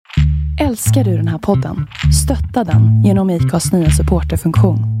Älskar du den här podden? Stötta den genom IKAs nya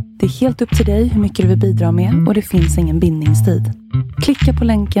supporterfunktion. Det är helt upp till dig hur mycket du vill bidra med och det finns ingen bindningstid. Klicka på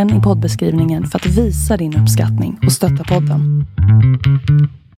länken i poddbeskrivningen för att visa din uppskattning och stötta podden.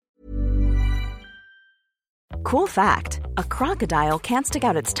 Cool fact, a crocodile can't stick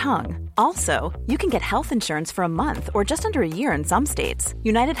out its tongue. Also, you can get health insurance for a month or just under a year in some states.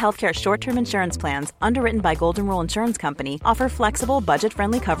 United Healthcare short-term insurance plans, underwritten by Golden Rule Insurance Company, offer flexible,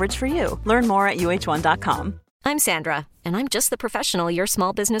 budget-friendly coverage for you. Learn more at uh1.com. I'm Sandra, and I'm just the professional your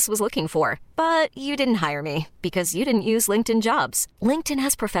small business was looking for. But you didn't hire me because you didn't use LinkedIn Jobs. LinkedIn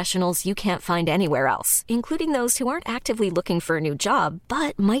has professionals you can't find anywhere else, including those who aren't actively looking for a new job,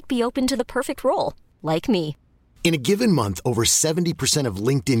 but might be open to the perfect role, like me. In a given month, over 70% of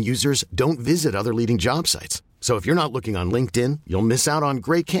LinkedIn users don't visit other leading job sites. So if you're not looking on LinkedIn, you'll miss out on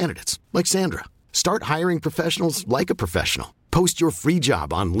great candidates like Sandra. Start hiring professionals like a professional. Post your free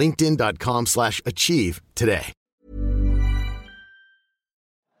job on linkedin.com/achieve today.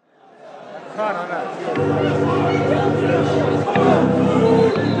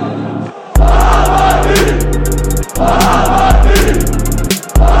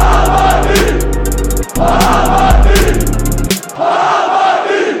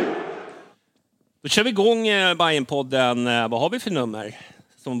 Då kör vi igång Bajenpodden. Vad har vi för nummer?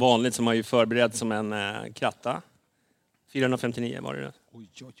 Som vanligt som har ju förberett som en kratta. 459 var det. Oj.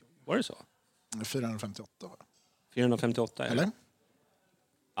 Var det så? 458 var det. 458 eller?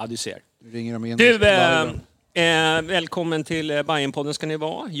 Ja, du ser. Nu ringer de in. Du, välkommen till Bajenpodden ska ni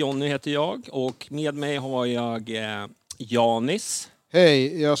vara. Jonny heter jag och med mig har jag Janis.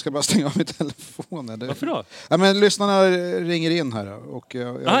 Hej, jag ska bara stänga av min telefon. Varför då? Ja, men lyssnarna ringer in här och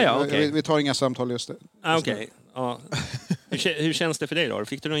okay. vi tar inga samtal just det. Okej. Ja. Hur känns det för dig då?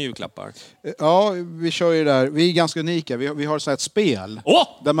 Fick du några julklappar? Ja, vi kör ju där. Vi är ganska unika. Vi har så här ett spel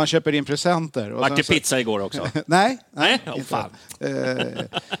där man köper in presenter. Vart det pizza igår också? Nej. Inte. Fan.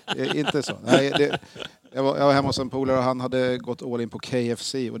 Inte så. Nej, jag var hemma hos en polare och han hade gått all in på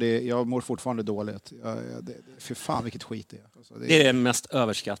KFC och jag mår fortfarande dåligt. För fan vilket skit det är. Alltså, det är det mest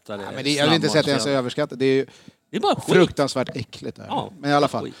överskattade. Ja, men jag vill inte säga att det ens är överskattat. Det är bara fruktansvärt äckligt där. Ja, men i alla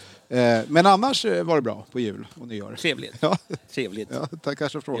fall. Men annars var det bra på jul och nyår. Trevligt. Ja. Trevligt. Ja, tackar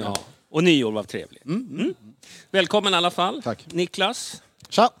för frågan. Ja. Och nyår var trevligt. Mm. Välkommen i alla fall. Tack. Niklas.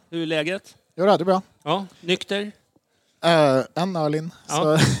 Tja. Hur är läget? Jo, det är bra. Ja, nykter? En ölin. Ja.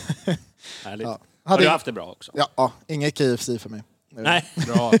 Så. Härligt. Ja. Har du haft det bra också? Ja, inget KFC för mig. Nej.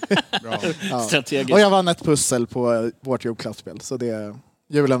 Bra. Ja. Strategiskt. Och jag vann ett pussel på vårt julklappsspel, så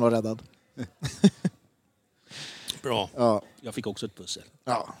julen var räddad. Bra. Ja. Jag fick också ett pussel.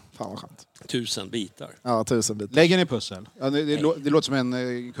 Ja, fan vad skönt. 1000 bitar. Ja, 1000 bitar. Lägger ni pussel? Ja, det låter som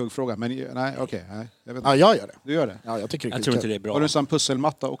en kuggfråga, men nej, okej. Nej, ja, jag gör det. Du gör det? Ja, jag tycker det är Jag tror inte det är bra. Har du en sån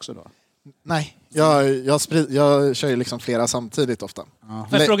pusselmatta också då? Nej, jag kör ju liksom flera samtidigt ofta.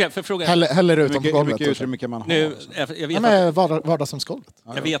 För fråga. Häller ut dem på Hur golvet. mycket utrymme kan man ha? Nu, jag vet vardagsrumsgolvet.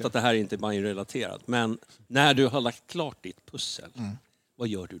 Jag vet att det här inte är Bajen-relaterat, men när du har lagt klart ditt pussel, vad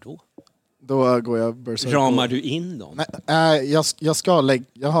gör du då? Då går jag berserk. Ramar du in dem? Nej, jag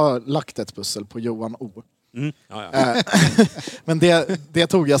har lagt ett pussel på Johan O. Mm. Ja. Men det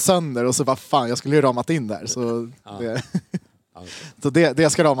tog jag sönder och så vad fan, jag skulle ju ramat in där. Så, så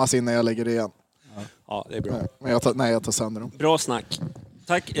det ska ramas in när jag lägger det igen. Ja, det är bra. Men jag tar sönder dem. Bra snack.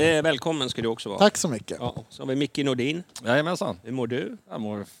 Tack, välkommen ska du också vara. Tack så mycket. Ja, så har vi Micke Nordin. Jajamensan. Hur mår du? Jag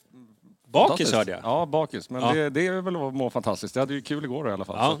mår bakis hörde jag. Ja, bakis. Men det är väl att må fantastiskt. Jag hade ju kul igår i alla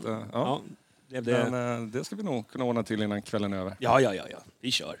fall. Ja. Så att, Men det ska vi nog kunna ordna till innan kvällen är över. Ja.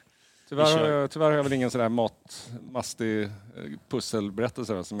 Vi kör. Tyvärr har jag väl ingen sån där mastig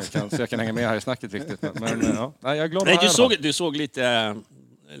pusselberättelse som jag kan hänga med här i snacket riktigt. Men jag är glad att Nej, du såg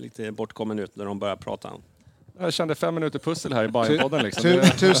lite bortkommen ut när de började prata. Jag kände 5 minuter pussel här i Bajenpodden liksom.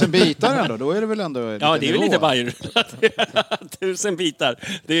 1000 bitar ändå, då är det väl ändå ja, det är väl lite Bajen. 1000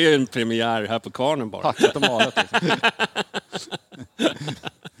 bitar. Det är en premiär här på Karnen bara. Packat och malet liksom.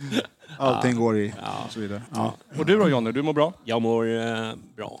 Allting går i och så vidare. Ja. Och du då Jonny, du mår bra? Jag mår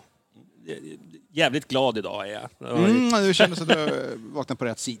bra. Jävligt glad idag är jag. Du känner så att du vaknar på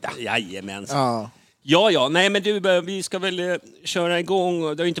rätt sida. Jajamensan. Ja. Nej, men du, vi ska väl köra igång.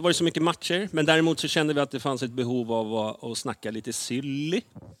 Det har inte varit så mycket matcher, men däremot så kände vi att det fanns ett behov av att snacka lite silly.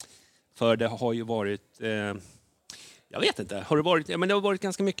 För det har ju varit... jag vet inte. Har det varit... Ja, men det har varit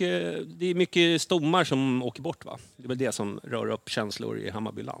ganska mycket... Det är mycket stommar som åker bort, va? Det är väl det som rör upp känslor i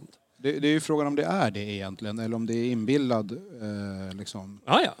Hammarbyland. Det är ju frågan om det är det egentligen, eller om det är inbillad liksom,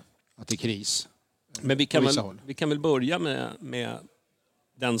 Ja. att det är kris. Men vi kan väl börja med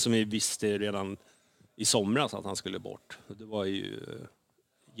den som vi visste redan i somras att han skulle bort. Det var ju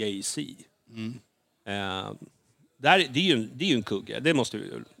Jay-Z. Det är ju en kugge, det måste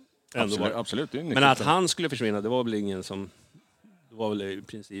ju ändå vara. Absolut, men att han skulle försvinna, det var väl ingen som... Det var väl i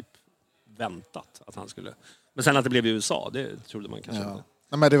princip väntat att han skulle... Men sen att det blev i USA, det trodde man kanske inte.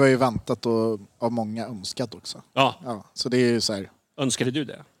 Nej, men det var ju väntat och av många önskat också. Ja. Så det är ju så här... Önskade du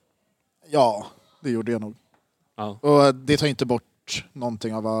det? Ja, det gjorde jag nog. Ja. Och det tar inte bort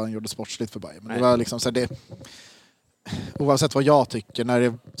någonting av vad han gjorde sportsligt för Bayern. Men det var liksom så här, det... Oavsett vad jag tycker, när det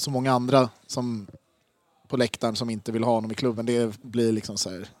är så många andra som på läktaren som inte vill ha honom i klubben, det blir liksom så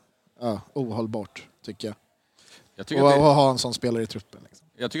här, ohållbart, tycker jag. Och ha en sån spelare i truppen. Liksom.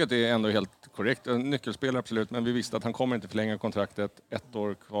 Jag tycker att det är ändå helt korrekt. En nyckelspelare absolut, men vi visste att han kommer inte förlänga kontraktet, 1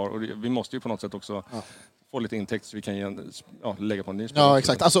 år kvar. Och vi måste ju på något sätt också få lite intäkt så vi kan lägga på en ny spelare. Ja,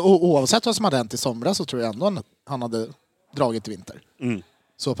 exakt. Alltså, oavsett vad som hade hänt i somras så tror jag ändå han hade dragit i vinter.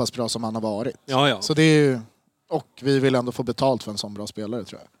 Så pass bra som han har varit. Ja. Så det är ju... Och vi vill ändå få betalt för en sån bra spelare,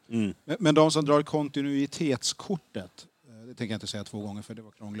 tror jag. Men de som drar kontinuitetskortet, det tänker jag inte säga 2 gånger för det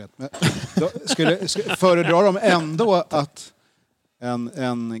var krångligt. Men föredrar de ändå att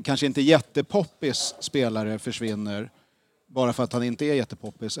en kanske inte jättepoppis spelare försvinner bara för att han inte är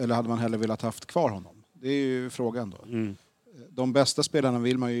jättepoppis, eller hade man hellre velat haft kvar honom? Det är ju frågan då. De bästa spelarna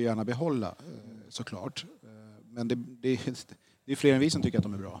vill man ju gärna behålla, såklart. Men det är fler än vi som tycker att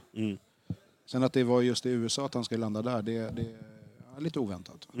de är bra. Sen att det var just i USA att han ska landa där, det är lite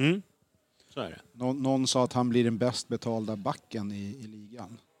oväntat. Så är det. Någon sa att han blir den bäst betalda backen i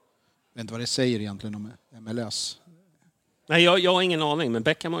ligan. Jag vet inte vad det säger egentligen om MLS. Nej, jag har ingen aning, men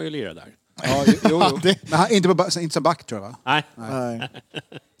Beckham har ju lirat där. Ja, jo. Men inte som back, tror jag, va?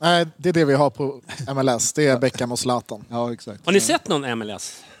 Nej, det är det vi har på MLS. Det är Beckham och Zlatan. Ja, exakt. Har ni sett någon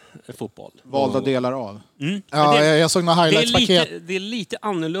MLS-fotboll? Valda delar av. Ja, jag såg några highlights-paket. Det är lite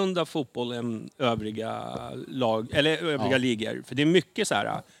annorlunda fotboll än övriga lag, eller övriga ligor. För det är mycket så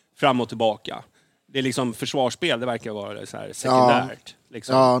här fram och tillbaka. Det är liksom försvarsspel, det verkar vara så här sekundärt.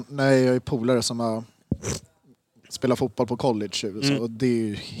 Liksom. Ja, nej, jag är polare som har spelat fotboll på college i USA. Och det är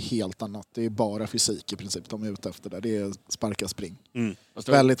ju helt annat. Det är bara fysik i princip de är ute efter där. Det är sparka spring.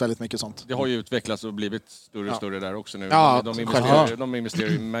 Väldigt, väldigt mycket sånt. Det har ju utvecklats och blivit större och större där också nu. Ja, de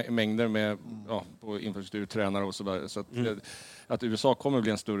investerar i mängder med på infrastruktur, tränare och sådär. Så att USA kommer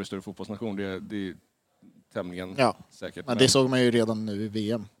bli en större och större fotbollsnation, det är tämligen säkert. Men det såg man ju redan nu i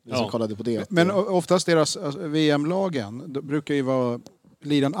VM. Vi som kollade på det. Men oftast deras VM-lagen brukar ju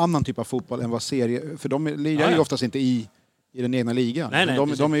lira en annan typ av fotboll än vad serie... För de lirar ju oftast inte i den egna ligan. Nej,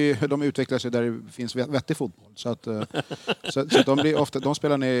 de utvecklas ju där det finns vettig fotboll. Så de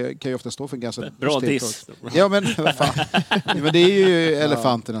spelarna kan ju ofta stå för en ganska... Bra diss. Ja, men vad fan. Men det är ju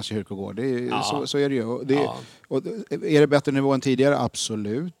elefanternas kyrkogård. Så är det ju. Och är det bättre nivå än tidigare?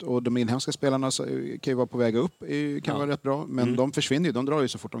 Absolut. Och de inhemska spelarna kan ju vara på väg upp. Kan vara rätt bra. Men de försvinner ju. De drar ju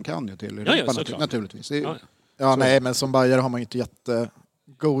så fort de kan ju till Europa, naturligtvis. Nej, men som bajare har man ju inte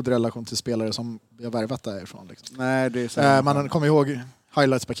jättegod relation till spelare som vi har värvat därifrån. Liksom. Nej, det är man kommer ihåg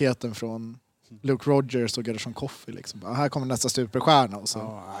highlights-paketen från Luke Rogers och Gershon Coffey. Liksom. Här kommer nästa superstjärna. Och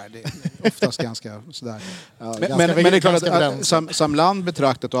så. Det är oftast ganska sådär. Men det är klart att som land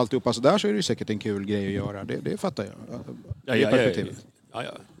betraktat och alltihopa sådär så är det säkert en kul grej att göra. Det fattar jag. Ja,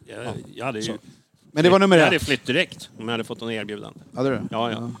 det är ju... Men det var nummer 1. Jag hade flytt direkt om jag hade fått någon erbjudande. Hade du?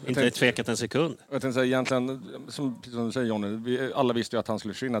 Ja. Inte tvekat en sekund. Jag tänkte säga egentligen, som du säger Johnny, alla visste ju att han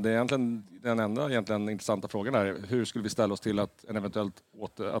skulle försvinna. Det är egentligen den enda intressanta frågan är hur skulle vi ställa oss till att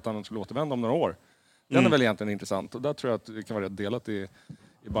att han skulle återvända om några år? Den är väl egentligen intressant och där tror jag att det kan vara rätt delat i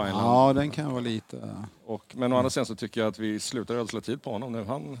Bayernland. Ja, den kan vara lite... Men å andra sidan så tycker jag att vi slutar ödsla tid på honom nu.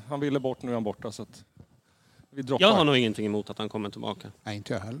 Han ville bort, nu är han borta så att vi droppar. Jag har nog ingenting emot att han kommer tillbaka. Nej,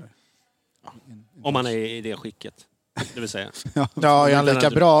 inte jag heller. Om man är i det skicket, det vill säga. Är han lika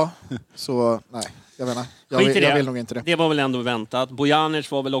bra så nej, jag vet inte. Jag vill nog inte det. Det var väl ändå väntat.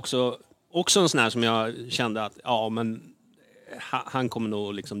 Bojanic var väl också en sån här som jag kände att men han kommer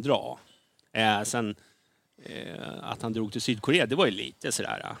nog liksom dra. Sen att han drog till Sydkorea, det var ju lite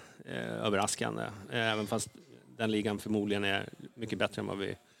sådär överraskande. Även fast den ligan förmodligen är mycket bättre än vad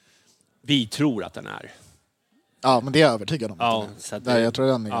vi tror att den är. Ja, men det är jag övertygad om. Jag tror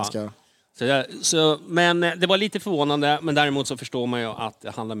den är ganska... Men det var lite förvånande, men däremot så förstår man ju att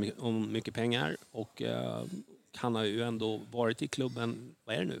det handlar om mycket pengar och han har ju ändå varit i klubben,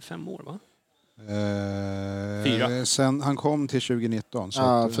 vad är det nu, 5 år va? 4. Sen han kom till 2019.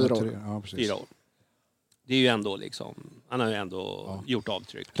 Så 4 år. Ja, precis. 4 år. Det är ju ändå liksom, han har ju ändå gjort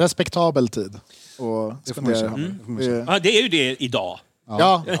avtryck. Respektabel tid. Och det får man säga. Ja, det är ju det idag.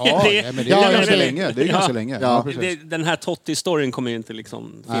 Ja, men det är ganska länge. Den här Totti-storyn kommer ju inte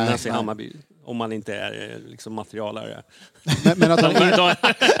liksom finnas i Hammarby Om man inte är liksom materialare. Men att han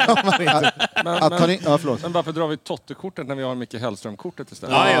Men varför drar vi Totte-kortet när vi har Micke Hellström-kortet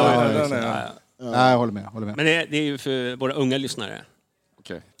istället? Nej, jag håller med. Men det är ju för våra unga lyssnare.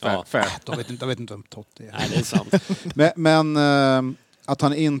 Okej, fair. De vet inte om Totte är. Nej, det är sant. Men att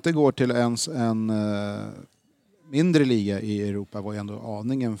han inte går till ens en mindre liga i Europa var ju ändå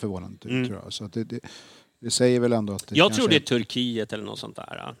aningen förvånande, tror jag. Så att det säger väl ändå att... Jag tror det är Turkiet eller något sånt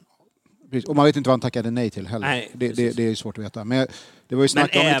där. Och man vet inte vad han tackade nej till heller. Nej, det är svårt att veta. Men det var ju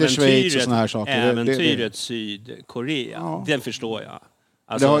snack om lite Schweiz och såna här saker. Äventyret Sydkorea, den förstår jag.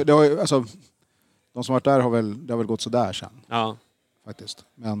 Alltså, de som varit där har väl gått så där sen. Ja. Faktiskt.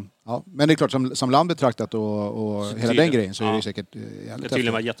 Men det är klart, som land betraktat och hela den grejen så är det säkert det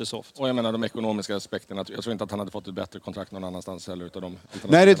tydligen var jättesoft. Och jag menar de ekonomiska aspekterna. Jag tror inte att han hade fått ett bättre kontrakt någon annanstans heller utav dem.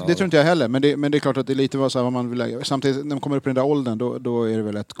 Nej, det tror inte jag heller. Men det är klart att det är lite vad man vill lägga. Samtidigt när man kommer upp i den där åldern då är det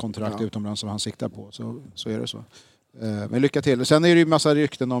väl ett kontrakt utomlands som han siktar på. Så är det så. Men lycka till. Sen är det ju massa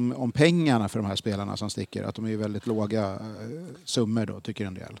rykten om pengarna för de här spelarna som sticker. Att de är väldigt låga summor då, tycker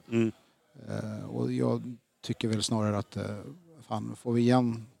en del. Och jag tycker väl snarare att får vi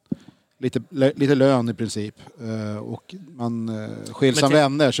igen lite lön i princip och man skiljs som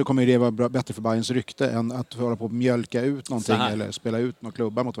vänner så kommer det vara bättre för Bayerns rykte än att hålla på att mjölka ut någonting eller spela ut några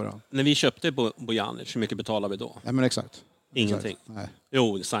klubbar mot varandra. När vi köpte Bojanic, hur mycket betalade vi då? Ja, men exakt. Ingenting. Nej.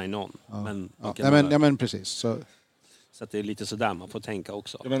 Jo, sign on. Ja. Men precis. Så att det är lite sådär man får tänka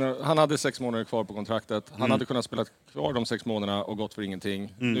också. Jag menar, han hade 6 månader kvar på kontraktet. Han hade kunnat spela kvar de 6 månaderna och gått för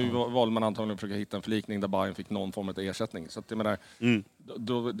ingenting. Nu valde man antagligen att försöka hitta en förlikning där Bayern fick någon form av ersättning. Så att jag menar,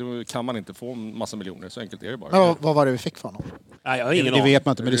 då kan man inte få en massa miljoner. Så enkelt är det bara. Men vad var det vi fick för honom? Nej, jag har ingen det vet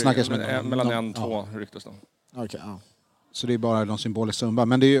man inte, men det snackas mellan 1-2 ryktes då. Okay, ja. Så det är bara någon symbolisk summa.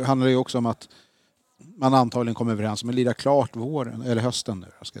 Men det handlar ju också om att man antagligen kommer överens om att lira klart våren eller hösten nu,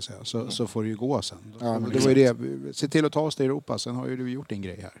 ska jag säga. Så får det ju gå sen. Det var ju det. Se till att ta oss till Europa, sen har ju du gjort din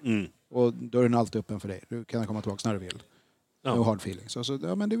grej här. Och då är den alltid öppen för dig. Du kan komma tillbaka när du vill. No hard feelings.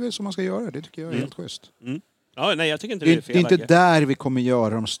 Men det är väl så man ska göra. Det tycker jag är helt schysst. Ja, nej, jag tycker inte det är fel. Det är inte där vi kommer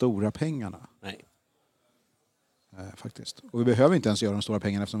göra de stora pengarna. Nej. Faktiskt. Och vi behöver inte ens göra de stora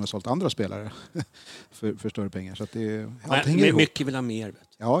pengarna eftersom vi har sålt andra spelare för större pengar. Så att allt hänger ihop. Mycket vill ha mer. Vet du.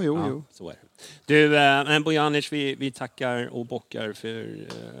 Ja, jo. Så är det. Du, Bojanic, vi tackar och bockar för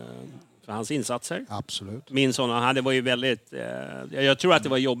hans insatser. Absolut. Min son, det var ju väldigt... jag tror att det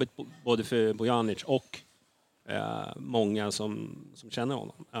var jobbigt både för Bojanic och många som känner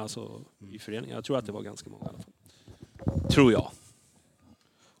honom. Alltså i föreningen. Jag tror att det var ganska många i alla fall. Tror jag.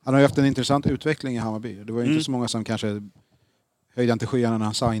 Han har ju haft en intressant utveckling i Hammarby. Det var ju inte så många som kanske höjde till skyarna när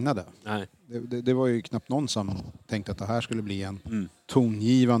han signade. Nej. Det var ju knappt någon som tänkte att det här skulle bli en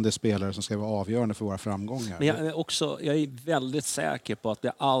tongivande spelare som ska vara avgörande för våra framgångar. Men jag är väldigt säker på att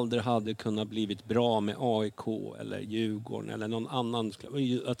det aldrig hade kunnat blivit bra med AIK eller Djurgården eller någon annan.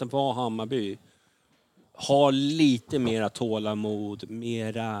 Att det var Hammarby. Ha lite mera tålamod,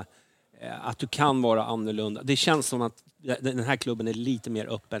 mera att du kan vara annorlunda. Det känns som att den här klubben är lite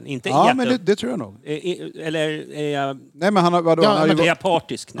mer öppen. Inte men det tror jag nog. Eller är jag... Nej, men är jag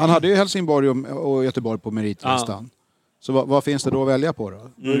partisk? Han hade ju Helsingborg och Göteborg på meritlistan. Så vad finns det då att välja på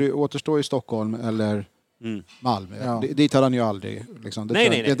då? Det återstår ju Stockholm eller Malmö. Dit hade han ju aldrig. Liksom.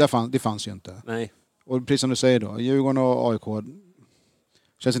 Det fanns ju inte. Nej. Och precis som du säger då, Djurgården och AIK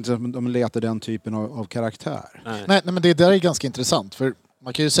känns inte som att de letar den typen av karaktär. Nej, men det där är ganska intressant. För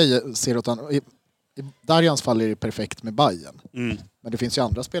man kan ju se att i Darjans fall är det perfekt med Bayern. Men det finns ju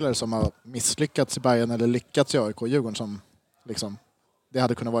andra spelare som har misslyckats i Bayern eller lyckats i AIK och Djurgården som liksom, det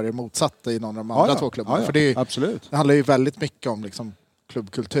hade kunnat vara det motsatta i någon av de andra två klubbarna. För absolut. Det handlar ju väldigt mycket om liksom,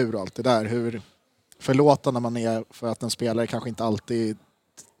 klubbkultur och allt det där. Hur förlåtande man är för att en spelare kanske inte alltid är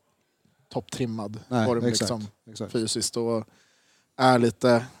topptrimmad liksom, fysiskt och är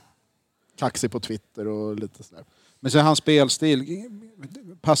lite kaxig på Twitter och lite sådär. Men sen hans spelstil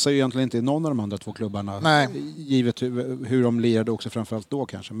passar ju egentligen inte i någon av de andra två klubbarna. Nej. Givet hur de lirade också framförallt då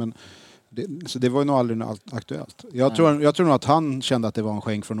kanske. Men så det var ju nog aldrig aktuellt. Jag tror nog att han kände att det var en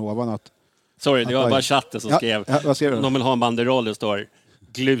skänk från ovan. Det var bara chatten som skrev. Vad skrev du? De vill ha en banderoll, det står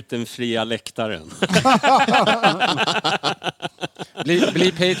glutenfria läktaren.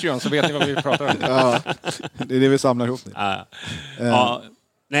 Bli Patreon så vet ni vad vi pratar om. Det är det vi samlar ihop nu.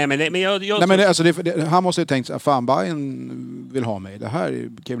 Nej, han måste ju tänkt att fan, Bayern vill ha mig. Det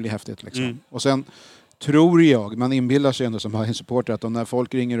här kan bli häftigt liksom. Och sen tror jag, man inbillar sig ändå som Bayern-supporter att när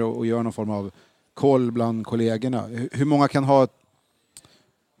folk ringer och gör någon form av koll bland kollegorna, hur många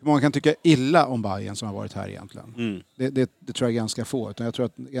kan tycka illa om Bayern som har varit här egentligen. Det tror jag är ganska få. Utan jag tror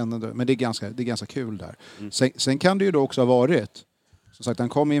att, men det är ganska kul där. Sen kan det ju då också ha varit, Som sagt, han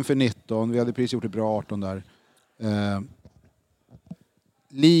kom inför 19. Vi hade precis gjort ett bra 18 där.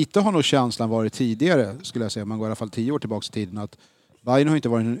 Lite har nog känslan varit tidigare, skulle jag säga. Man går i alla fall 10 år tillbaka i tiden. Att Bayern har inte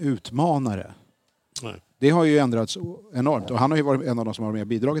varit en utmanare. Nej. Det har ju ändrats enormt. Och han har ju varit en av de som har med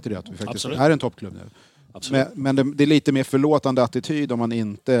bidragit till det. Att vi faktiskt är en toppklubb nu. Men det är lite mer förlåtande attityd om man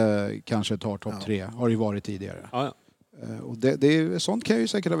inte kanske tar topp 3. Har det ju varit tidigare. Ja. Och sånt kan ju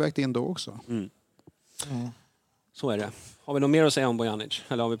säkert ha vägt in då också. Så är det. Har vi något mer att säga om Bojanic?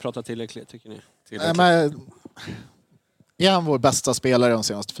 Eller har vi pratat tillräckligt, tycker ni? Är han vår bästa spelare de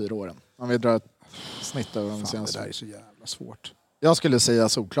senaste 4 åren? Om vi drar ett snitt över de senaste. Det där är så jävla svårt. Jag skulle säga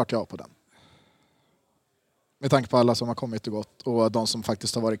såklart ja på den. Med tanke på alla som har kommit och gått och de som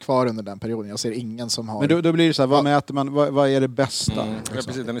faktiskt har varit kvar under den perioden. Jag ser ingen som har... Men då blir det så här, vad mäter man? Vad är det bästa? Ja,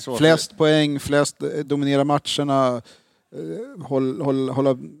 precis, den är svår. Flest poäng, flest dominera matcherna,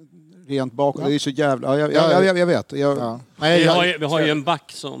 hålla rent bakåt. Det är så jävla... Jag vet. Vi har ju en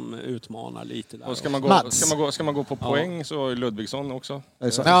back som utmanar lite där. Och ska man gå på poäng så är Ludvigsson också. Men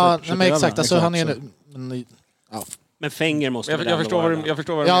exakt. Alltså, han är... Men Fenger måste jag förstår vad du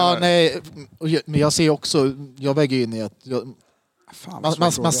menar. Nej, men jag ser också, jag väger in i att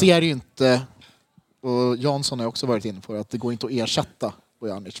man ser ju inte, och Jansson har också varit inne på att det går inte att ersätta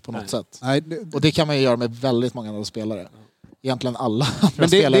Bojanic på något sätt. Nej, och det kan man ju göra med väldigt många andra spelare. Egentligen alla andra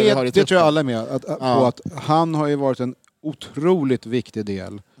spelare har det tror jag alla är med att han har ju varit en otroligt viktig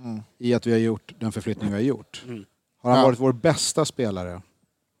del i att vi har gjort den förflyttning vi har gjort. Har han varit vår bästa spelare?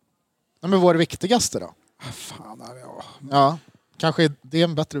 Nej, men vår viktigaste då? Ja, kanske det är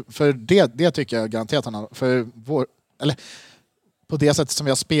en bättre, för det tycker jag garanterat han har, för på det sättet som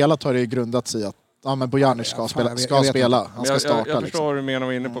vi har spelat har det grundat sig att men Bojanic ska spela, han ska starta. Jag förstår vad du menar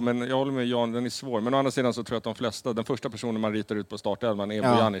och är inne på, men jag håller med Jan, den är svår. Men å andra sidan så tror jag att de flesta, den första personen man ritar ut på startelvan är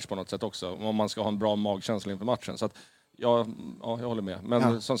Bojanic på något sätt också, om man ska ha en bra magkänsla inför matchen. Så att jag håller med.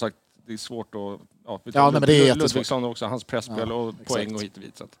 Men som sagt, det är svårt att... men det är Ludvigsson också, hans presspel och poäng och hit och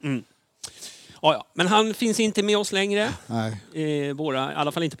dit. Ja, men han finns inte med oss längre. Nej. I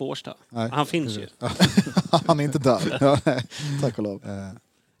alla fall inte på Årsta. Nej. Han finns ju. Han är inte där. Tack och lov.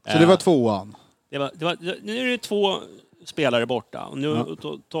 Så det var 2:an. Nu är det 2 spelare borta. Och nu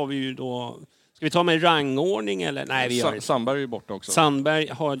tar vi ju då... Ska vi ta med rangordning eller? Nej, vi gör det. Sandberg är ju borta också. Sandberg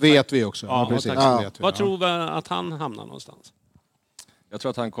har... Vet vi också. Ja, precis. Vet vi. Vad tror vi att han hamnar någonstans? Jag tror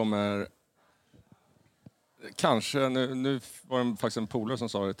att han kommer... Kanske, nu var det faktiskt en polare som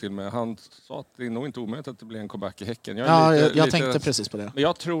sa det till mig. Han sa att det är nog inte omöjligt att det blir en comeback i Häcken. Jag tänkte precis på det. Men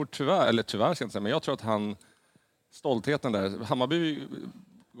jag tror tyvärr ska jag inte säga, men jag tror att stoltheten där, Hammarby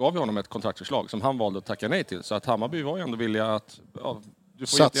gav ju honom ett kontraktförslag som han valde att tacka nej till. Så att Hammarby var ju ändå villiga att... du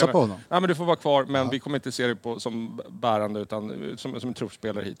får satsa på honom. Nej, men du får vara kvar, men vi kommer inte se det som bärande utan som en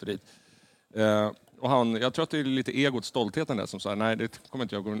truppspelare hit och dit. Och jag tror att det är lite egot, stoltheten där som säger nej, det kommer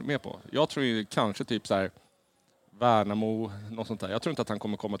inte jag gå med på. Jag tror ju kanske typ så här Värnamo, något sånt där. Jag tror inte att han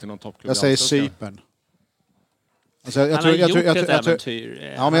kommer komma till någon toppklubb. Jag säger Cypern. Alltså, han har gjort ett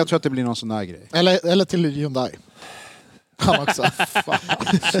äventyr. Ja, men jag tror att det blir någon sån här grej. Eller till Hyundai. Han också.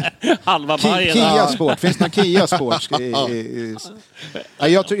 Halva Bayern. Kia Sport. Finns det någon Kia Sport?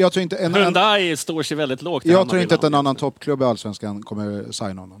 Jag tror inte... Hyundai står sig väldigt lågt. Jag tror inte att en annan toppklubb i Allsvenskan kommer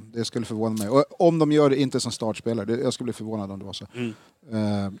signa honom. Det skulle förvåna mig. Och om de gör det inte som startspelare, jag skulle bli förvånad om det var så.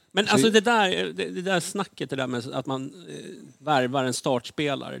 Men alltså det där snacket, det där med att man värvar en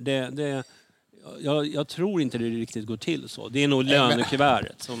startspelare, jag tror inte det riktigt går till så. Det är nog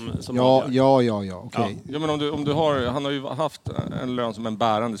lönekuvertet som Ja, okej. Ja, men om du har, han har ju haft en lön som en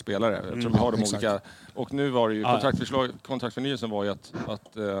bärande spelare. Jag tror vi har de olika. Och nu var det ju kontraktförnyelsen var ju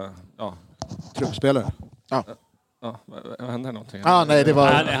att truppspelare. Vad hände någonting?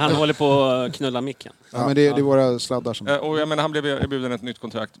 Nej, han håller på att knulla micken. Ja, men det är våra sladdar som... Och jag menar, han blev erbjuden ett nytt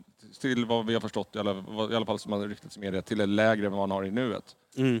kontrakt till vad vi har förstått, i alla fall som har ryktats med det, till ett lägre än vad han har i nuet.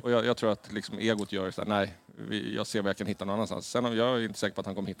 Och jag tror att liksom egot gör så här, nej, jag ser vad jag kan hitta någon annanstans. Sen jag är inte säker på att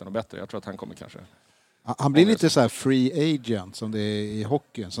han kommer hitta något bättre. Jag tror att han kommer kanske... Han blir lite så här free agent som det är i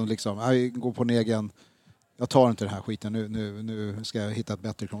hockeyn. Som liksom, jag går på en egen... Jag tar inte den här skiten, nu ska jag hitta ett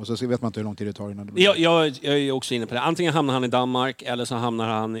bättre klon. Så vet man inte hur lång tid det tar innan det blir... Jag är också inne på det. Antingen hamnar han i Danmark eller så hamnar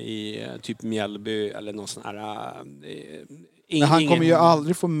han i typ Mjällby eller någon sån här... Men han kommer ju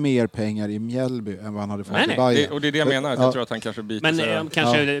aldrig få mer pengar i Mjällby än vad han hade fått i Bayern. Och det är det jag menar, jag tror att han kanske byter sig. Men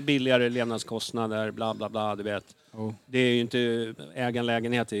kanske billigare levnadskostnader, bla bla bla, du vet. Det är ju inte äga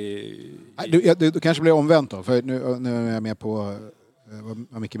lägenhet i... Du kanske blir omvänt då, för nu är jag med på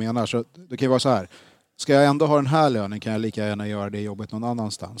vad Micke menar. Så det kan ju vara så här. ska jag ändå ha den här lönen kan jag lika gärna göra det jobbet någon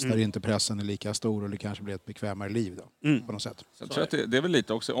annanstans. Där inte pressen är lika stor och det kanske blir ett bekvämare liv då, på något sätt. Jag tror att det är väl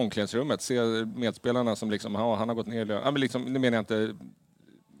lite också omklädningsrummet. Se medspelarna som liksom, han har gått ner i lön. Ja, men liksom, det menar jag inte.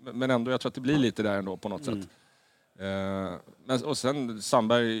 Men ändå, jag tror att det blir lite där ändå på något sätt. Och sen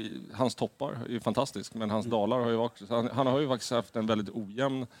Sandberg, hans toppar är ju fantastisk, men hans dalar har ju varit, han har ju faktiskt haft en väldigt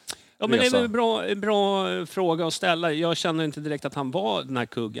ojämn Ja, men det är väl en bra fråga att ställa. Jag känner inte direkt att han var den här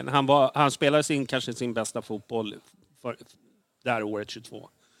kuggen. Han spelade kanske sin bästa fotboll för det här året 22.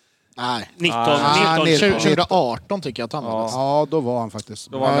 Nej. 2018 tycker jag att han var. Ja, då var han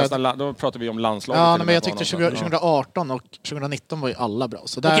faktiskt. Då pratar vi om landslaget. Ja, men jag tyckte 2018 och 2019 var ju alla bra.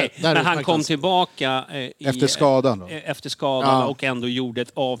 Så där, men han kom tillbaka efter skadan då? Efter skadan och ändå gjorde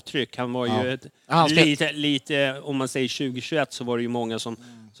ett avtryck. Han var ju lite, om man säger 2021 så var det ju många som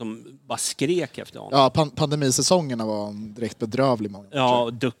bara skrek efter honom. Ja, pandemisäsongerna var direkt bedrövlig. Många. Ja,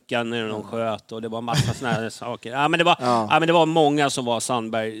 duckan när de sköt och det var massa såna här saker. Ja, men det var många som var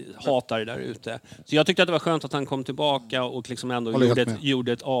Sandberg-hatare där ute. Så jag tyckte att det var skönt att han kom tillbaka och liksom ändå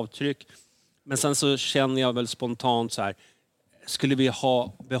gjorde ett avtryck. Men sen så känner jag väl spontant så här, skulle vi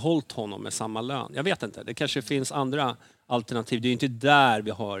ha behållit honom med samma lön? Jag vet inte, det kanske finns andra alternativ. Det är ju inte där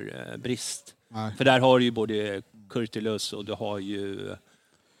vi har brist. Nej. För där har du ju både Kurtulus och du har ju...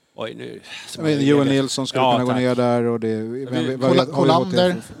 Joel Nilsson skulle kunna gå ner där och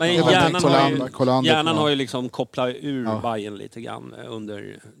Kollander. Men hjärnan har ju liksom kopplat ur Bayern lite grann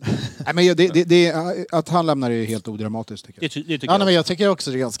under... Nej, men att han lämnar är ju helt odramatiskt tycker jag. Men jag tycker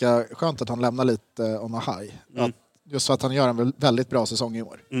också det är ganska skönt att han lämnar lite on a high. Just för att han gör en väldigt bra säsong i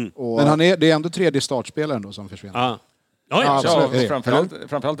år. Men det är ändå tredje startspelaren då som försvinner.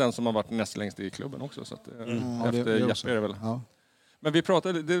 Framförallt den som har varit näst längst i klubben också. Så att, efter Jesper är det väl. Ja. Men vi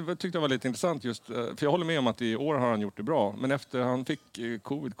pratade, det tyckte jag var lite intressant just, för jag håller med om att i år har han gjort det bra. Men efter han fick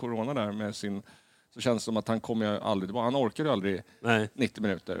corona där med så känns det som att han kommer aldrig tillbaka. Han orkade aldrig 90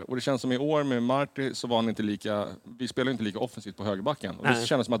 minuter. Och det känns som i år med Marti så var han inte vi spelade inte lika offensivt på högerbacken. Och det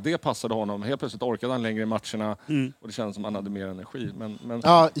kändes som att det passade honom. Helt plötsligt orkade han längre i matcherna. Och det kändes som att han hade mer energi. Men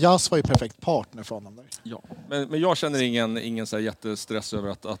ja, Jas var ju perfekt partner för honom där. Ja, men jag känner ingen så här jättestress över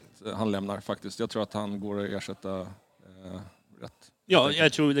att han lämnar faktiskt. Jag tror att han går att ersätta rätt. Ja,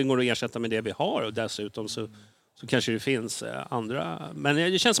 jag tror det går att ersätta med det vi har och dessutom så kanske det finns andra. Men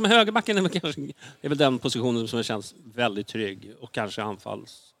det känns som högerbacken är väl den positionen som känns väldigt trygg och kanske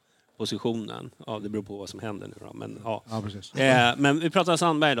anfallspositionen. Ja, det beror på vad som händer nu då. Men, precis. Men vi pratar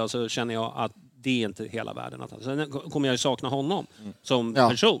Sandberg då så känner jag att det är inte hela världen. Sen kommer jag ju sakna honom som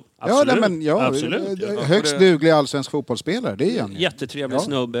person. Absolut. Absolut. Högst duglig allsvensk fotbollsspelare, det är han. Jättetrevlig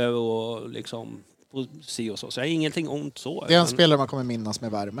snubbe och liksom... och se och så jag har ingenting ont så. Det är en spelare man kommer minnas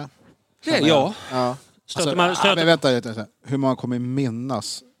med värme. Ja. Men vänta, hur man kommer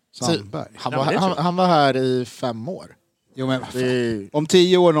minnas Sandberg? Han var här i 5 år. Jo, men om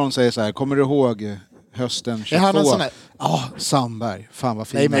 10 år någon säger så här, kommer du ihåg hösten 22? Sandberg. Fan vad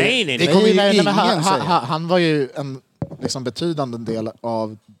fint. Han var ju en liksom betydande del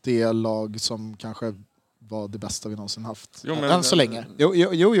av det lag som kanske var det bästa vi någonsin haft. Än så länge.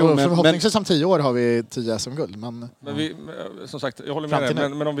 Förhoppningsvis om 10 år har vi 10 SM-guld. Men som sagt, jag håller med dig.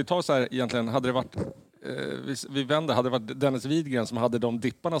 Men om vi tar så här egentligen, hade det varit vi vänder, hade det varit Dennis Widgren som hade de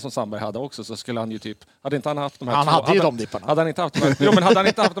dipparna som Sandberg hade också så skulle han ju typ, hade inte han haft de här han hade ju de dipparna. Hade han inte haft de här, men hade han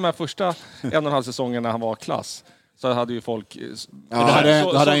inte haft de här första 1,5 säsongen när han var klass så hade ju folk... då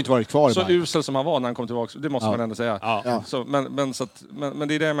hade han inte varit kvar. Så usel som han var när han kom tillbaka, det måste man ändå säga. Ja. Så, men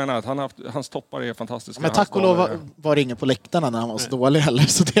det är det jag menar, att hans toppar är fantastiska. Men tack och lov var det ingen på läktarna när han var så dålig heller.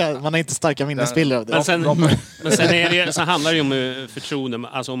 Så man har inte starka minnesbilder av det. Men sen handlar det ju om förtroende.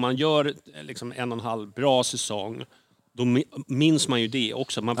 Alltså om man gör liksom 1,5 bra säsong, då minns man ju det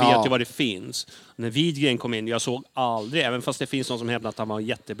också. Man vet ju vad det finns. När Widgren kom in, jag såg aldrig, även fast det finns någon som hävdar att han var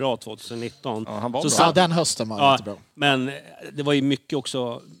jättebra 2019. Ja, han var bra. Den hösten var jättebra. Men det var ju mycket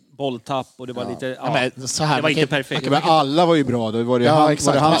också bolltapp och det var lite... det var inte perfekt. Men alla var ju bra. Då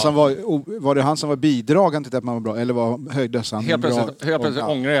var det han som var bidragande till att man var bra? Eller höjdes han helt plötsligt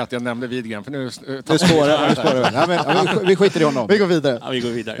ångrar jag att jag nämnde Widgren. För nu det spårar. Vi skiter i honom. Vi går vidare. Ja, vi går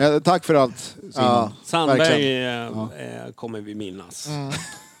vidare. Tack för allt. Sandberg kommer vi minnas.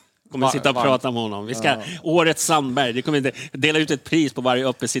 Kommer sitta och prata med honom. Vi ska årets Sandberg. Det kommer inte dela ut ett pris på varje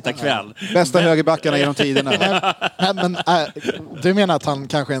uppesittarkväll. Bästa högerbackarna genom tiderna. Men du menar att han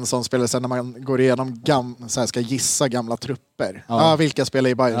kanske är en sån spelare sen när man går igenom ska gissa gamla trupper trupper. Vilka spelar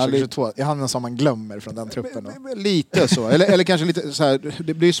i Bayern 2022? Är han en som man glömmer från den truppen då? Lite så. Eller kanske lite så här,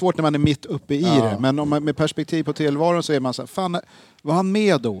 det blir svårt när man är mitt uppe i det. Men om man, med perspektiv på tillvaron så är man så här, fan, var han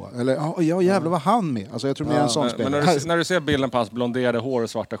med då? Eller jävlar, var han med? Alltså jag tror det är en sån spelare. Men när du ser bilden på hans blonderade hår och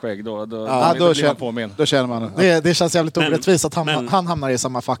svarta skägg, då känner man. Det känns jävligt orättvist att han hamnar i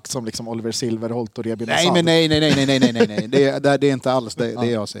samma fack som liksom Oliver Silverholt och Rebin Assad. Nej. Det är inte alls det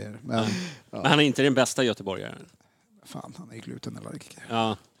jag säger. Men han är inte den bästa göteborgaren. Fan, han är ju glutenallergiker.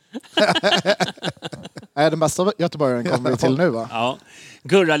 Ja. Nej, den bästa göteborgaren kommer vi till nu, va? Ja.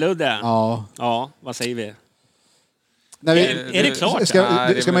 Gurraludde. Ja, vad säger vi? Är det klart?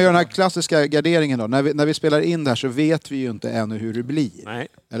 Ska man göra den här klassiska garderingen då? När vi spelar in det här så vet vi ju inte ännu hur det blir. Nej.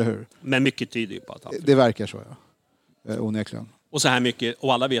 Eller hur? Men mycket tyder ju på att det verkar så, ja. Onekligen. Och så här mycket,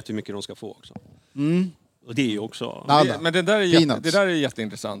 och alla vet hur mycket de ska få också. Och det är ju också... Men det där är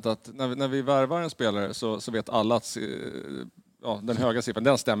jätteintressant. Att när vi värvar en spelare så vet alla att den höga siffran,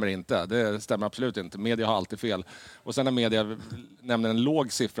 den stämmer inte. Det stämmer absolut inte. Media har alltid fel. Och sen när media nämner en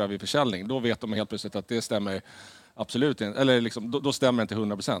låg siffra vid försäljning, då vet de helt plötsligt att det stämmer absolut inte. Eller liksom, då stämmer det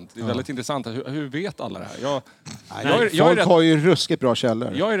inte 100%. Det är väldigt intressant. Hur vet alla det här? Folk har ju ruskigt bra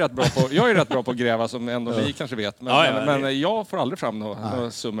källor. Jag är rätt bra på att gräva, som ändå ni kanske vet. Men jag får aldrig fram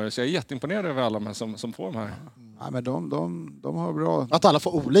några summor. Så jag är jätteimponerad över alla de här som får de här. Nej, men de har bra... Att alla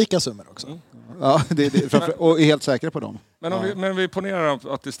får olika summor också. Ja, och är helt säkra på dem. Men vi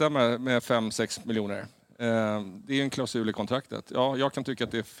ponerar att det stämmer med 5-6 miljoner. Det är en klausul i kontraktet. Ja, jag kan tycka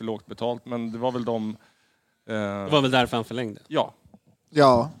att det är för lågt betalt, men det var väl det var väl därför han förlängde?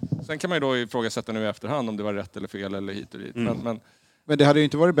 Ja. Sen kan man ju då ifrågasätta nu i efterhand om det var rätt eller fel eller hit och dit. Men det hade ju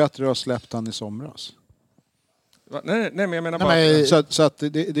inte varit bättre att ha släppt han i somras. Nej, men jag menar bara... Så att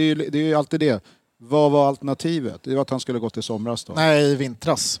det är ju alltid det. Vad var alternativet? Det var att han skulle gå till somras då. Nej, i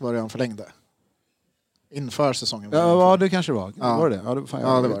vintras var det han förlängde. Inför säsongen. Ja, det kanske var. Ja. Var det det? Ja,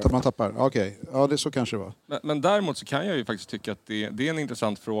 det var det. Man tappar. Okej. Ja, det så kanske det var. Men däremot så kan jag ju faktiskt tycka att det är en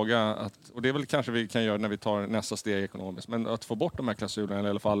intressant fråga. Och det är väl kanske vi kan göra när vi tar nästa steg ekonomiskt. Men att få bort de här klausulerna, eller i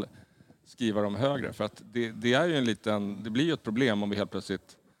alla fall skriva dem högre. För att det är ju det blir ju ett problem om vi helt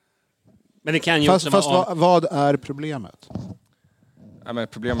plötsligt... Men det kan ju fast vad är problemet? Ja, men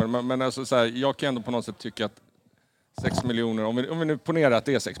problemet, men alltså så här, jag kan ändå på något sätt tycka att 6 miljoner, om vi nu ponerar att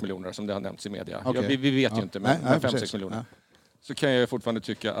det är 6 miljoner som det har nämnts i media. Okay. Vi vet ju inte, men 5-6 miljoner. Ja. Så kan jag fortfarande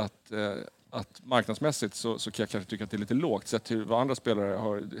tycka att marknadsmässigt så kan jag kanske tycka att det är lite lågt sett till vad andra spelare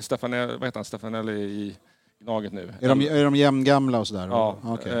har. Stefanelli i Gnaget nu. Är de jämngamla och sådär?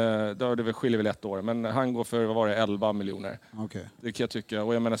 Ja, det skiljer väl 1 år. Men han går för, 11 miljoner. Okay. Det kan jag tycka.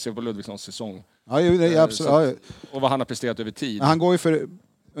 Och jag menar, se på Ludvigssons säsong. Ja, absolut. Och vad han har presterat över tid. Men han går ju för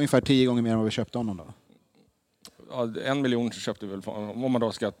ungefär 10 gånger mer än vad vi köpte honom då. Ja, 1 miljon köpte vi väl, om man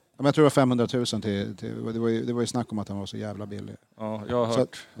då ska... Men jag tror det var 500 000 till det var ju snack om att han var så jävla billig. Ja, jag har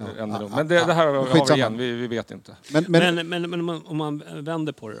hört 1 miljon. Men det här har vi igen, vi vet inte. Men om man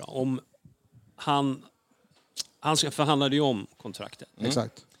vänder på det då. Om han förhandlade ju om kontraktet.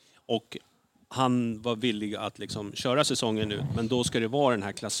 Exakt. Och han var villig att liksom köra säsongen ut, men då ska det vara den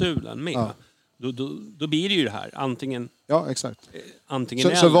här klausulen med. Ja. Då blir det ju det här. Antingen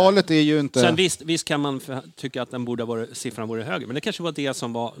så valet är ju inte... Sen visst kan man tycka att siffran vore högre, men det kanske var det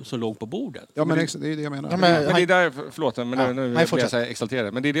som låg på bordet. Ja, men det är det jag menar. Ja, men det är där, förlåt, men nu blir jag så här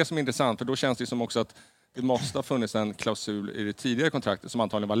exalterad. Men det är det som är intressant, för då känns det som också att det måste ha funnits en klausul i det tidigare kontraktet som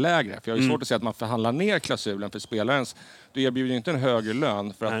antagligen var lägre. För jag är svårt att säga att man förhandlar ner klausulen för spelarens. Du erbjuder ju inte en högre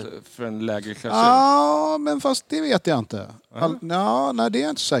lön för en lägre klausul. Ja, men fast det vet jag inte. Nej, det är jag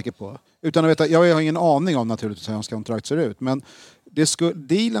inte så säker på. Utan att veta, jag har ingen aning om naturligtvis hur hans kontrakt ser ut. Men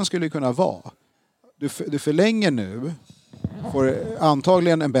dealen skulle kunna vara. Du förlänger nu. Får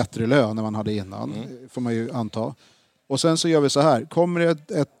antagligen en bättre lön än man hade innan. Får man ju anta. Och sen så gör vi så här. Kommer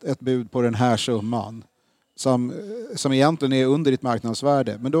det ett bud på den här summan. Som egentligen är under ditt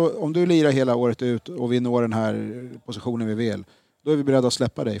marknadsvärde. Men då, om du lirar hela året ut och vi når den här positionen vi vill. Då är vi beredda att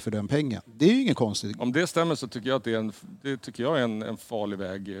släppa dig för den pengen. Det är ju ingen konstigt. Om det stämmer så tycker jag att det är en farlig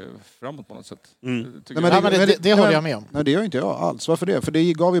väg framåt på något sätt. Det håller jag med om. Nej, det gör inte jag alls. Varför det? För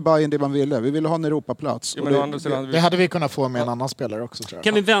det gav ju Bayern det man ville. Vi ville ha en Europaplats. Ja, det hade vi kunnat få med en annan spelare också, tror jag.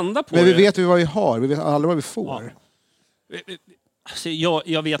 Kan vi vända på det? Men vi vet ju vad vi har. Vi vet aldrig vad vi får. Ja. Alltså,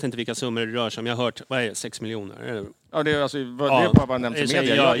 jag vet inte vilka summor det rör sig om. Jag har hört, vad är det, 6 miljoner? Ja, det är bara nämnt i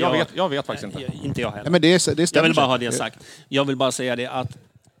media. Jag vet faktiskt inte. Inte jag heller. Nej, men det stämmer. Jag vill bara ha det sagt. Jag vill bara säga det att...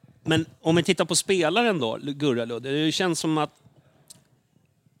 Men om vi tittar på spelaren då, Gurraludde, det känns som att...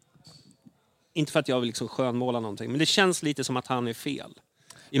 Inte för att jag vill liksom skönmåla någonting, men det känns lite som att han är fel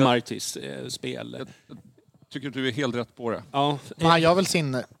i Martys spel. Jag tycker att du är helt rätt på det. Ja. Men han gör väl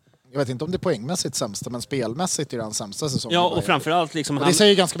sin jag vet inte om det är poängmässigt sämsta, men spelmässigt är det den sämsta säsongen. Ja, och framförallt liksom det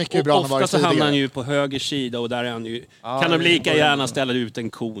säger ganska mycket hur bra han har varit tidigare. Ofta så hamnar han ju på tidigare. höger sida och där är han ju... kan de lika gärna ställa ut en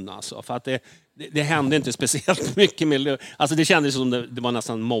kon alltså. För att det hände inte speciellt mycket med... Alltså det kändes som det var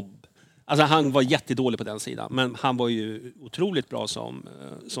nästan mobb. Alltså han var jättedålig på den sidan, men han var ju otroligt bra som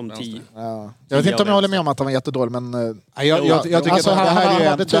 10. Ja. Jag vet inte om jag håller med om att han var jättedålig, men jag tycker alltså, att han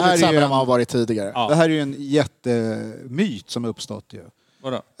var betydligt sämre än en, vad han varit tidigare. Ja. Det här är ju en jättemyt som uppstått ju.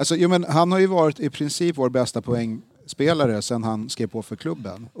 Vadå? Alltså, men han har ju varit i princip vår bästa poängspelare sedan han skrev på för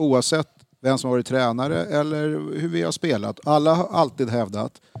klubben. Oavsett vem som har varit tränare eller hur vi har spelat. Alla har alltid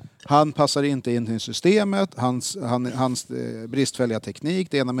hävdat han passar inte in i systemet, hans bristfälliga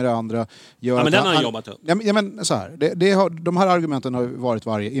teknik, det ena med det andra. Gör ja, men den har han jobbat upp. Ja, men så här, de här argumenten har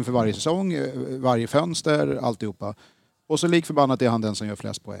varit inför varje säsong, varje fönster, alltihopa. Och så likförbannat är han den som gör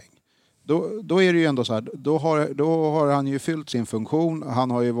flest poäng. Då är det ju ändå så här, då har han ju fyllt sin funktion.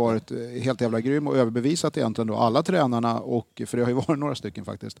 Han har ju varit helt jävla grym och överbevisat egentligen då alla tränarna, och för det har ju varit några stycken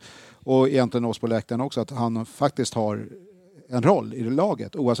faktiskt. Och egentligen oss på läktaren också, att han faktiskt har en roll i det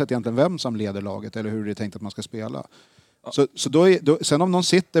laget, oavsett egentligen vem som leder laget eller hur det är tänkt att man ska spela. Ja. Så sen om någon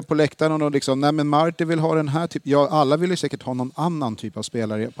sitter på läktaren och de liksom, nej men Marti vill ha den här typ, ja, alla vill ju säkert ha någon annan typ av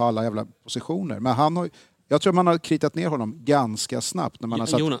spelare på alla jävla positioner, men jag tror man har kritat ner honom ganska snabbt när man har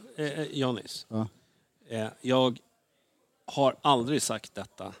satt... Jonas, ja. Jag har aldrig sagt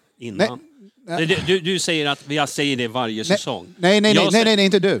detta innan. Nej. Du säger att jag säger det varje säsong. Nej,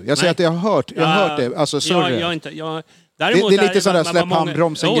 inte du. Jag säger att jag har hört det. Alltså, det är lite sådär släpp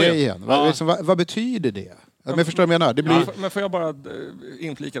handbromsen-grejen. Vad betyder det? Men förstår du vad jag menar? Men får jag bara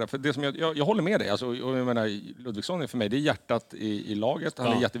inflika det? För det som jag håller med dig. Alltså, och jag menar, Ludvigsson är för mig, det är hjärtat i laget. Han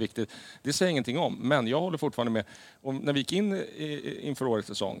är jätteviktig. Det säger ingenting om. Men jag håller fortfarande med. Och när vi gick in inför årets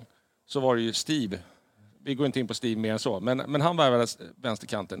säsong så var det ju Steve. Vi går inte in på Steve mer än så. Men han värvades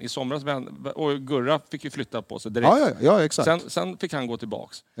vänsterkanten. I somras och Gurra fick ju flytta på sig direkt. Ja, exakt. Sen fick han gå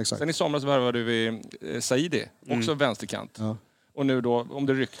tillbaks. Exakt. Sen i somras värvade vi Saidi. Också vänsterkant. Ja. Och nu då, om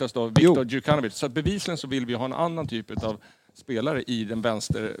det ryktas då, Viktor Djukanovic. Så bevisligen så vill vi ha en annan typ av spelare i den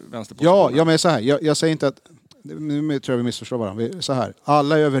vänsterpositionen. Ja, men så här. Jag säger inte att... Nu tror jag vi missförstår varandra. Så här.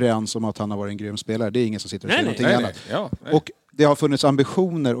 Alla är överens om att han har varit en grym spelare. Det är ingen som sitter och säger någonting annat. Ja, och det har funnits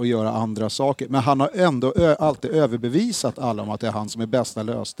ambitioner att göra andra saker. Men han har ändå alltid överbevisat alla om att det är han som är bästa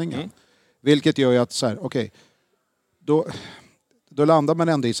lösningen. Vilket gör ju att så här, okej, då landar man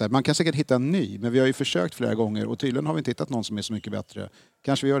ändå i så här, man kan säkert hitta en ny, men vi har ju försökt flera gånger och tydligen har vi inte hittat någon som är så mycket bättre.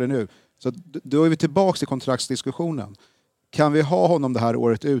 Kanske vi gör det nu. Så då är vi tillbaka till kontraktsdiskussionen. Kan vi ha honom det här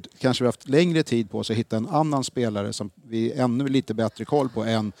året ut, kanske vi har haft längre tid på oss att hitta en annan spelare som vi ännu lite bättre koll på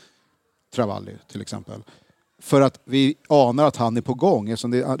än Travalli till exempel. För att vi anar att han är på gång,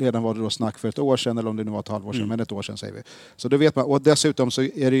 eftersom det redan var då snack för ett år sedan, eller om det nu var ett halvår sedan, men ett år sedan säger vi. Så då vet man, och dessutom så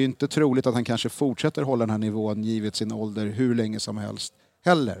är det ju inte troligt att han kanske fortsätter hålla den här nivån givet sin ålder hur länge som helst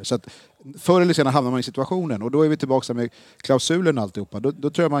heller. Så att förr eller senare hamnar man i situationen, och då är vi tillbaka med klausulen och alltihopa. Då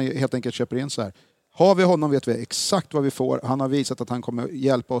tror jag man helt enkelt köper in så här. Har vi honom vet vi exakt vad vi får. Han har visat att han kommer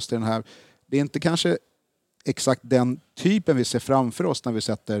hjälpa oss till den här. Det är inte kanske exakt den typen vi ser framför oss när vi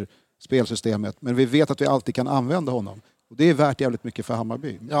sätter spelsystemet, men vi vet att vi alltid kan använda honom. Och det är värt jävligt mycket för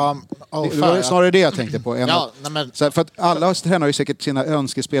Hammarby. Ja, det var snarare det jag tänkte på. Så för att alla tränare har ju säkert sina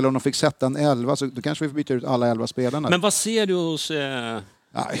önskespelare, om de fick sätta en 11 så då kanske vi byter ut alla 11 spelarna. Men vad ser du hos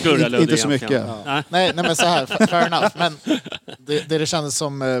inte så mycket. Ja. Nej, men så här, fair enough. Men det kändes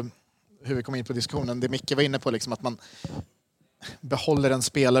som hur vi kom in på diskussionen, det Micke var inne på, liksom att man behåller en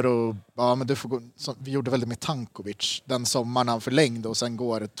spelare och men du får gå, vi gjorde väldigt med Tankovic den sommaren han förlängde och sen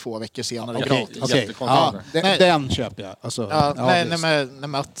går 2 veckor senare gratis. Den köper jag. Alltså,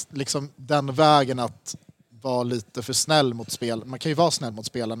 men att liksom den vägen att vara lite för snäll mot spel. Man kan ju vara snäll mot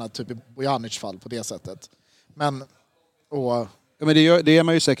spelarna, typ i Bojanic fall på det sättet. Men men det är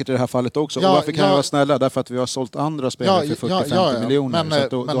man ju säkert i det här fallet också. Och varför kan vi vara snälla? Därför att vi har sålt andra spelare för 40-50 miljoner. Men,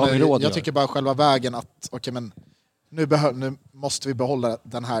 så då har vi råd. Jag tycker bara själva vägen att nu måste vi behålla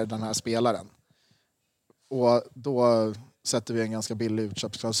den här spelaren. Och då sätter vi en ganska billig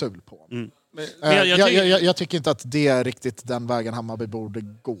utköpsklausul på. Jag tycker inte att det är riktigt den vägen Hammarby borde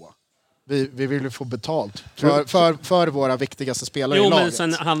gå. Vi vill ju få betalt för våra viktigaste spelare i laget.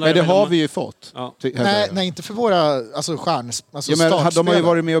 Men det har vi ju fått. Ja. Nej, inte för våra startspelare. De har ju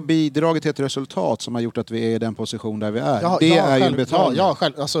varit med och bidragit till ett resultat som har gjort att vi är i den position där vi är. Det är ju en betalning. Ja,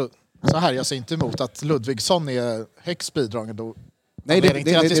 själv. Alltså, så här, jag ser inte emot att Ludvigsson är högst bidragande då. Nej, det tror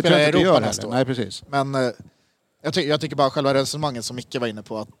jag inte du gör heller. Nej, precis. Men jag tycker bara själva resonemanget som Micke var inne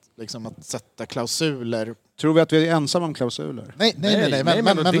på, att sätta klausuler. Tror vi att vi är ensamma om klausuler? Nej.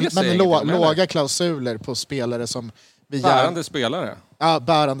 Men låga klausuler på spelare som Bärande spelare. Ja,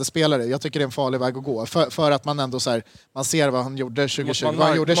 bärande spelare. Jag tycker det är en farlig väg att gå. För att man ändå så här, man ser vad han gjorde 2020, vad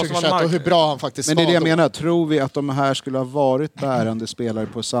han gjorde 2021 och hur bra han faktiskt var. Men det är det jag då. menar. Tror vi att de här skulle ha varit bärande spelare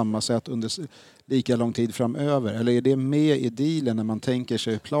på samma sätt under lika lång tid framöver? Eller är det med i dealen när man tänker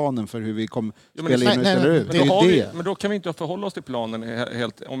sig planen för hur vi kommer spela in och spela ut? Men då kan vi inte förhålla oss till planen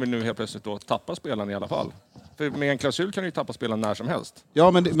helt, om vi nu helt plötsligt då tappar spelarna i alla fall. För med en klausul kan du ju tappa spelaren när som helst.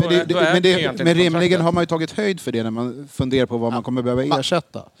 Ja, men rimligen har man ju tagit höjd för det när man funderar på vad man kommer behöva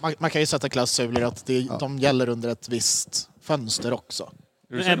ersätta. Man kan ju sätta klausuler att de gäller under ett visst fönster också.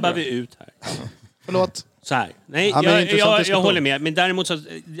 Nu ebbar vi ut här. Förlåt. Så här. Nej, jag håller med. Men däremot så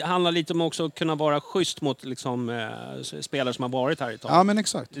det handlar lite om också att kunna vara schysst mot liksom, spelare som har varit här ett tag. Ja, men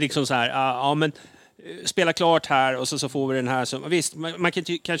exakt. Liksom så här, men spela klart här och så får vi den här. Så, visst, man kan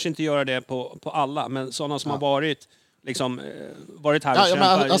kanske inte göra det på alla, men sådana som har varit här och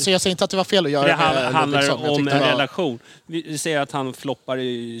kämpar. Alltså jag säger inte att det var fel att göra det. Det handlar om en relation. Vi säger att han floppar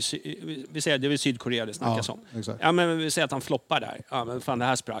vi säger det är väl Sydkorea det snackas om. Exakt. Ja, men vi säger att han floppar där. Ja, men fan det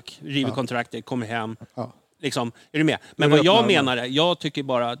här sprack. River kontraktet, kommer hem. Ja. Liksom, är du med? Men vad jag menar är, jag tycker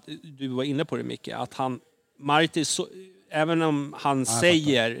bara att du var inne på det Micke, att Marti, även om han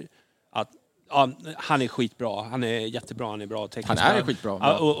säger att han är skitbra, han är jättebra, han är bra tekniskt. Han är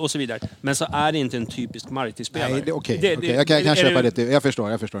skitbra. Och så vidare. Men så är det inte en typisk Marti-spelare. Nej, okej. Jag kan köpa det. Jag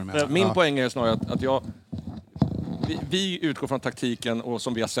förstår. Min poäng är snarare att vi utgår från taktiken och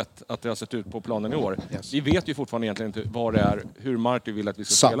som vi har sett att det har sett ut på planen i år. Yes. Vi vet ju fortfarande egentligen inte vad det är, hur Marti vill att vi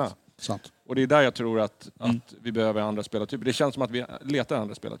ska spela. Sant. Och det är där jag tror att vi behöver andra spelartyper. Det känns som att vi letar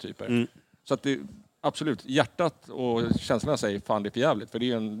andra spelartyper. Så att det absolut, hjärtat och känslorna säger fan det är för jävligt. För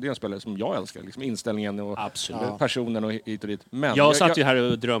det är en spelare som jag älskar. Liksom inställningen och personen och hit och dit. Men jag satt ju här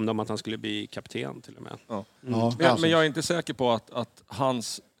och drömde om att han skulle bli kapten till och med. Ja. Men jag är inte säker på att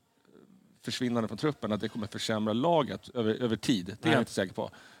hans försvinnande från truppen, att det kommer försämra laget över tid. Det är jag inte säker på.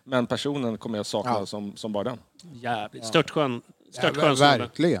 Men personen kommer jag sakna som bara den. Jävligt. Störtskön.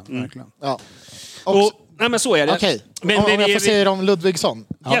 Verkligen. Ja. Nej, men så är det. Okej. Men om jag får säga om Ludvigsson.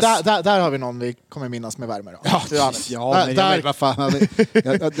 Yes. Där har vi någon vi kommer minnas med värme då. Men vad fan,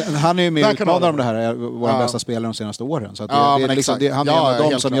 han är ju med och utmanar om det här, våra bästa spelare de senaste åren. Så att han är en av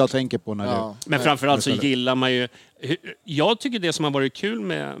dem som jag tänker på när det. Men framförallt så gillar man ju. Jag tycker det som har varit kul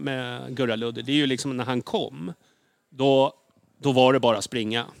med Gurra Ludde, det är ju liksom när han kom, då var det bara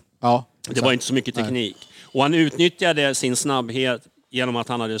springa. Ja. Det var inte så mycket teknik. Och han utnyttjade sin snabbhet genom att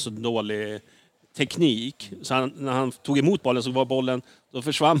han hade så dålig teknik. Så när han tog emot bollen så var då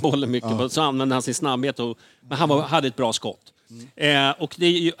försvann bollen mycket. Så använde han sin snabbhet. Men han hade ett bra skott. Och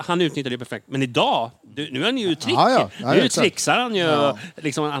han utnyttjade det perfekt. Men idag, nu är han ju trick. Nu trixar han ju.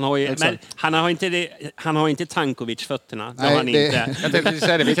 Liksom, men han har inte Tankovic-fötterna. Jag tänkte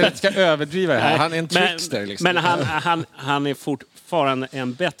säga det, vi kan inte ska överdriva det här. Han är en trickster. Liksom. Men han är fortfarande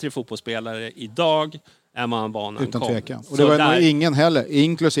en bättre fotbollsspelare idag än man var när han utan kom. tvekan. Och det var nog ingen heller,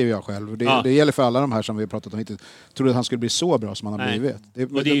 inklusive jag själv. Det gäller för alla de här som vi har pratat om. Inte trodde att han skulle bli så bra som han har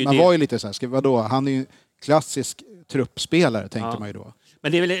blivit. Man var ju lite så här, vadå? Han är ju klassisk truppspelare, tänkte man ju då.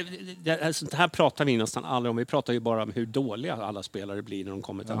 Men det är väl, sånt här pratar vi nästan aldrig om. Vi pratar ju bara om hur dåliga alla spelare blir när de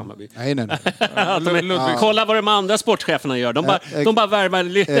kommer till Hammarby. Nej. Kolla vad de andra sportcheferna gör. De bara värvar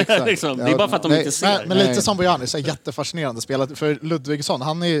liksom. Det är bara för att de inte ser. Men lite som Bojanis, är jättefascinerande spelare. För Ludvigsson,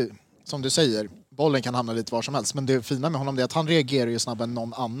 han är som du säger, bollen kan hamna lite var som helst. Men det fina med honom är att han reagerar ju snabbare än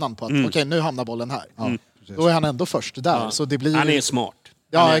någon annan på att okej, nu hamnar bollen här. Då är han ändå först där. Så det blir... Han är smart.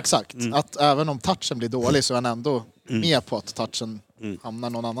 Ja, exakt. Att även om touchen blir dålig så är han ändå med på att touchen hamnar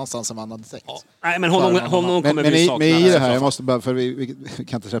någon annanstans än vad han hade tänkt. Nej, men honom kommer vi sakna. Men i det här, jag måste bara, för vi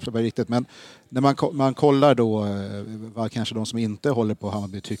kan inte släppa det riktigt, men när man kollar då vad kanske de som inte håller på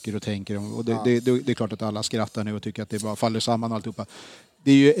Hammarby tycker och tänker, och det är klart att alla skrattar nu och tycker att det bara faller samman och alltihopa.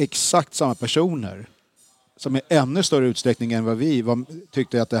 Det är ju exakt samma personer som i ännu större utsträckning än vad vi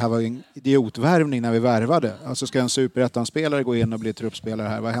tyckte att det här var en idiotvärvning när vi värvade. Alltså ska en superettan-spelare gå in och bli truppspelare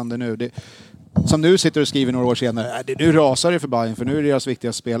här? Vad händer nu? Som nu sitter och skriver några år senare, nu rasar det för Bayern för nu är deras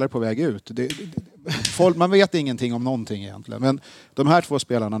viktigaste spelare på väg ut. Man vet ingenting om någonting egentligen. Men de här två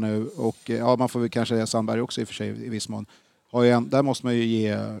spelarna nu, och man får väl kanske Sandberg också i och för sig i viss mån, där måste man ju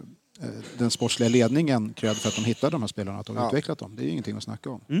ge den sportsliga ledningen cred för att de hittade de här spelarna och har utvecklat dem. Det är ju ingenting att snacka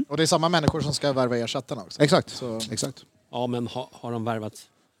om. Och det är samma människor som ska värva ersättarna också. Exakt. Ja, men har de värvat?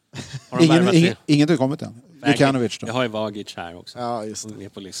 Inget har kommit än. Vukanovic då. Jag har ju Vagic här också. Ja, just det.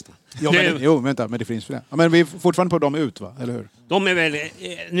 Med på listan. Men det finns för det. Ja, men vi är fortfarande på dem ut, va? Eller hur? De är väl...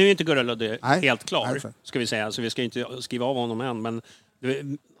 Nu är inte Gurra Ludde helt klar, Nej, ska vi säga. Så vi ska inte skriva av honom än, men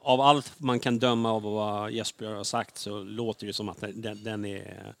av allt man kan döma av vad Jesper har sagt så låter det som att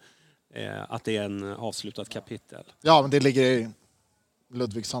att det är en avslutat kapitel. Ja, men det ligger i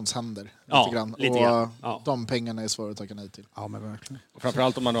Ludvigssons händer lite grann. Lite grann. Och de pengarna är svåra att tacka nej till. Ja, men verkligen. Och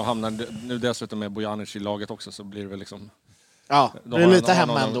framförallt om man då hamnar nu dessutom med Bojanic i laget också, så blir det väl liksom... Ja, det är lite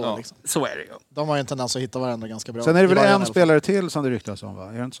hemma ändå. Ja. Liksom. Så är det ju. De har ju en tendens att hitta varandra ganska bra. Sen är det väl en spelare till som det ryktas om,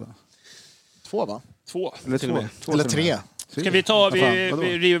 va? Är det inte så? 2, va? 2. Eller 2? Eller 3. Ska vi vi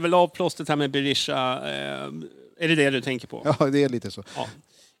river väl av plåstret här med Berisha. Är det du tänker på? Ja, det är lite så.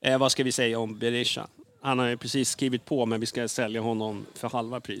 Ja. Vad ska vi säga om Berisha? Han har ju precis skrivit på, men vi ska sälja honom för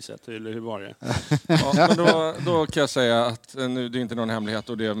halva priset. Eller hur var det? Ja, men då kan jag säga att nu, det är inte någon hemlighet,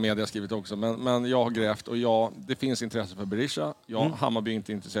 och det har media skrivit också. Men jag har grävt, och det finns intresse för Berisha. Hammarby är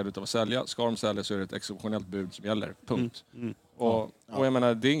inte intresserad av att sälja. Ska de sälja så är det ett exceptionellt bud som gäller. Punkt. Och jag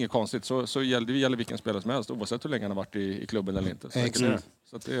menar, det är inget konstigt. Det gäller vilken spelare som helst, oavsett hur länge han har varit i klubben eller inte.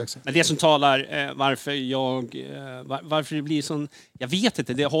 Så Men det som talar varför det blir sån... Jag vet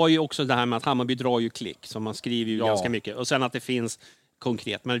inte, det har ju också det här med att Hammarby drar ju klick, som man skriver ju ganska mycket. Och sen att det finns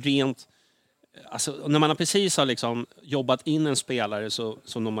konkret, men rent... Alltså, när man precis har liksom jobbat in en spelare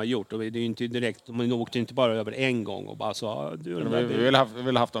som de har gjort, och det är ju inte direkt, de åkte inte bara över en gång och bara så... Vi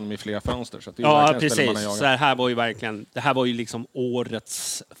vill haft honom i fler fönster. Så att det är ja, precis. Så här var ju verkligen, det här var ju liksom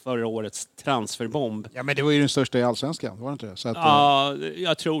förra årets transferbomb. Ja, men det var ju den största i Allsvenskan, var det inte det? Så att, ja,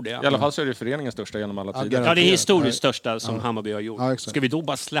 jag tror det. I alla fall så är det föreningens största genom alla tider. Ja, det är historiskt största som Hammarby har gjort. Ja, ska vi då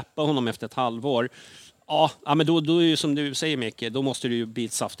bara släppa honom efter ett halvår? Ja, men då är ju som du säger, Micke, då måste det ju bli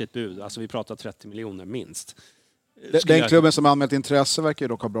ett saftigt bud. Alltså vi pratar 30 miljoner minst. Den klubben som har anmält intresse verkar ju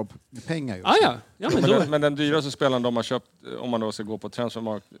dock ha bra med pengar just. Men den dyraste spelaren de har köpt, om man då ska gå på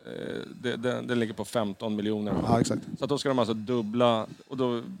transfermarkt, den ligger på 15 miljoner. Ja, exakt. Så att då ska de alltså dubbla, och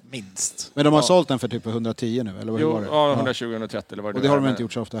då... Minst. Men de har sålt den för typ 110 nu, eller vad var det? Ja, 120-110 eller vad det. Och det har de inte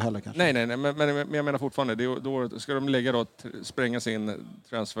gjort så ofta heller kanske. Nej, men jag menar fortfarande, då ska de lägga då, spränga sin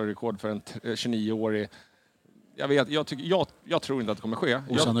transferrekord för en 29-årig... Jag tror inte att det kommer ske.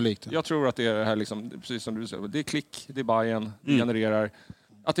 Osannolikt. Jag tror att det är det här, liksom, precis som du säger, det är klick, det är Bayern, det genererar.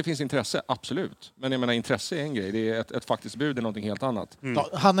 Att det finns intresse, absolut. Men jag menar, intresse är en grej. Det är ett faktiskt bud, är någonting helt annat. Ja,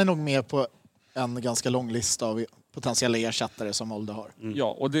 han är nog med på en ganska lång lista av potentiella ersättare som Molde har.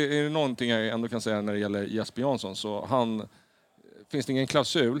 Ja, och det är någonting jag ändå kan säga när det gäller Jesper Jansson. Så finns det ingen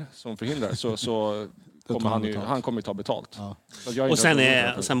klausul som förhindrar så kommer han kommer ta betalt. Ja. Och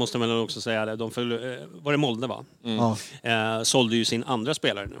sen måste man också säga det, var det Molde, va? Sålde ju sin andra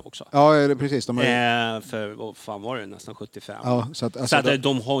spelare nu också. Ja, precis. För vad fan var det, nästan 75. Ja, så att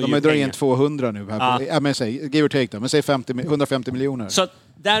de har ju dragit in 200 nu. Men säg, give or take då, men säg 150 miljoner. Så att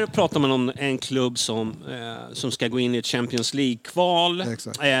där pratar man om en klubb som ska gå in i ett Champions League-kval.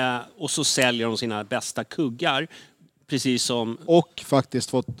 Och så säljer de sina bästa kuggar. Precis som... Och faktiskt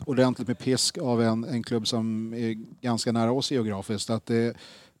fått ordentligt med pisk av en klubb som är ganska nära oss geografiskt. Att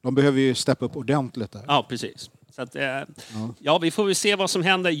de behöver ju steppa upp ordentligt där. Ja, precis. Så att, vi får väl se vad som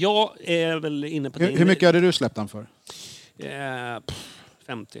händer. Jag är väl inne på Hur mycket hade du släppt den för?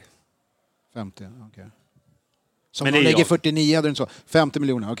 50. 50, okej. Som de lägger 49 hade du inte så. 50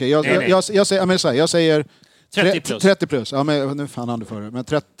 miljoner, okej. Jag säger 30 plus. Ja, men nu fan han du för det. Men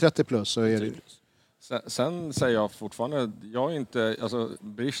 30 plus så är det... Sen säger jag fortfarande, jag är inte, alltså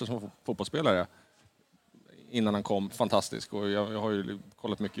Berisha som fotbollsspelare innan han kom, fantastisk, och jag har ju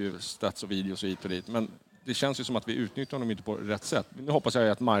kollat mycket stats och videos och hit och dit, men det känns ju som att vi utnyttjar honom inte på rätt sätt. Nu hoppas jag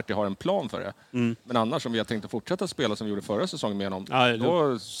att Marti har en plan för det. Men annars, om vi har tänkt att fortsätta spela som vi gjorde förra säsongen med honom,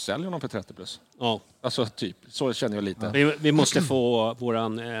 då säljer honom för 30 plus. Ja. Alltså typ, så känner jag lite. Vi måste få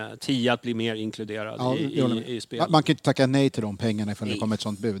våran 10 att bli mer inkluderad i spelet. Man kan inte tacka nej till de pengarna ifall det kommer ett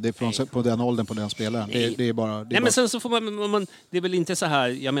sånt bud. Det är på den åldern på den spelaren. Det är bara... Men sen så får man... Det är väl inte så här...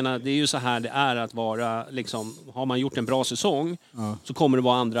 Jag menar, det är ju så här det är att vara... Liksom, har man gjort en bra säsong så kommer det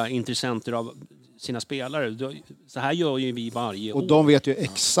vara andra intressenter av sina spelare. Så här gör ju vi varje år. Och de vet ju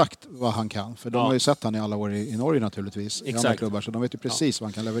exakt vad han kan. För de har ju sett han i alla år i Norge naturligtvis. I andra klubbar, så de vet ju precis vad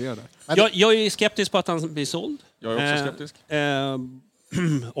han kan leverera där. Jag är skeptisk på att han blir såld. Jag är också skeptisk.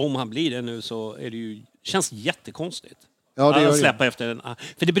 Om han blir det nu så är det ju... Känns jättekonstigt. Ja, det gör släppa efter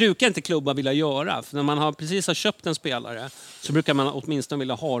för det brukar inte klubbar vilja göra. För när man precis har köpt en spelare så brukar man åtminstone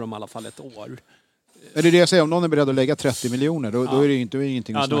vilja ha dem i alla fall ett år. Är det jag säger? Om någon är beredd att lägga 30 miljoner, då är det inte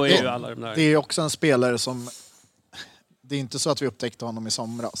ingenting att snacka om. Är ju alla de där. Det är också en spelare som... Det är inte så att vi upptäckte honom i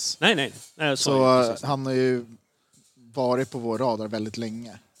somras. Nej. Så han har ju varit på vår radar väldigt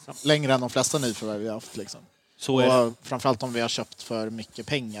länge. Längre än de flesta nyförvärv vi har haft. Liksom. Så är det. Framförallt om vi har köpt för mycket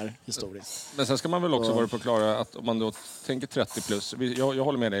pengar historiskt. Men sen ska man väl också vara på klara att om man då tänker 30 plus, jag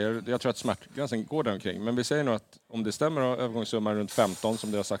håller med dig, jag tror att smärtgränsen går där omkring. Men vi säger nog att om det stämmer övergångssumman runt 15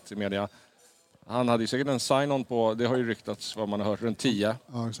 som det har sagts i media. Han hade ju säkert en sign-on på, det har ju ryktats vad man har hört, runt 10.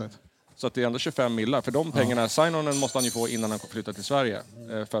 Ja, exakt. Så att det är ändå 25 millar. För de pengarna, sign-onen måste han ju få innan han flyttar till Sverige.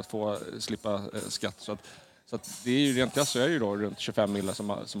 För att få slippa skatt. Så att det är ju rent krasst så är det ju då runt 25 millar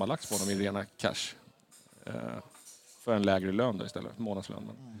som har lagts på honom i rena cash. För en lägre lön då istället, månadslön.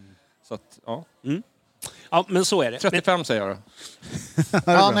 Så att, ja. Ja, men så är det. 35 säger jag då.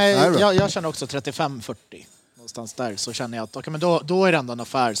 Ja, nej, jag känner också 35-40. Någonstans där så känner jag att okay, men då är det ändå en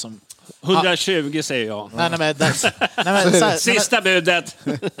affär som... 120 säger jag. Sista budet.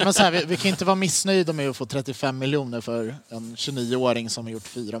 Men så här, vi kan inte vara missnöjda med att få 35 miljoner för en 29-åring som har gjort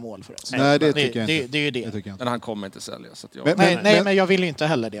 4 mål för oss. Nej, det tycker jag inte. Det är ju det. Men han kommer inte sälja. Så att jag... Men jag vill ju inte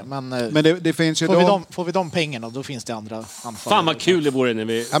heller det. Men det finns ju får vi de pengarna, då finns det andra anfall. Fan vad kul det vore när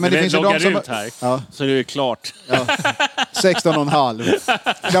vi loggar ut här. Ja. Så det är klart. Ja.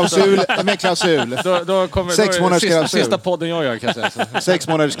 16,5. Klausul. Då kommer 6 månaders klausul. Sista podden jag gör kan jag säga. 6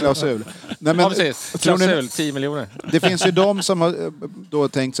 månaders klausul. Nej, men, precis. Klausul, 10 miljoner. Det finns ju de som har då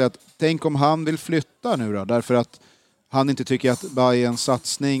tänkt sig att tänk om han vill flytta nu då, därför att han inte tycker att Bayerns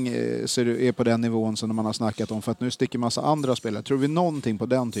satsning är på den nivån som man har snackat om, för att nu sticker massa andra spelare. Tror vi någonting på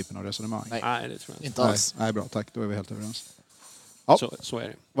den typen av resonemang? Nej, det tror jag inte alls. Nej, bra, tack. Då är vi helt överens. Ja. Så är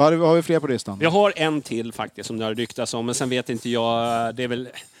det. Vad har vi fler på listan? Jag har en till faktiskt som det har ryktats om, men sen vet inte jag, det är väl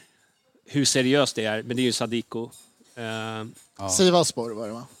hur seriöst det är, men det är ju Sadiko. Sivaspor var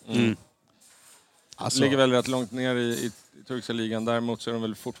det va? Alltså. Ligger väl rätt långt ner i turkiska ligan. Däremot så är de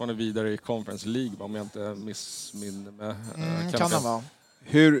väl fortfarande vidare i Conference League, om jag inte missminner mig. Kan det vara.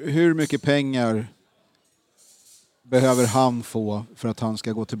 Hur mycket pengar behöver han få för att han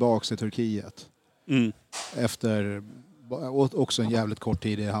ska gå tillbaka till Turkiet? Efter också en jävligt kort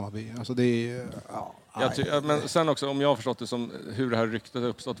tid i Hammarby. Alltså det är... men sen också, om jag har förstått det som hur det här ryktet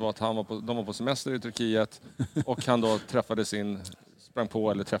uppstått, var att de var på semester i Turkiet och han då träffade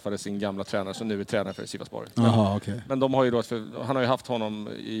träffade sin gamla tränare som nu är tränare för Sivaspor. Men de har ju då, han har ju haft honom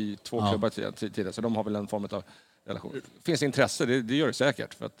i 2 klubbar tidigare, så de har väl en form av relation. Finns intresse, det gör det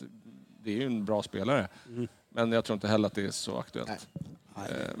säkert, för att det är ju en bra spelare. Men jag tror inte heller att det är så aktuellt.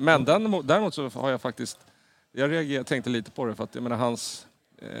 Men däremot så har jag faktiskt, tänkte lite på det, för att jag menar hans,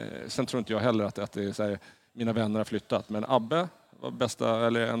 sen tror inte jag heller att det är så här, mina vänner har flyttat, men Abbe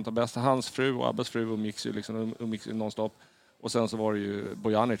var en av bästa, hans fru och Abbes fru umgicks ju nonstop. Och sen så var det ju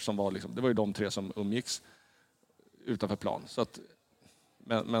Bojanic som var liksom, det var ju de 3 som umgicks utanför plan. Så att,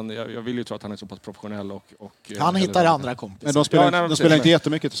 men jag vill ju tro att han är så pass professionell och han hittar andra kompisar. Men de spelar inte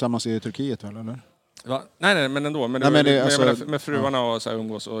jättemycket tillsammans i Turkiet väl, eller? Va? Nej, men ändå. Men med fruarna och så här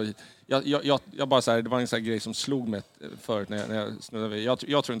umgås. Och jag bara så här, det var en sån här grej som slog mig förut när jag snurrade.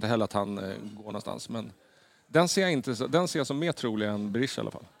 Jag tror inte heller att han går någonstans. Men den ser jag som mer trolig än Berisha i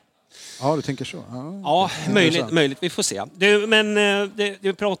alla fall. Ja, du tänker så? Ja, möjligt. Vi får se.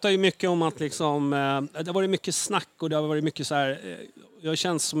 Det pratar ju mycket om att liksom, det har varit mycket snack och det har varit mycket så här... Jag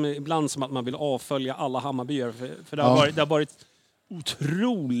känns som ibland som att man vill avfölja alla Hammarbyar. För det har varit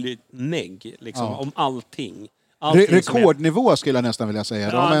otroligt negg liksom, om allting. Rekordnivå skulle jag nästan vilja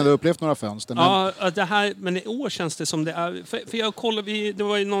säga. De har ändå upplevt några fönster. Men i år känns det som det är... För jag kollade, det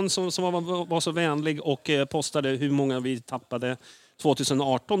var ju någon som var så vänlig och postade hur många vi tappade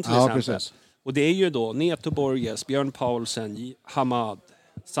 2018 till exempel. Precis. Och det är ju då Neto Borges, Björn Paulsen, Hamad,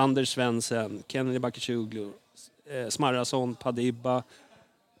 Sander Svensson, Kennedy Bakircioglu, Smarrason, Padibba,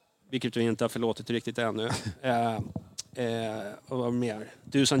 vilket vi inte har förlåtit riktigt ännu. Och vad mer?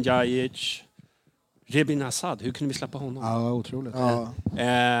 Dusan Djajic, Rebin Assad, hur kunde vi släppa honom? Ja, otroligt.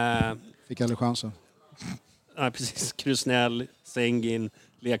 Fick aldrig chansen. Ja, precis. Krusnell, Sengin,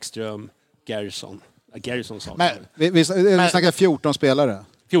 Lekström, Gerson. Gerson sa vi snackar 14 spelare.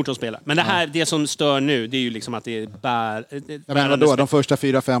 14 spelare. Men det som stör nu, det är ju liksom att det är de första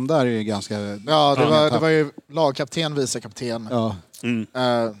 4-5 där är ju ganska... Ja, det var ju lagkapten, vicekapten. Ja.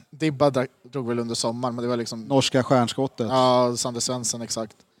 Dibba drog väl under sommaren, men det var liksom... Norska stjärnskottet. Ja, Sander Svensson,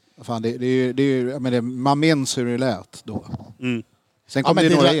 exakt. Fan, man minns hur det lät då. Sen kom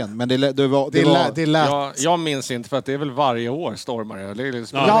det några igen, men det lät... Jag minns inte, för att det är väl varje år stormar det.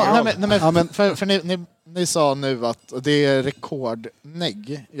 Ni sa nu att det är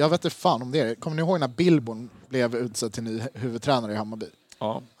rekordnegg. Jag vet inte fan om det är. Kommer ni ihåg när Billborn blev utsedd till ny huvudtränare i Hammarby?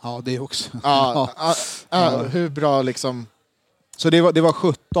 Ja, det också. Hur bra liksom... Så det var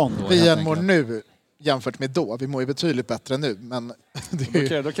 17 då? Vi mår nu jämfört med då. Vi mår ju betydligt bättre nu, men... Då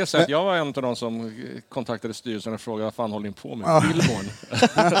kan jag säga att jag var en av de som kontaktade styrelsen och frågade vad fan håller ni på med? Billborn.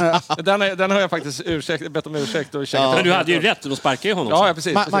 den har jag faktiskt bett om ursäkt. Och men du hade ju rätt, och då sparkade ju honom. Ja,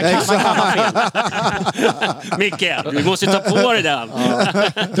 precis. Man kan ha fel. Micke, du måste ta på dig den.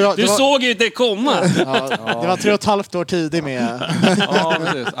 Du såg ju inte komma. Det var 3,5 år tidig med... Ja,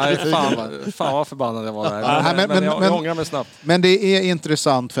 precis. Nej, fan vad förbannad jag var där. Men jag ångrar mig snabbt. Men det är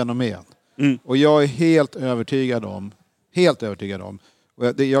intressant fenomen. Och jag är helt övertygad om,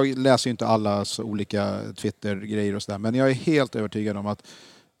 och jag läser ju inte allas olika Twitter-grejer och sådär, men jag är helt övertygad om att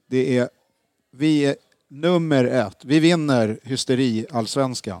vi är nummer 1. Vi vinner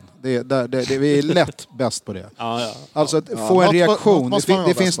hysteri-allsvenskan. Vi är lätt bäst på det. Alltså att få en reaktion.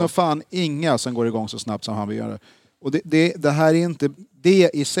 Det finns nog fan inga som går igång så snabbt som Hammarby gör. Och det här är inte... Det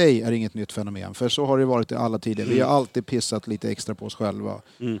i sig är inget nytt fenomen, för så har det varit i alla tider. Vi har alltid pissat lite extra på oss själva.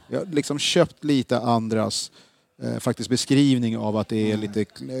 Vi har liksom köpt lite andras faktiskt beskrivning av att det är lite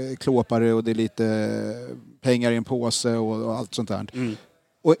klåpare och det är lite pengar i en påse och allt sånt där.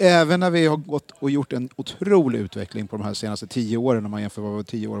 Och även när vi har gått och gjort en otrolig utveckling på de här senaste 10 åren, om man jämför vad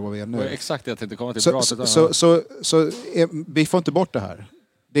 10 år och vad vi är nu. Exakt det jag tänkte komma till. Så vi får inte bort det här.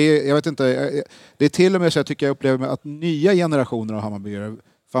 Jag vet inte, det är till och med så jag tycker jag upplever att nya generationer av Hammarbyare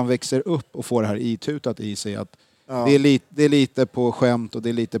fan växer upp och får det här itutat i sig. Att det är lite på skämt och det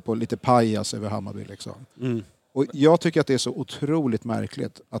är lite pajas över Hammarby. Liksom. Och jag tycker att det är så otroligt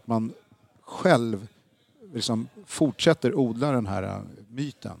märkligt att man själv liksom fortsätter odla den här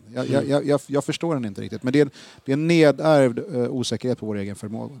myten. Jag förstår den inte riktigt. Men det är en nedärvd osäkerhet på vår egen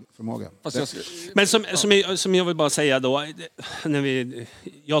förmåga. Men som jag vill bara säga då,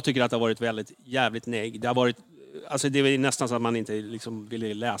 jag tycker att det har varit väldigt jävligt negg. Det har varit, alltså det är nästan så att man inte liksom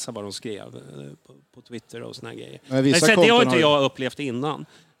ville läsa vad de skrev på Twitter och såna här grejer. Men det har inte jag upplevt innan.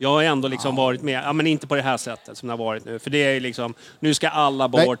 Jag har ändå liksom varit med, men inte på det här sättet som det har varit nu. För det är liksom, nu ska alla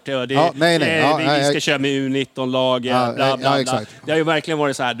bort. Vi ska köra med U19-lag, bla bla bla. Det har ju verkligen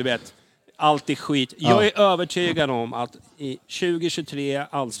varit så här, du vet, allt är skit. Jag är övertygad om att i 2023,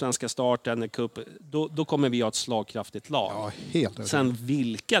 allsvenska starten, cup, då kommer vi ha ett slagkraftigt lag. Ja, helt. Sen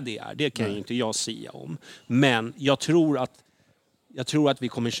vilka det är, det kan ju inte jag säga om. Men jag tror att vi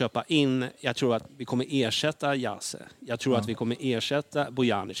kommer köpa in, jag tror att vi kommer ersätta Jase. Jag tror att vi kommer ersätta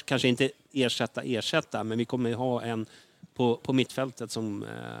Bojanic. Kanske inte ersätta, men vi kommer ha en på mittfältet som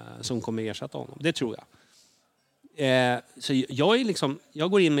kommer ersätta honom. Det tror jag. Så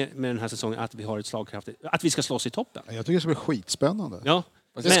jag går in med den här säsongen att vi har ett slagkraftigt, att vi ska slås i toppen. Jag tycker det ska bli skitspännande. Ja.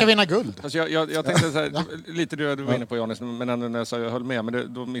 Vi ska vinna guld. Alltså jag tänkte så här, lite du var inne på, Jonas, men ändå när jag sa jag höll med. Men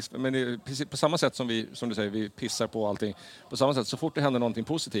det precis på samma sätt som du säger, vi pissar på allting. På samma sätt, så fort det händer någonting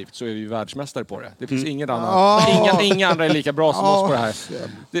positivt så är vi ju världsmästare på det. Det finns inget annat. Inga andra är lika bra som oss på det här.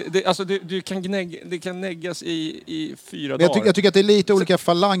 Alltså, det kan neggas i 4 dagar. Jag tycker att det är lite olika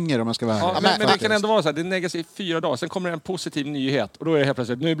falanger om man ska vara här. Men det kan ändå vara så här, det neggas i 4 dagar. Sen kommer det en positiv nyhet och då är det helt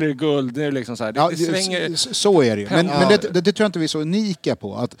plötsligt, nu blir det guld. Nu är det liksom så här, det svänger. Så är det ju. Men det tror jag inte vi är så unika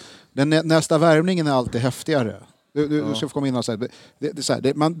på. Att nästa värvningen är alltid häftigare. Du ska få komma in och säga.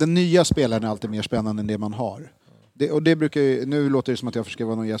 Den nya spelaren är alltid mer spännande än det man har. Det brukar ju, nu låter det som att jag försöker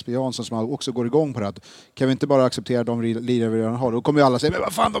vara någon Jesper Jansson som också går igång på det. Kan vi inte bara acceptera de lirare vi redan har? Då kommer ju alla säga, men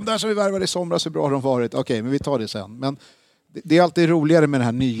vad fan, de där som vi värvade i somras, hur bra har de varit? Okej, men vi tar det sen. Men det är alltid roligare med det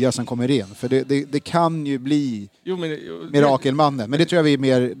här nya som kommer in. För det kan ju bli mirakelmannen. Men det tror jag vi är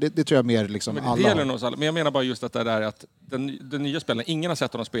mer, det tror jag mer liksom alla. Men jag menar bara just att det där att den nya spelaren, ingen har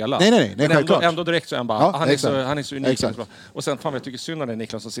sett honom spela. Nej, ändå direkt så är han bara, han är så unik. Och sen fan, jag tycker synd om det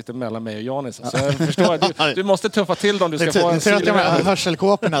Niklas som sitter mellan mig och Janis. Så jag förstår, du måste tuffa till dem. Du ska få en syl.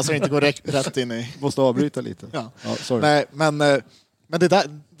 Hörselkåporna så inte går rätt in i. Måste avbryta lite. Sorry. Nej, men det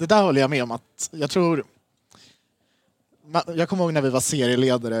där håller jag med om att jag tror. Jag kommer ihåg när vi var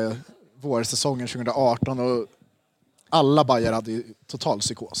serieledare vårsäsongen 2018 och alla Bajer hade ju total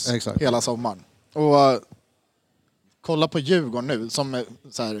psykos hela sommaren. Och kolla på Djurgården nu som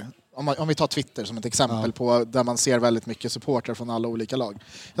så här, om vi tar Twitter som ett exempel på där man ser väldigt mycket supportrar från alla olika lag.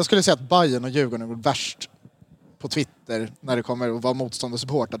 Jag skulle säga att Bayern och Djurgården är värst på Twitter när det kommer att vara motstånd och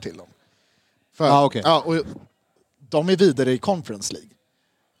supportrar till dem. Och de är vidare i Conference League.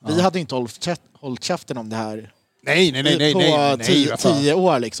 Vi hade inte hållit käften om det här. Nej. På 10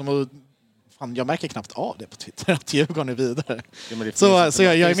 år liksom. Och fan, jag märker knappt av det på Twitter att Djurgården är vidare. Så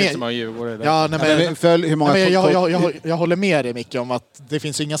jag är med. Jag håller med dig Micke om att det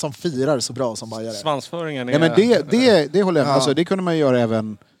finns inga som firar så bra som Bajare. Svansföringen är... Ja, men det håller jag med. Alltså, det kunde man göra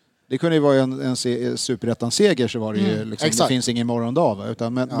även... Det kunde ju vara en superettan-seger så var det ju liksom, det finns ingen morgondag.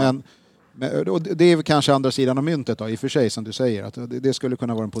 Utan, men och det är kanske andra sidan av myntet då, i och för sig som du säger. Att det skulle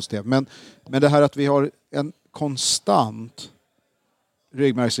kunna vara en positiv. Men det här att vi har en konstant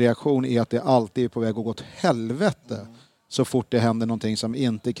ryggmärgsreaktion är att det alltid är på väg att gå åt helvete så fort det händer någonting som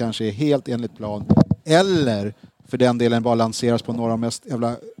inte kanske är helt enligt plan eller för den delen bara lanseras på några av de mest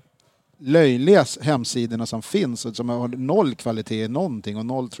jävla löjliga hemsidorna som finns och som har 0 kvalitet i någonting och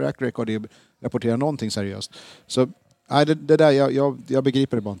 0 track record i rapportera någonting seriöst. Så Nej, det där, jag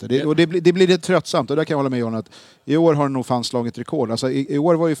begriper det bara inte. Det blir lite tröttsamt, och där kan jag hålla med John att i år har det nog fan slagit rekord. Alltså, i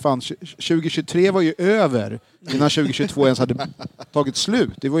år var ju fan, 2023 var ju över innan 2022 ens hade tagit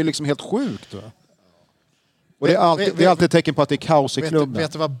slut. Det var ju liksom helt sjukt. Va? Och det är alltid ett tecken på att det är kaos i klubben.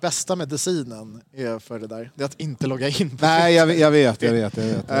 Vet du vad bästa medicinen är för det där? Det är att inte logga in. Nej, jag vet.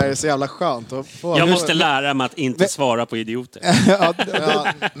 Det är så jävla skönt. Jag måste lära mig att inte svara på idioter.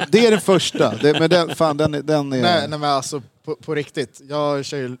 Det är den första. Men den är... Nej, men alltså på riktigt. Jag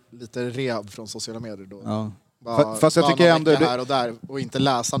kör ju lite rehab från sociala medier då. Ja. Bara, fast jag tycker ändå... här och där och inte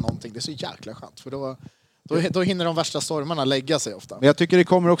läsa någonting. Det är så jäkla skönt. För då hinner de värsta stormarna lägga sig ofta. Men jag tycker det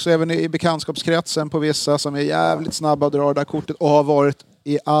kommer också även i bekantskapskretsen på vissa som är jävligt snabba att dra det där kortet och har varit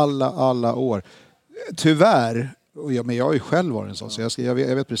i alla år. Tyvärr, men jag har ju själv varit en sån, så jag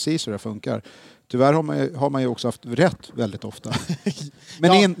vet precis hur det funkar. Tyvärr har man ju också haft rätt väldigt ofta.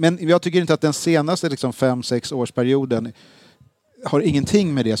 Men jag tycker inte att den senaste 5-6 årsperioden har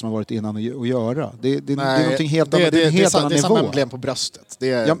ingenting med det som har varit innan att göra. Det är någonting helt annat. Det är en helt annan nivå. Det är samma emblem på bröstet. Det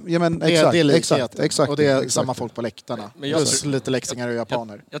är exakt. Och det är samma folk på läktarna. Plus lite läxingar och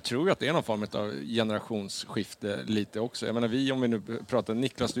japaner. Jag tror att det är någon form av generationsskifte lite också. Jag menar, om vi nu pratar,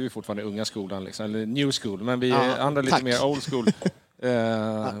 Niklas, du är fortfarande unga skolan, liksom, eller new school, men vi är andra lite mer old school.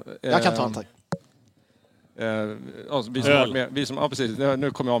 Jag kan ta en tack. Precis,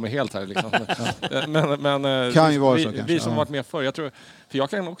 nu kommer jag av mig helt här liksom. men kan ju vara så vi som varit med förr, för jag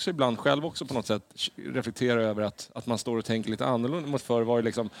kan också ibland själv också på något sätt reflektera över att man står och tänker lite annorlunda mot förr. Var ju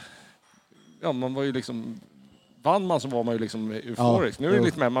liksom, man var ju liksom, vann man så var man ju liksom euforisk. Nu är det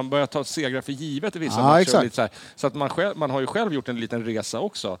lite mer, man börjar ta segrar för givet i vissa matcher. Lite så att man har ju själv gjort en liten resa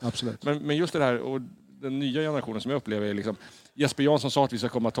också. Absolut. Men just det här, och den nya generationen som jag upplever är liksom, Jesper Jansson sa att vi ska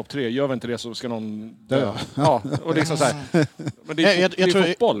komma topp 3. Gör vi inte det så ska någon dö. Ja, och liksom så här. Men det är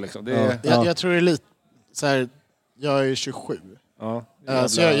fotboll liksom. Jag tror det är lite så här, jag är 27. Ja.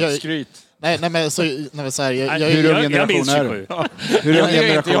 Så jag skryt. Nej men så här, jag minns 27. Hur är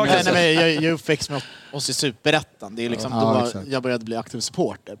generation? Nej, jag är uppväxt med oss i Superettan. Det är liksom då jag började bli aktiv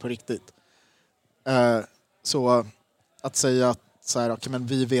supporter på riktigt. Så att säga att så här, okej, men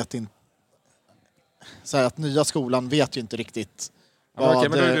vi vet inte, så här, att nya skolan vet ju inte riktigt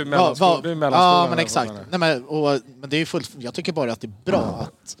men du är mellanskolan. Ja, men exakt. Nej, men det är fullt, jag tycker bara att det är bra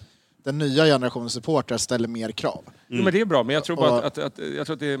att den nya generationens supportrar ställer mer krav. Jo, men det är bra, men jag tror bara att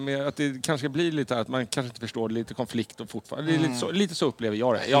det är mer, att det kanske blir lite att man kanske inte förstår lite konflikt och fortfarande. Lite så upplever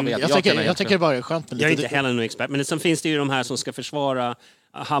jag det. Jag tycker bara det är skönt med lite. Jag är inte heller någon expert, men sen finns det ju de här som ska försvara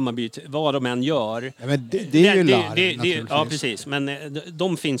Hammarby, vad de än gör. Ja, men det är ju larv, ja, precis. Men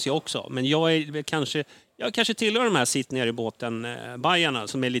de finns ju också. Men jag kanske tillhör de här sitt ner i båten bajarna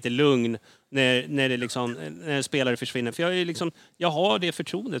som är lite lugn när spelare försvinner. För jag har det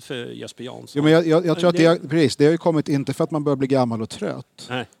förtroendet för Jesper Jansson. Jo, men jag tror att det har ju kommit inte för att man börjar bli gammal och trött.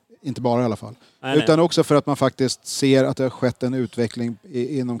 Nej. Inte bara i alla fall. Utan också för att man faktiskt ser att det har skett en utveckling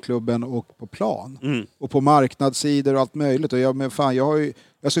inom klubben och på plan. Och på marknadssidor och allt möjligt. Och jag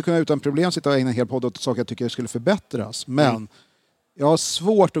skulle kunna utan problem sitta och ägna en hel podd åt saker jag tycker skulle förbättras. Men jag har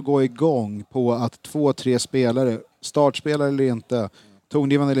svårt att gå igång på att 2-3 spelare, startspelare eller inte,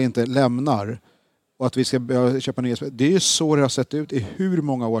 tongivande eller inte, lämnar. Och att vi ska börja köpa nya spelare. Det är ju så det har sett ut i hur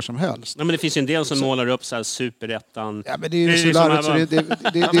många år som helst. Ja, men det finns ju en del som målar upp så här superettan. Ja, men det är ju så larvigt så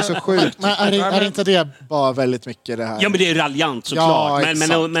det är så sjukt. Men är inte det bara väldigt mycket det här? Ja, men det är raljant såklart.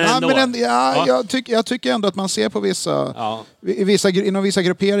 Jag tycker ändå att man ser på inom vissa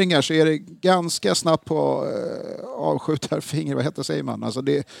grupperingar så är det ganska snabbt på avskjutarfinger, säger man. Alltså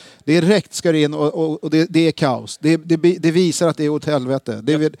det direkt ska det in och det är kaos. Det visar att det är åt helvete.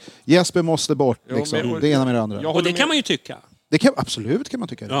 Jesper måste bort. Liksom. Det ena med det andra. Och det kan man ju tycka. Absolut kan man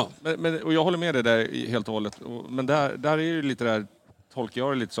tycka det. Ja. Och jag håller med dig där helt och hållet. Men där är ju lite där, tolkar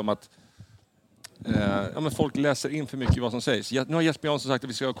jag det lite som att men folk läser in för mycket vad som sägs. Nu har Jesper Jansson sagt att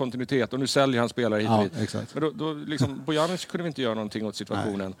vi ska ha kontinuitet och nu säljer han spelare hit och dit. Exakt. Men då liksom, Bojanic kunde vi inte göra någonting åt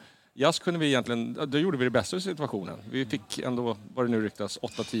situationen. Jas kunde vi egentligen, då gjorde vi det bästa i situationen. Vi fick ändå, vad det nu ryktas,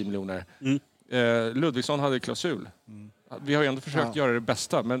 8-10 miljoner. Ludvigsson hade klausul. Vi har ju ändå försökt göra det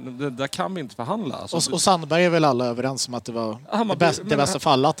bästa, men där kan vi inte förhandla. Alltså, och Sandberg är väl alla överens om att det var det bästa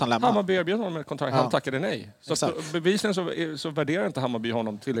fallet att han lämnade. Hammarby erbjöd honom ett kontrakt, han tackade nej. Så bevisligen så värderar inte Hammarby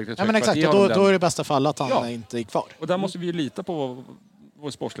honom tillräckligt högt. Men exakt, då är det bästa fallet att han inte är kvar. Och där måste vi ju lita på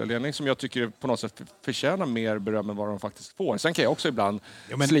vår sportsliga ledning som jag tycker på något sätt förtjänar mer beröm än vad de faktiskt får. Sen kan jag också ibland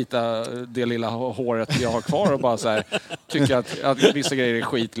slita det lilla håret jag har kvar och bara så här, tycka att vissa grejer är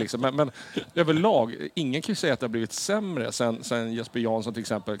skit. Liksom. Men överlag, ingen kan ju säga att det har blivit sämre sen Jesper Jansson till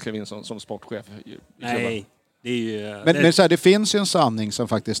exempel klev in som sportchef i klubben. Nej, det är ju... Men så här, det finns ju en sanning som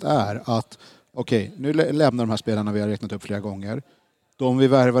faktiskt är att okej, nu lämnar de här spelarna vi har räknat upp flera gånger. De vi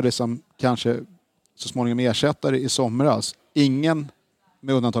värvade som kanske så småningom ersättare i somras. Ingen,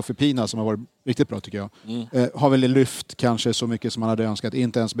 med undantag för Pina som har varit riktigt bra tycker jag, har väl lyft kanske så mycket som man hade önskat.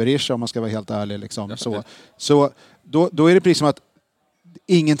 Inte ens Berisha om man ska vara helt ärlig. Liksom. Så då är det precis som att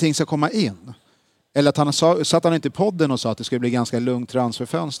ingenting ska komma in. Eller att satt han inte i podden och sa att det skulle bli ganska lugnt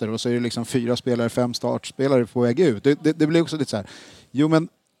transferfönster och så är det liksom 4 spelare, 5 startspelare på väg ut. Det blir också lite så här. Jo, men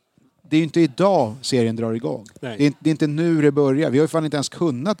det är ju inte idag serien drar igång. Det är inte nu det börjar. Vi har ju fan inte ens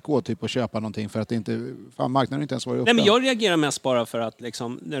kunnat gå typ och köpa någonting för att det inte, fan, marknaden inte ens varit uppe. Nej, men jag reagerar mest bara för att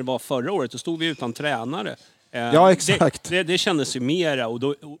liksom, när det var förra året, då stod vi utan tränare. Ja, exakt. Det kändes ju mera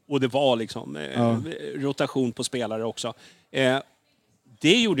och det var liksom rotation på spelare också.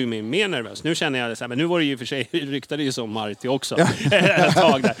 Det gjorde ju mig mer nervös. Nu känner jag det så här, men nu var det ju för sig ryktade ju som Marti också. Ett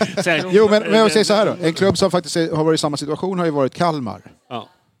tag där. Sen, jo, men jag säger så här då. En klubb som faktiskt har varit i samma situation har ju varit Kalmar. Ja.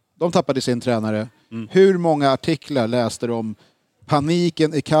 De tappade sin tränare. Hur många artiklar läste de om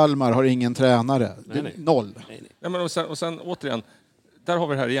paniken i Kalmar har ingen tränare? Nej. 0. Nej. Ja, men och sen återigen, där har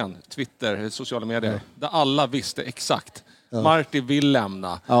vi det här igen. Twitter, sociala medier. Där alla visste exakt. Marti vill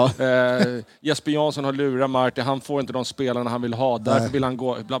lämna. Ja. Jesper Jansson har lurat Marti. Han får inte de spelarna han vill ha. Därför vill han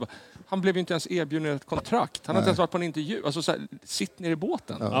gå. Bla bla. Han blev ju inte ens erbjuden ett kontrakt. Han har inte ens varit på en intervju. Alltså så här, sitt ner i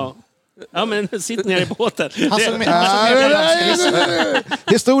båten. Ja, men sitt ner i båten.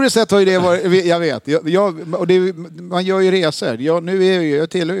 Historiskt sett har ju det varit, jag vet. Man gör ju resor. Jag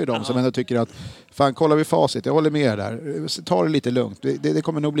tillhör ju dem som ändå tycker att fan, kollar vi facit, jag håller med där. Ta det lite lugnt. Det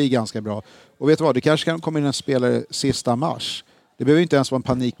kommer nog bli ganska bra. Och vet du vad, det kanske kan komma in en spelare sista mars. Det behöver inte ens vara en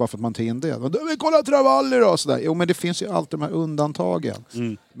panik bara för att man tar in det. Men kolla Travalli och sådär. Jo, men det finns ju alltid de här undantagen.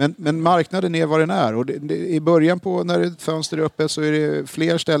 Men marknaden är vad den är. Och i början på när ett fönster är uppe så är det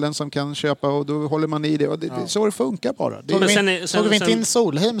fler ställen som kan köpa och då håller man i det. Och så det funkar bara. Såg vi inte in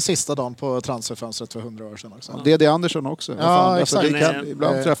Solheim sista dagen på transferfönstret för 100 år sedan också? Det är det Andersson också. Ja, exakt.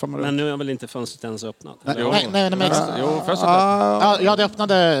 Ibland träffar man det. Men nu är väl inte fönstret ens öppnat? Ja, det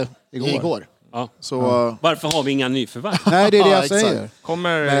öppnade igår. Ja. Så, varför har vi inga nyförvärv? Nej, det är det jag säger.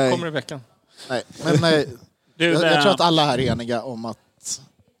 Kommer i veckan. Nej, men jag tror att alla här är eniga om att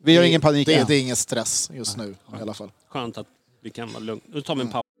vi har ingen panik. Det är ingen stress just nu i alla fall. Skönt att vi kan vara lugna. Nu tar vi en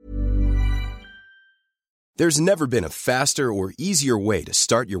paus. There's never been a faster or easier way to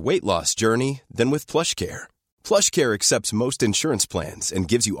start your weight loss journey than with PlushCare. PlushCare accepts most insurance plans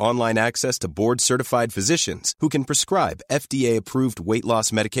and gives you online access to board-certified physicians who can prescribe FDA-approved weight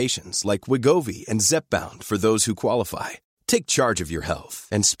loss medications like Wegovy and Zepbound for those who qualify. Take charge of your health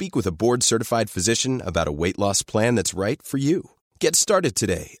and speak with a board-certified physician about a weight loss plan that's right for you. Get started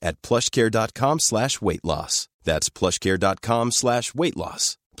today at plushcare.com/weightloss. That's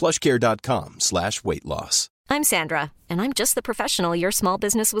plushcare.com/weightloss. plushcare.com/weightloss. I'm Sandra, and I'm just the professional your small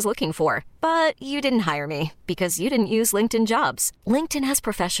business was looking for. But you didn't hire me because you didn't use LinkedIn Jobs. LinkedIn has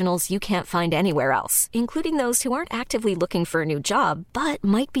professionals you can't find anywhere else, including those who aren't actively looking for a new job, but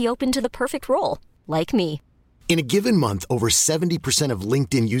might be open to the perfect role, like me. In a given month, over 70% of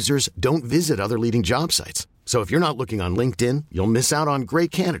LinkedIn users don't visit other leading job sites. So if you're not looking on LinkedIn, you'll miss out on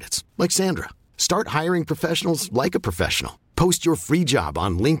great candidates like Sandra. Start hiring professionals like a professional. Post your free job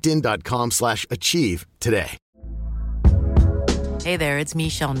on linkedin.com/achieve today. Hey there, it's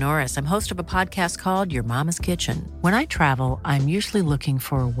Michelle Norris. I'm host of a podcast called Your Mama's Kitchen. When I travel, I'm usually looking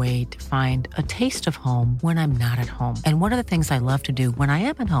for a way to find a taste of home when I'm not at home. And one of the things I love to do when I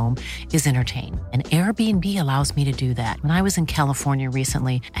am at home is entertain. And Airbnb allows me to do that. When I was in California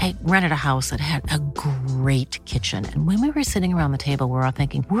recently, I rented a house that had a great kitchen. And when we were sitting around the table, we were all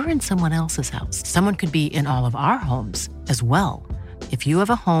thinking, we're in someone else's house. Someone could be in all of our homes as well. If you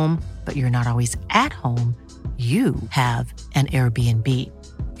have a home, but you're not always at home, you have an Airbnb.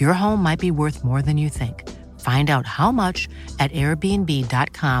 Your home might be worth more than you think. Find out how much at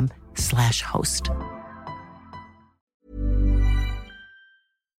airbnb.com/host.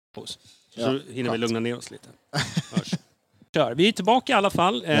 Så hinner vi lugna ner oss lite. Kör. Vi är tillbaka i alla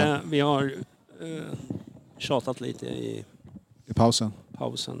fall. Vi har tjatat lite i pausen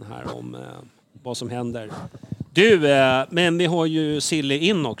här om vad som händer. Du, men vi har ju Silly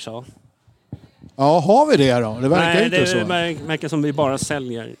in också. Ja, har vi det då? Det verkar inte så. Nej, det verkar som vi bara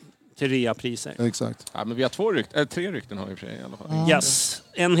säljer till reapriser. Exakt. Ja, men vi har 3 rykten har vi för sig i alla fall. Yes.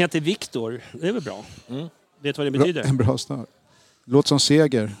 En heter Viktor. Det är väl bra. Vet vad det betyder? En bra start. Låt som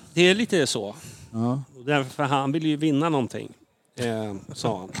seger. Det är lite så. Ja. Därför han vill ju vinna någonting.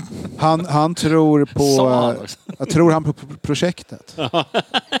 Sa han. Han tror på... jag tror han på projektet.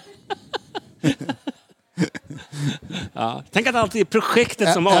 Ja. Tänk att det alltid är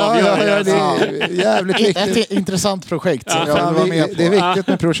projektet som avgör. Ja, det är jävligt viktigt. Ett intressant projekt. Ja, det är viktigt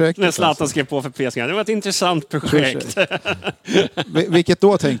med projektet. När Zlatan skrev på för PSG. Det var ett intressant projekt. Vilket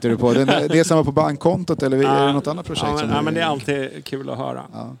då tänkte du på? Det som var på bankkontot eller är det något annat projekt? Men det är alltid kul att höra.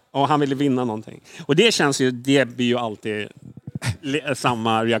 Ja. Och han ville vinna någonting. Och det känns ju, det blir ju alltid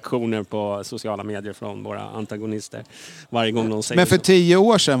samma reaktioner på sociala medier från våra antagonister varje gång de säger. Men för 10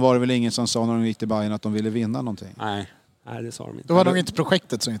 år sedan var det väl ingen som sa när de gick till Bayern att de ville vinna någonting? Nej, det sa de inte. Då var nog inte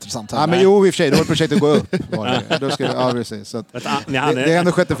projektet så intressant. Ja, men jo, i och för sig, då var projektet gå upp. Då skulle, precis. Så att, det är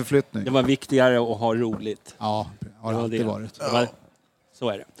ändå skett en förflyttning. Det var viktigare att ha roligt. Ja, har det alltid varit. Så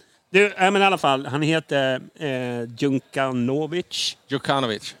är det. Du, men i alla fall, han heter Djukanovic.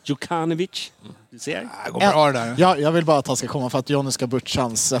 Du ser? Det går bra det där. Ja, jag vill bara att han ska komma för att Johnny ska butcha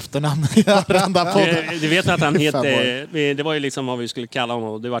hans efternamn i varenda podd. Du vet att han heter... Det var ju liksom vad vi skulle kalla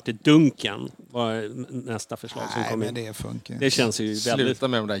honom. Det var till Duncan. Var nästa förslag som kom in. Men det funkar. Det känns ju väldigt... Sluta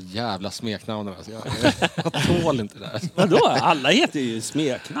med de där jävla smeknamnen. Alltså. Jag tål inte det där. Vadå? Alla heter ju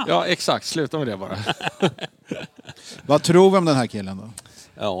smeknamn. Ja, exakt. Sluta med det bara. Vad tror vi om den här killen då?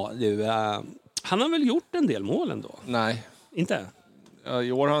 Ja, du... han har väl gjort en del mål ändå? Nej. Inte?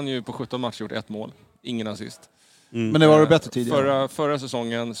 I år har han ju på 17 matcher gjort 1 mål. Ingen assist. Men det var det bättre tidigare. Förra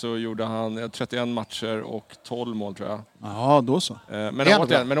säsongen så gjorde han 31 matcher och 12 mål tror jag. Ja, då så. Men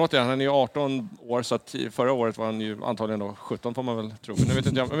återigen, han är ju 18 år så att förra året var han ju antagligen då 17 får man väl tro. Men jag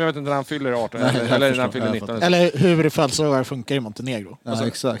vet inte när han fyller 18 eller när han fyller 19. Eller hur födelsedagar funkar i Montenegro. Ja,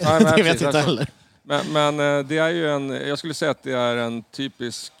 exakt. Det vet inte heller. Men det är ju jag skulle säga att det är en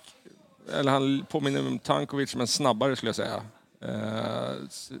typisk, eller han påminner om Tankovic men snabbare skulle jag säga.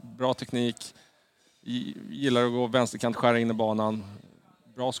 Bra teknik, gillar att gå vänsterkant, skära in i banan,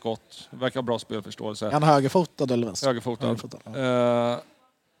 bra skott, verkar ha bra spelförståelse. Är han högerfotad eller vänster? Högerfotad.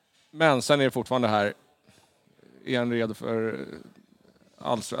 Men sen är det fortfarande här, är han redo för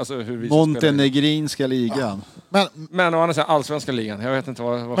alltså hur vi Montenegrinska ligan. Men å andra sidan allsvenska ligan. Jag vet inte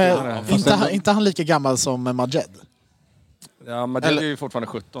vad är. Inte han lika gammal som Majed? Ja, Majed är ju fortfarande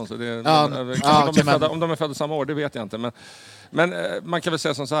 17 så det om de är födda samma år, det vet jag inte, men man kan väl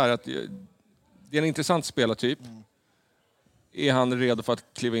säga som så här att det är en intressant spelartyp. Är han redo för att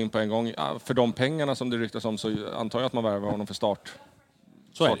kliva in på en gång? Ja, för de pengarna som det ryktas om så antar jag att man värvar honom för start.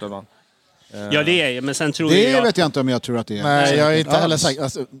 Så är det. Ja, det är men sen tror vet jag inte om jag tror att det är. Nej, jag är inte heller säker.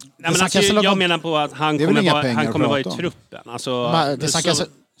 Alltså, jag menar på att han kommer vara i truppen. Alltså,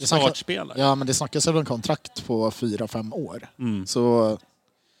 startspelare. Ja, men det snackas om en kontrakt på 4-5 år. Så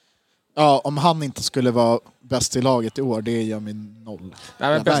ja, om han inte skulle vara bäst i laget i år, det gör min 0. Nej,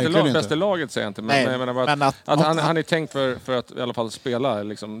 men bäst i laget säger jag inte. Men jag menar bara att han är tänkt för att i alla fall spela.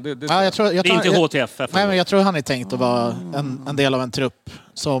 Liksom. Det är inte HTFF. Nej, men jag tror han är tänkt att vara en del av en trupp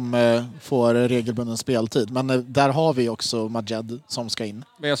som får regelbunden speltid. Men där har vi också Majed som ska in.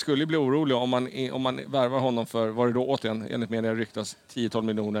 Men jag skulle bli orolig om man värvar honom för, var det då återigen, enligt media ryktas 10-12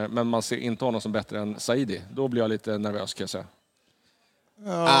 miljoner, men man ser inte honom som bättre än Saidi. Då blir jag lite nervös kan jag säga.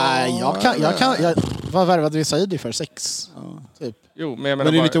 Nej, vad värvade vi Saidi för? 6? Typ. Jo, men det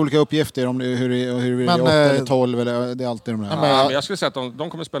är lite olika uppgifter om hur det är 8 eller 12 eller det är alltid de där. Men jag skulle säga att de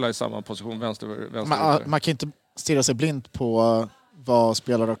kommer spela i samma position vänster. Man kan inte stirra sig blind på vad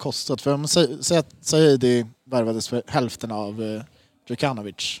spelare har kostat. För om man säger att Saidi värvades för hälften av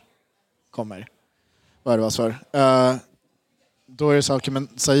Djukanovic kommer värvas för. Då är det så men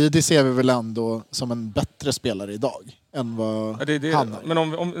Saidi ser vi väl ändå som en bättre spelare idag än vad han är. Men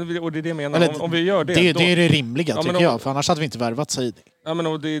och det är det jag menar. Om vi gör det. Det är det rimliga tycker jag. För annars hade vi inte värvat Saidi. Ja, men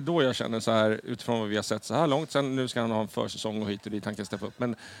och det är då jag känner så här, utifrån vad vi har sett så här långt. Sen nu ska han ha en försäsong och hit och dit han kan steppa upp.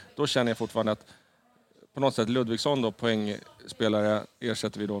 Men då känner jag fortfarande att på något sätt Ludvigsson då, poängspelare,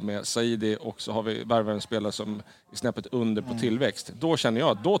 ersätter vi då med Saidi och så har vi värvat en spelare som är snäppet under på tillväxt. Då känner jag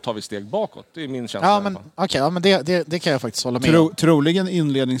att då tar vi steg bakåt. Det är min känsla. Ja, men det kan jag faktiskt hålla med om. Troligen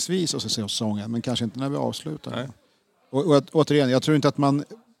inledningsvis och så säsongen, men kanske inte när vi avslutar. Nej. Och återigen, jag tror inte att man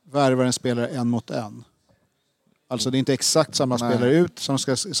värvar en spelare 1 mot 1. Alltså det är inte exakt samma spelare ut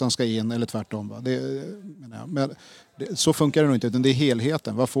som ska in eller tvärtom. Va? Så funkar det nog inte, utan det är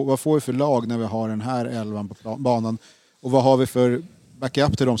helheten. Vad får vi för lag när vi har den här 11 på banan? Och vad har vi för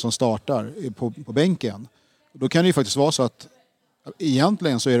backup till de som startar på bänken? Då kan det ju faktiskt vara så att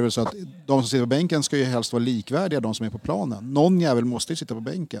egentligen så är det väl så att de som sitter på bänken ska ju helst vara likvärdiga de som är på planen. Någon jävel måste ju sitta på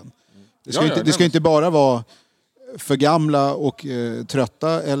bänken. Det ska inte bara vara för gamla och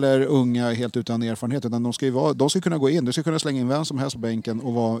trötta eller unga helt utan erfarenhet, utan de ska kunna gå in, de ska kunna slänga in vem som helst på bänken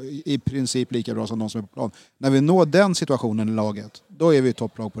och vara i princip lika bra som de som är på plan. När vi når den situationen i laget, då är vi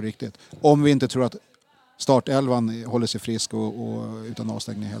topplag på riktigt. Om vi inte tror att startelvan håller sig frisk och utan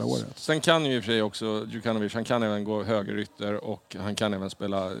avstängning hela året. Sen kan ju i och för sig också Djukanovic, han kan även gå högerytter och han kan även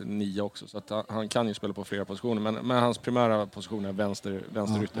spela 9 också. Så att han kan ju spela på flera positioner. Men hans primära position är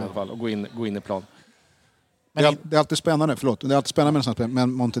vänsterytter i alla fall och gå in i plan. Men det är alltid spännande, det är alltid spännande med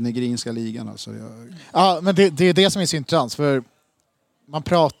den montenegrinska ligan. Alltså. Ja, men det är det som är så intressant. För man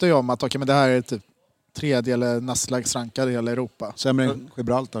pratar ju om att men det här är typ 3:e eller nästlägst rankade i hela Europa. Sämre än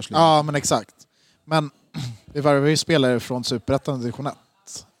Gibraltars liga. Ja, men exakt. Men vi var ju spelare från Superettan division 1.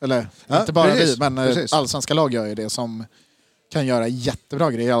 Eller inte bara precis, vi, men precis. allsvenska lag gör ju det som kan göra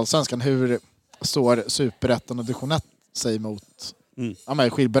jättebra grejer i allsvenskan. Hur står Superettan och division 1 sig mot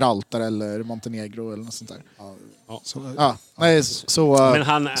Gibraltar eller Montenegro eller något sånt där? Men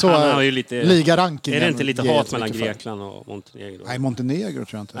han har ju lite... Ligarankingen. Är det inte lite hat mellan Grekland och Montenegro? Nej, Montenegro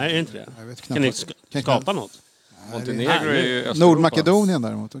tror jag inte. Nej, är det inte det? Jag vet kan ni skapa något? Montenegro är ju Östeuropa. Nordmakedonien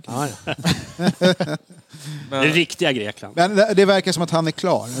däremot. Okay. Det är riktiga Grekland. Men det verkar som att han är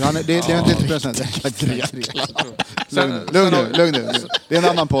klar. Det är inte Lugn nu. Det är en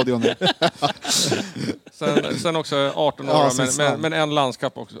annan podd, Johnny. Sen också 18 år, men en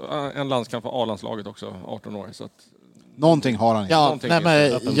landskamp för A-landslaget också, 18 år. Så att någonting har han. Ja,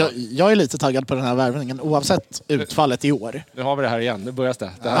 jag är lite taggad på den här värvningen oavsett utfallet i år. Nu har vi det här igen, nu börjar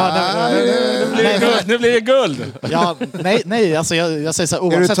det. Nu blir det guld! Ja, nej, alltså jag säger så här,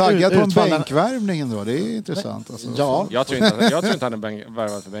 oavsett. Är du taggad på en utfallen... bänkvärvningen då? Det är intressant. Alltså. Ja. Jag tror inte han är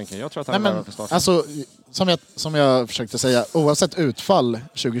värvad för bänken. Jag tror att han är värvad för starten. Alltså, som jag försökte säga, oavsett utfall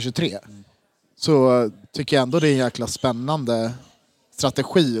 2023 så tycker jag ändå det är en jäkla spännande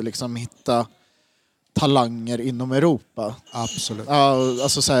strategi att liksom hitta talanger inom Europa. Absolut.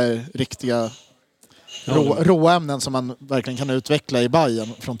 Alltså så här riktiga råämnen som man verkligen kan utveckla i Bayern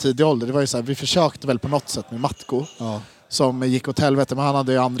från tidig ålder. Det var ju så här, vi försökte väl på något sätt med Matko som gick åt helvete, men han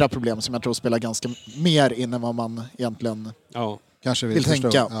hade ju andra problem som jag tror spelar ganska mer in än vad man egentligen kanske vill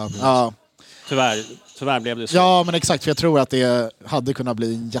tänka. Tyvärr blev det så. Ja, men exakt, för jag tror att det hade kunnat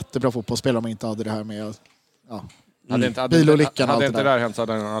bli en jättebra fotbollsspelare om man inte hade det här med bilolyckan. Hade inte det där hänt så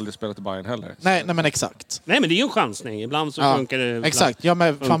hade han aldrig spelat i Bayern heller. Nej, men exakt. Nej, men det är ju en chansning. Ibland så funkar det. Exakt. Ja,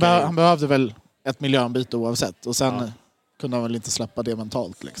 men han behövde väl ett miljöombyte oavsett. Och sen kunde han väl inte släppa det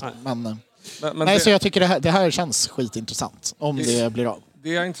mentalt. Liksom. Men så jag tycker det här känns skitintressant om det blir av.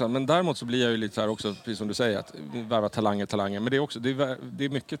 Det är intressant, men däremot så blir jag ju lite så här också, precis som du säger, att värva talanger. Men det är också, det är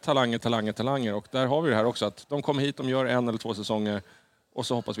mycket talanger. Och där har vi det här också, att de kommer hit, de gör 1 eller 2 säsonger och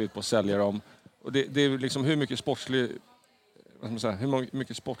så hoppas vi på att sälja dem. Och det är liksom hur mycket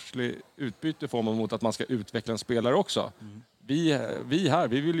sportslig utbyte får man mot att man ska utveckla en spelare också. Vi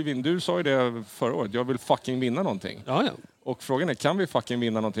vill ju vinna. Du sa ju det förra året, jag vill fucking vinna någonting. Ja. Och frågan är, kan vi fucking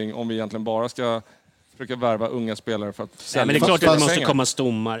vinna någonting om vi egentligen bara ska försöka värva unga spelare för att sälja? Men det är klart att det måste komma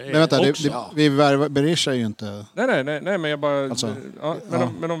stommar. Men vänta, vi värvar Berisha är ju inte... Nej, men jag bara... Alltså,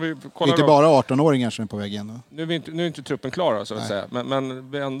 men om vi kollar inte bara 18-åringar som är på väg in då. Nu är inte truppen klar, så att säga.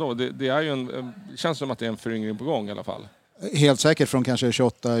 Men ändå, det är ju det känns som att det är en föryngring på gång i alla fall. Helt säkert från kanske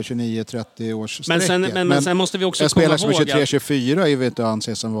 28, 29, 30 års men sen måste vi också komma ihåg... En spelare som är 23, 24 är ju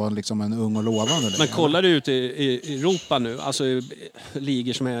anses som var liksom en ung och lovande. Men kollar du ut i Europa nu, alltså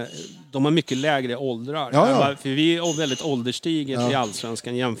ligor som de har mycket lägre åldrar. Ja. För vi är väldigt ålderstiget i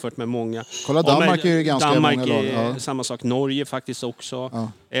allsvenskan jämfört med många. Kolla, Danmark är ju ganska många lag. Samma sak, Norge faktiskt också.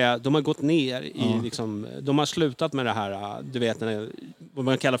 De har gått ner i liksom, de har slutat med det här, du vet, vad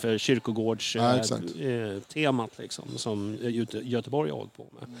man kallar för kyrkogårdstemat liksom, som Göteborg har hållit på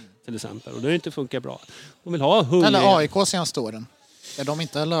med till exempel. Och det har inte funkat bra. De vill ha hungriga. Eller AIK senaste åren. Är de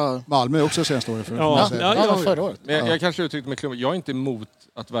inte eller... Malmö också senaste året. Förra året. Men jag kanske uttryckte mig klubben. Jag är inte emot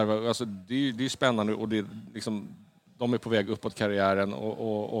att värva. Alltså, det är spännande och det är liksom, de är på väg uppåt karriären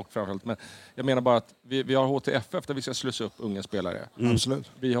och framförallt. Men jag menar bara att vi har HTFF där vi ska slussa upp unga spelare.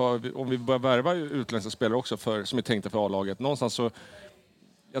 Absolut. Om vi börjar värva utländska spelare också som är tänkta för A-laget. Någonstans så...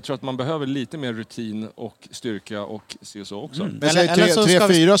 Jag tror att man behöver lite mer rutin och styrka och så också. Men säg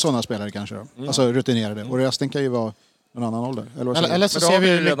 3-4 sådana spelare kanske då. Alltså rutinerade. Och resten kan ju vara någon annan ålder. Eller så ser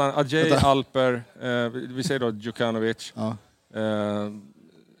vi redan Ajay, Alper, vi säger då Djukanovic.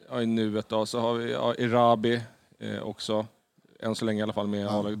 I nuet då så har vi Irabi också. Än så länge i alla fall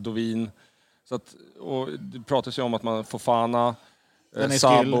med Dovin. Så att, och det pratas ju om att man får Fana,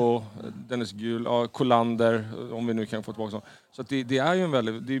 Sabo, Dennis Gül, Kolander, om vi nu kan få tillbaka så. Så att det är ju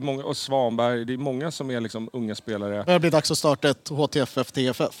det är många, och Svanberg, det är många som är liksom unga spelare. Det blir dags att starta ett HTFF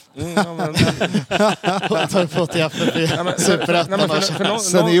TFF.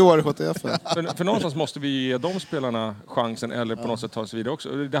 Senior HTFF. För någonstans måste vi ge de spelarna chansen eller på något sätt ta sig vidare också.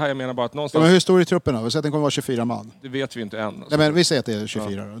 Det här jag menar bara att någonstans... Men hur stor är truppen då? Vi säger att den kommer vara 24 man. Det vet vi inte än. Nej, men vi säger att det är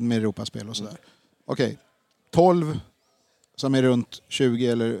 24 med Europaspel och sådär. Okej. 12 som är runt 20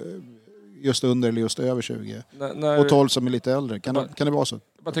 eller just under eller just över 20. Och 12 som är lite äldre. Kan det vara så?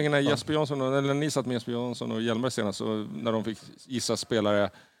 Jag tänker när Jesper Jansson, eller ni satt med Jesper Jansson och Hjelmberg senast, så när de fick gissa spelare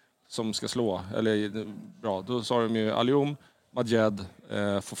som ska slå, eller bra, då sa de ju Alium, Majed,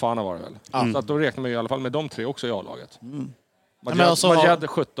 Fofana var det väl. Så att då räknar man ju i alla fall med de 3 också i A-laget. Majed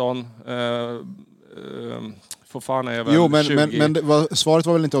 17, Fofana är väl 20. Men svaret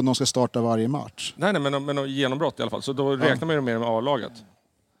var väl inte om de ska starta varje match? Nej, men genombrott i alla fall. Så då räknar man ju med A-laget.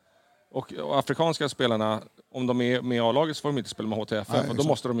 Och afrikanska spelarna, om de är med i A-laget så får de inte spela med HTFF. Och då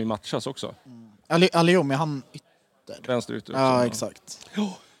måste de ju matchas också. Alium, är han ytter? Vänster ytter. Ja, exakt.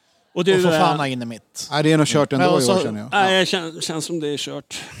 Och du Fofana in i mitt. Nej, det är nog kört ändå i år, känner jag. Nej, det känns som det är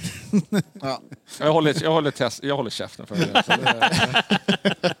kört. Jag håller käften för det.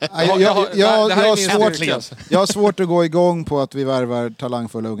 Jag har svårt att gå igång på att vi värvar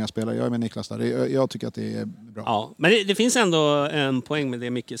talangfulla unga spelare. Jag är med Niklas där. Jag tycker att det är bra. Ja, men det finns ändå en poäng med det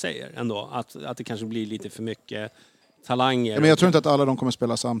Micke säger ändå. Att det kanske blir lite för mycket talanger. Men jag tror inte att alla de kommer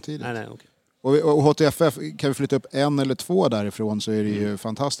spela samtidigt. Nej, okay. Och HTFF, kan vi flytta upp 1 eller 2 därifrån så är det ju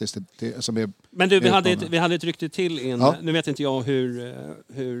fantastiskt. Men du, vi hade ett rykte till in. Ja. Nu vet inte jag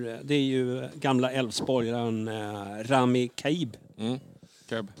hur det är ju gamla Elfsborgaren Rami Kaib.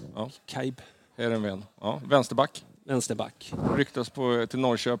 Kaib. Här är en vän. Ja, vänsterback. Ryktas till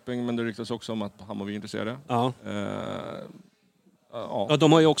Norrköping, men det ryktas också om att Hammarby är intresserade. Ja. Ja,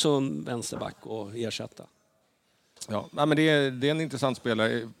 de har ju också en vänsterback att ersätta. Ja, men det är en intressant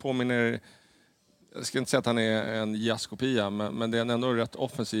spelare. Påminner, jag ska inte säga att han är en jazzkopia, men det är ändå rätt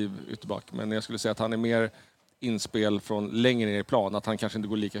offensiv ytterback. Men jag skulle säga att han är mer inspel från längre ner i plan. Att han kanske inte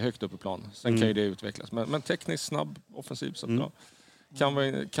går lika högt upp i plan. Sen kan ju det utvecklas. Men tekniskt snabb, offensiv. Så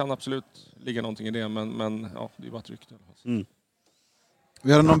kan absolut ligga någonting i det. Men ja, det är bara ett rykte.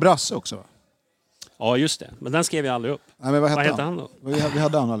 Vi hade någon brasse också, va? Ja, just det. Men den skrev jag aldrig upp. Nej, men vad hette han då? Vi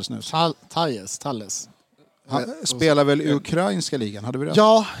hade han alldeles nyss. Talles. Han spelar väl i ukrainska ligan, hade vi rätt?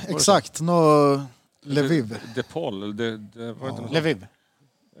 Ja, exakt. Lviv. DePaul. Lviv.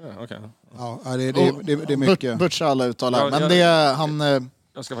 Ja, okay. Ja, det är mycket. Butcha alla uttalar. Men det är han...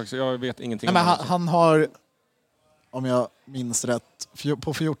 Jag vet ingenting om men han har, om jag minns rätt,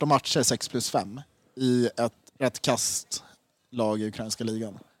 på 14 matcher 6+5 i ett rätt kast lag i ukrainska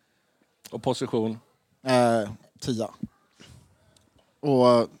ligan. Och position? 10.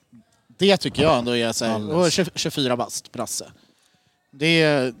 Och det tycker jag ändå är så här, och 24 bast, brasse. Det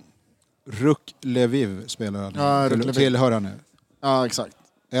är... Ruk Lviv spelar han. Ja, tillhör han nu. Ja, exakt.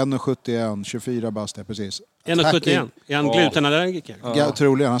 1,71, 24 bast, precis. 1,71. Är han glutenallergiker? Ja,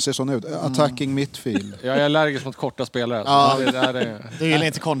 troligen. Han ser sån ut. Attacking midfield. Jag är allergisk mot korta spelare. Ja, det gillar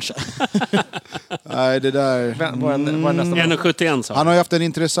inte Concha. Nej, det där... 1,71 så. Han har ju haft en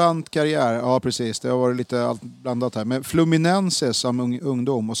intressant karriär. Ja, precis. Det har varit lite allt blandat här. Men Fluminense som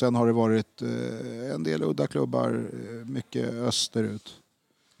ungdom. Och sen har det varit en del udda klubbar. Mycket österut.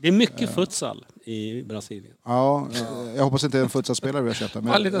 Det är mycket futsal i Brasilien. Ja, jag hoppas inte en futsalspelare vi har sett.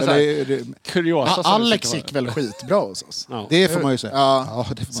 Men kuriosa. Alex gick väl skitbra hos oss. Ja. Det får man ju säga. Ja,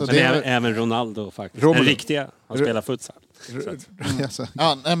 det får man säga. Även Ronaldo faktiskt. Den riktiga. Han spelar futsal.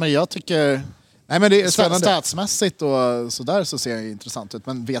 Ja, men jag tycker... Nej, men det är spännande. Statsmässigt och sådär så ser det intressant ut.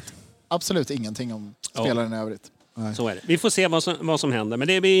 Men vet absolut ingenting om spelaren i övrigt. Nej. Så är det. Vi får se vad som händer. Men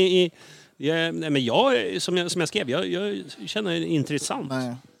det blir... men jag, som jag skrev, jag känner det intressant.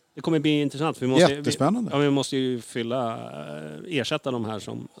 Nej. Det kommer bli intressant. För jättespännande. Vi måste ju ersätta de här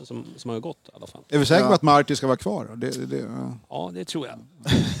som har gått i alla fall. Är vi säkra på att Marti ska vara kvar? Ja, det tror jag.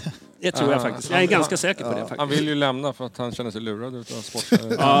 Det tror jag faktiskt. Jag är ganska säker på det faktiskt. Han vill ju lämna för att han känner sig lurad utav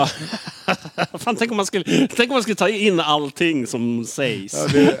sporten. Fan, tänk om man skulle ta in allting som sägs.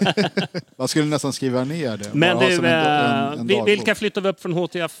 Man skulle nästan skriva ner det. Men vilka flyttar vi upp från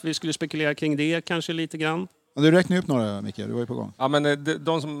HTF? Vi skulle spekulera kring det kanske lite grann. Du räknar upp några, Micke. Du var ju på gång. Ja, men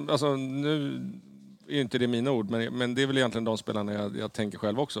de som... Alltså, nu är inte det mina ord, men det är väl egentligen de spelarna jag tänker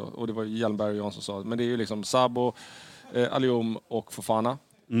själv också. Och det var Hjelmberg och Jansson som sa. Men det är ju liksom Sabo, Alium och Fofana.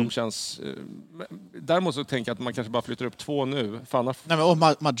 De känns... Däremot så tänker jag att man kanske bara flyttar upp 2 nu. Nej, men och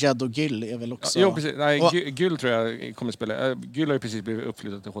Majed och Gyll är väl också... Ja, precis. Nej, Gyll tror jag kommer spela. Gyll har ju precis blivit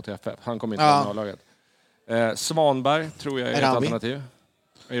uppflyttad till HTFF. Han kommer inte vara i A-laget. Svanberg tror jag är ett alternativ.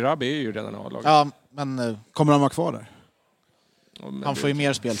 Erabi är ju redan i A-laget. Ja, men... Kommer han vara kvar där? Han får ju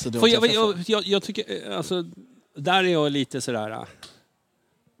mer speltid. Jag tycker... Alltså, där är jag lite sådär...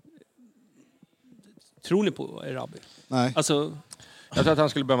 Tror ni på Erabi? Nej. Alltså... Jag tror att han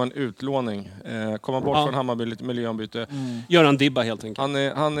skulle behöva en utlåning. Komma bort från Hammarby, lite miljöombyte. Gör en dibba helt enkelt.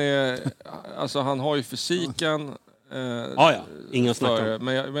 Han har ju fysiken. Ingen snackar.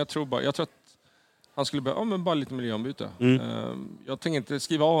 Men jag tror att Han skulle behöva bara lite miljöombyte. Jag tänker inte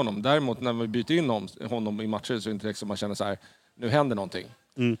skriva av honom. Däremot när vi byter in honom i matcher så är det inte liksom man känner så här, nu händer någonting.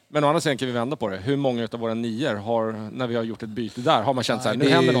 Men å andra sidan kan vi vända på det. Hur många av våra nior har, när vi har gjort ett byte där, har man känt så här, nu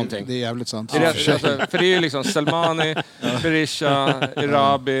händer någonting. Det är jävligt sant. För det är liksom Selmani, Berisha,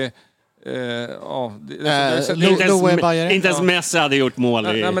 Erabi. Inte ens Messi hade gjort mål.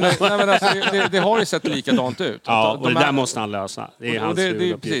 Det har ju sett likadant ut. Ja, och det där måste han lösa. Det är hans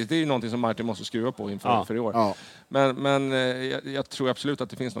precis, det är någonting som Martin måste skruva på inför i år. Ja. Men jag tror absolut att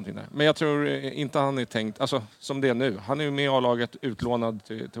det finns någonting där. Men jag tror inte han är tänkt, alltså som det är nu. Han är ju med i A-laget, utlånad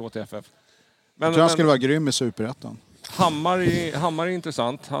till HTFF. Jag tror han skulle vara grym i Superettan. Hammar är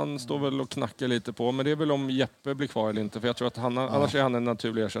intressant. Han står väl och knackar lite på. Men det är väl om Jeppe blir kvar eller inte. För jag tror att annars är han en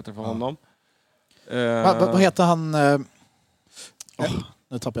naturlig ersättare för honom. Vad heter han?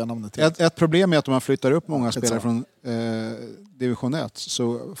 Nu tappar jag namnet till. Ett problem är att om man flyttar upp många spelare från division 1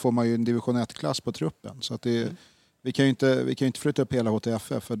 så får man ju en division 1-klass på truppen. Så att vi kan ju inte flytta upp hela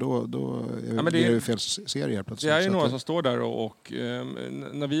HTFF för då är det ju fel serier plötsligt. Det är ju några som står där och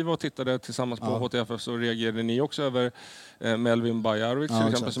när vi var och tittade tillsammans på HTFF så reagerade ni också över Melvin Bajarovic till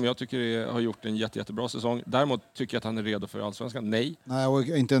exempel, som jag tycker har gjort en jättebra säsong. Däremot tycker jag att han är redo för Allsvenskan. Nej, och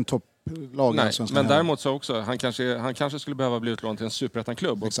inte en topplag. Nej, men däremot så också han kanske skulle behöva bli utlånad till en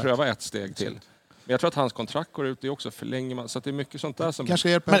superettan-klubb och pröva ett steg till. Men jag tror att hans kontrakt går ut, det också förlänger man. Så att det är mycket sånt där som... Kanske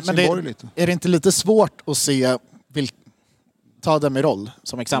hjälper lite. Är det inte lite svårt att se ta Demirol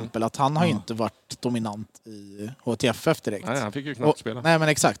som exempel, att han har inte varit dominant i HTFF direkt. Nej, han fick ju knappt spela. Nej, men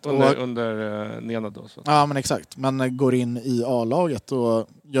exakt. Under Nenad då. Så. Ja, men exakt. Men går in i A-laget och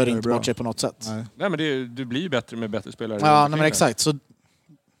gör inte bort sig på något sätt. Nej, men du blir ju bättre med bättre spelare. Ja, men exakt. Så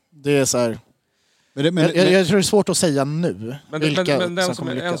det är så här... jag tror det är svårt att säga nu men den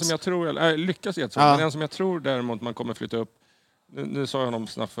som jag tror lyckas i ett sånt, men den som jag tror däremot man kommer flytta upp. Nu sa jag honom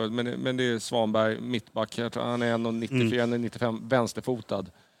snabbt förut, men det är Svanberg, mittback. Han är 1,94-1,95 vänsterfotad.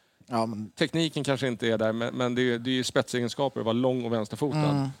 Ja, men... Tekniken kanske inte är där, men det är ju spetsegenskaper att vara lång och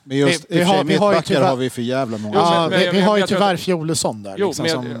vänsterfotad. Men just mittbackar har vi för jävla många. Vi har ju tyvärr Fjolesson där.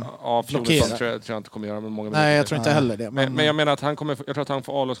 Fjolesson tror jag inte kommer göra med många. Nej, jag tror inte heller det. Men jag menar att jag tror att han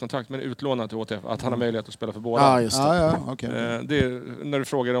får A-lagskontrakt, men utlånad till HTF. Att han har möjlighet att spela för båda. Ja, just det. Okay. Det är, när du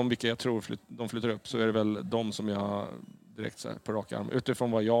frågar om vilka jag tror de flyttar upp så är det väl de som jag direkt så här, på rak arm.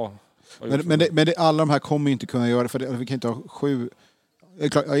 Utifrån vad jag har gjort. Men alla de här kommer ju inte kunna göra, för vi kan inte ha 7...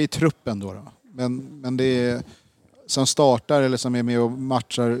 i truppen då. Men det är som startar eller som är med och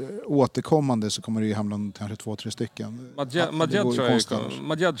matchar återkommande så kommer det ju hamna kanske 2-3 stycken.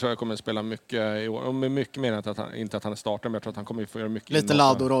 Madjed tror jag kommer att spela mycket i år. Och mycket mer än inte att han startar, men jag tror att han kommer att få göra mycket. Lite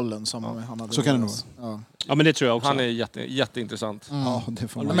Lado-rollen som han hade. Så kan det nog vara. Ja, men det tror jag också. Han är jätteintressant. Ja, det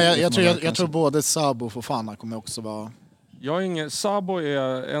får man, men jag tror både Sabo och Fofana kommer också vara... Sabo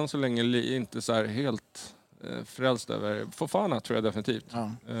är än så länge inte så här helt frälst över. Fofana tror jag definitivt.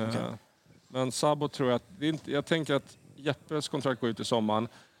 Ja, okay. Men Sabo tror jag att... jag tänker att Jeppes kontrakt går ut i sommaren.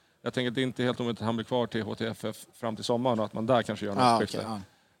 Jag tänker att det inte är helt omöjligt att han blir kvar till HTFF fram till sommaren och att man där kanske gör något skifte.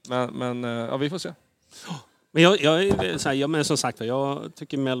 Men vi får se. Men som sagt, jag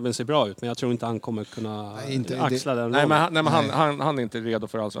tycker Melvin ser bra ut, men jag tror inte han kommer kunna axla den rollen. Han är inte redo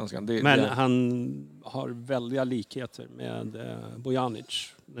för Allsvenskan. Han har väldiga likheter med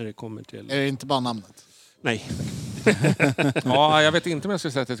Bojanic när det kommer till... Är det inte bara namnet? Nej. Jag vet inte om jag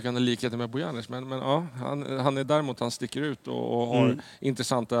skulle säga att jag kan ha likheter med Bojanic, men han är däremot, han sticker ut och har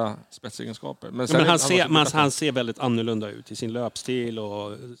intressanta spetsegenskaper. Men han ser väldigt annorlunda ut i sin löpstil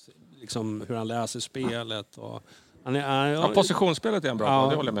och liksom hur han läser spelet. Och positionsspelet är en bra,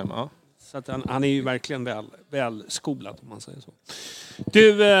 det håller jag med om. Så att han är ju verkligen väl skolad, om man säger så.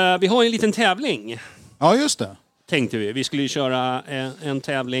 Du, vi har en liten tävling. Ja, just det. Tänkte vi. Vi skulle ju köra en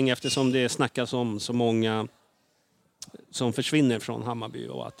tävling eftersom det snackas om så många som försvinner från Hammarby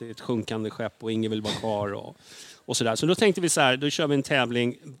och att det är ett sjunkande skepp och ingen vill vara kvar och sådär. Så då tänkte vi så här, då kör vi en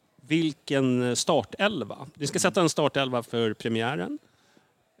tävling. Vilken startelva? Vi ska sätta en startelva för premiären.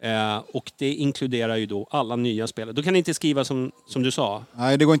 Och det inkluderar ju då alla nya spelare. Då kan ni inte skriva som du sa.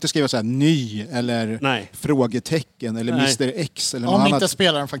 Nej, det går inte att skriva så här ny eller frågetecken eller Mr X eller något annat. Om inte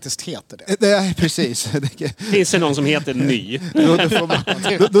spelaren faktiskt heter det. Nej, precis. Finns det någon som heter ny?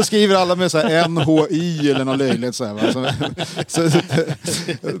 Då skriver alla med så här NHI eller något löjligt så här, va?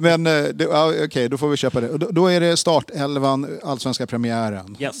 Men okej, då får vi köpa det. Då är det startelvan, allsvenska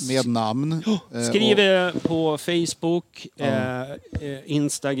premiären med namn. Skriv på Facebook,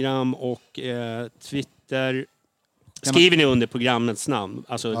 Instagram och Twitter. Skriver ni under programmets namn.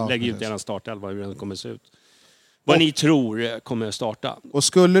 Alltså lägg ut er startelva, hur den kommer se ut. Vad ni tror kommer starta. Och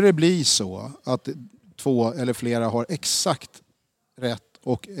skulle det bli så att 2 eller flera har exakt rätt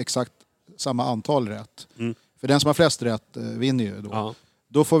och exakt samma antal rätt. För den som har flest rätt vinner ju då. Ja.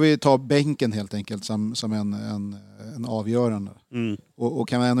 Då får vi ta bänken helt enkelt som en avgörande. Och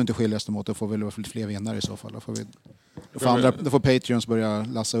kan man ändå inte skiljas dem åt, då får vi väl fler vinnare i så fall. Då får Patreons börja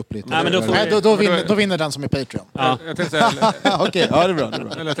lassa upp lite. Nej, men då vinner den som är Patreon. Ja. Jag tänkte säga, Okej, ja, det är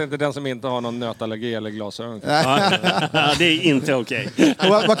bra. eller jag tänkte den som inte har någon nötallergi eller glasögon. Ja, det är inte okej.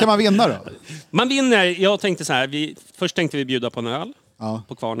 Vad kan man vinna då? Man vinner, jag tänkte så här, först tänkte vi bjuda på en öl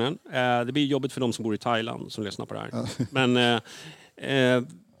på Kvarnen. Det blir jobbigt för de som bor i Thailand som lyssnar på det här. Men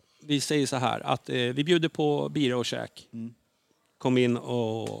vi säger så här, att vi bjuder på bira och käk. Kom in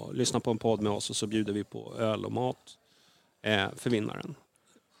och lyssna på en podd med oss och så bjuder vi på öl och mat för vinnaren.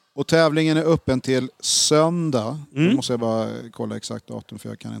 Och tävlingen är öppen till söndag. Nu måste jag bara kolla exakt datum för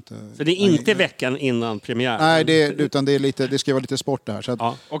jag kan inte... Så det är inte veckan innan premiär? Nej, utan det ska vara lite sport där. Så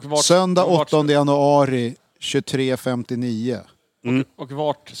att Och söndag 8 januari 23:59. Och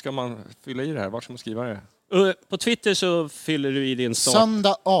vart ska man fylla i det här? Vart ska man skriva det? På Twitter så fyller du i din start.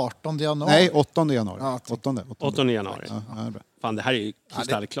 Söndag 18 januari. Nej, 8 januari. Ja, 8 januari. Ja, bra. Fan, det här är ju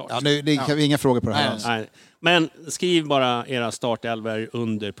kristallklart. Ja, det är inga frågor på det här. Nej. Men skriv bara era startelver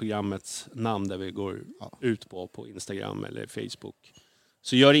under programmets namn där vi går ut på Instagram eller Facebook.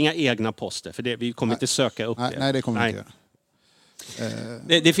 Så gör inga egna poster, för vi kommer inte söka upp det. Nej, det kommer vi inte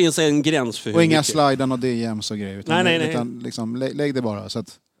göra. Det finns en gräns för hur och inga mycket. slidan och DMs och grejer. Utan Nej. Utan liksom, lägg det bara. Så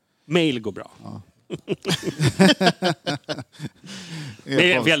att... Mail går bra. Ja.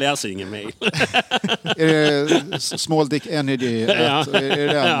 Jag läser ingen mail. Är det Small Dick Energy? Ja. Är det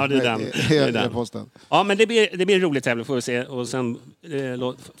den? Ja, det är den. Posten. Ja, men det blir en rolig tävling, får vi se. Och sen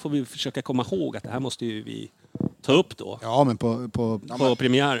får vi försöka komma ihåg att det här måste ju vi ta upp då. Ja, men på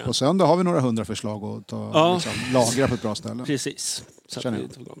premiären. På söndag har vi några 100 förslag att lagra på ett bra ställe. Precis. Känner jag.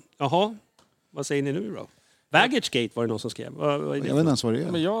 Jaha, vad säger ni nu då? Bagagegate var det någon som skrev. Vad är det? Jag vet inte ens vad det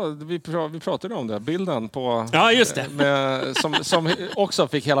är. Men vi pratade om det. Bilden på... Ja, just det. Som också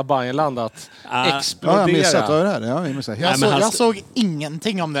fick hela Bayernland att explodera. Ja, jag missat det här. Jag såg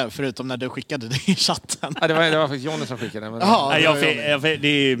ingenting om det förutom när du skickade det i chatten. Ja, det var faktiskt Johnny som skickade det. Men... Det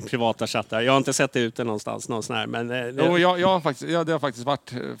är privata chattar. Jag har inte sett det ute någonstans. Men, det har faktiskt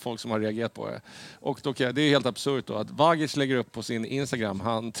varit folk som har reagerat på det. Och det är helt absurt då att Vagic lägger upp på sin Instagram.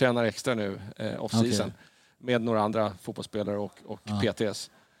 Han tränar extra nu off-season. Okay. Med några andra fotbollsspelare och PTs.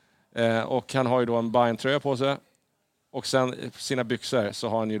 Och han har ju då en Bayern-tröja på sig. Och sen sina byxor så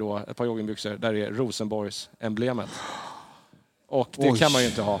har han ju då ett par joggingbyxor där det är Rosenborgs emblemet. Och det kan man ju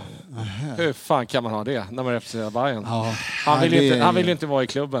inte ha. Hur fan kan man ha det när man representerar Bayern? Ja. Han vill ju inte vara i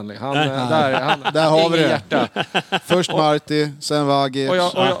klubben. Där har vi det. Hjärta. Först Marti, sen Vagic.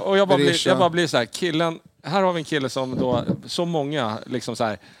 Och jag bara blir så här, killen. Här har vi en kille som då, så många liksom så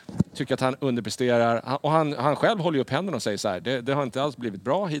här, tycker att han underpresterar. Och han själv håller ju upp händerna och säger så här, det har inte alls blivit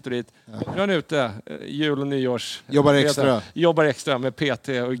bra hit och dit. Nu är han ute, jul- och nyårs... Jobbar extra med PT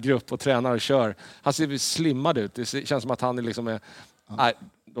och grupp och tränar och kör. Han ser slimmad ut. Det känns som att han är liksom... Nej,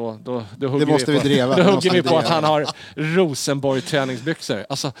 då hugger vi på att han har Rosenborg-träningsbyxor.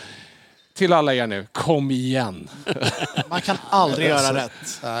 Alltså... Till alla er nu, kom igen. Man kan aldrig göra rätt.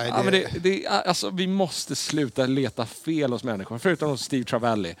 Nej, alltså, vi måste sluta leta fel hos människor. Förutom hos Steve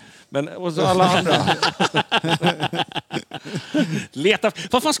Travelli. Men hos alla andra.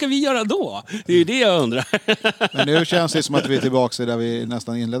 Vad fan ska vi göra då? Det är ju det jag undrar. Men nu känns det som att vi är tillbaka där vi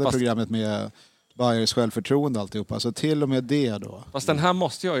nästan inledde programmet med Bayers självförtroende alltihopa. Alltså till och med det då. Fast den här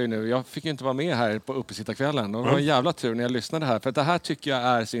måste jag ju nu. Jag fick ju inte vara med här på uppesittarkvällen. Och det var en jävla tur när jag lyssnade här. För att det här tycker jag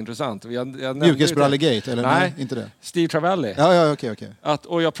är så intressant. Mjukisbrallegate, eller nej, inte det? Steve Travelli. Ja, okej.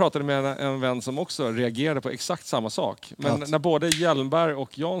 Och jag pratade med en vän som också reagerade på exakt samma sak. Men när både Hjelmberg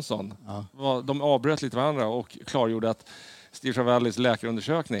och Jansson de avbröt lite varandra och klargjorde att Steve Travellis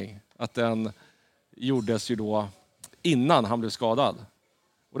läkarundersökning, att den gjordes ju då innan han blev skadad.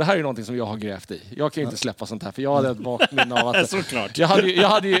 Och det här är ju någonting som jag har grävt i. Jag kan ju inte släppa sånt här, för jag hade ett vagt minne av att... Såklart. Jag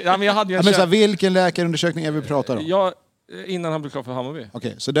hade ju vilken läkarundersökning är vi pratar om? Innan han blev klar för Hammarby.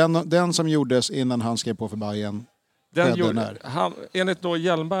 Okej, så den som gjordes innan han skrev på för Bayern, enligt då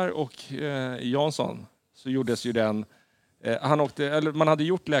Hjelmberg och Jansson så gjordes ju den... man hade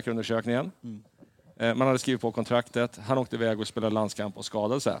gjort läkarundersökningen. Man hade skrivit på kontraktet. Han åkte iväg och spelade landskamp och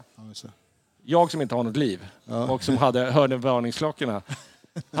skadade sig. Jag som inte har något liv och som hörde varningsklockorna.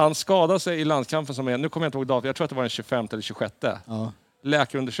 Han skadade sig i landskampen som är, nu kommer jag inte ihåg datum, jag tror att det var den 25 eller 26.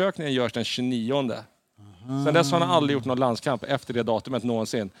 Läkarundersökningen görs den 29. Sen dess har han aldrig gjort någon landskamp efter det datumet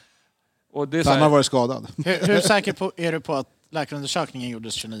någonsin. Och det är han har varit skadad. Hur säker är du på att läkarundersökningen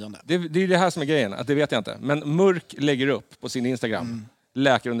gjordes 29? Det är det här som är grejen, att det vet jag inte. Men Mörk lägger upp på sin Instagram.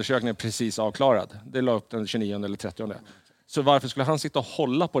 Läkarundersökningen är precis avklarad. Det la upp den 29 eller 30. Så varför skulle han sitta och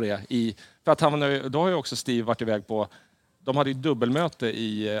hålla på det? För att då har ju också Steve varit iväg på... De hade ju dubbelmöte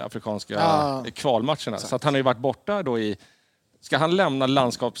i afrikanska kvalmatcherna. Så att han har ju varit borta då i... Ska han lämna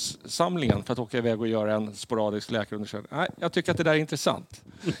landskapssamlingen för att åka iväg och göra en sporadisk läkarundersökning? Nej, jag tycker att det där är intressant.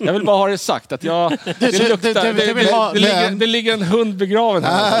 Jag vill bara ha det sagt att det ligger en hund begraven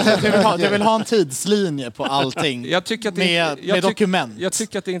här. Du vill ha en tidslinje på allting med dokument. Jag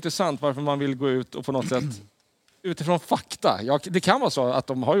tycker att det är intressant varför man vill gå ut och på något sätt utifrån fakta. Det kan vara så att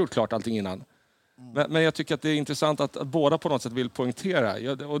de har gjort klart allting innan. Men jag tycker att det är intressant att båda på något sätt vill poängtera.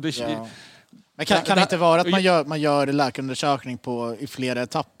 Men kan det inte vara att man gör läkarundersökning i flera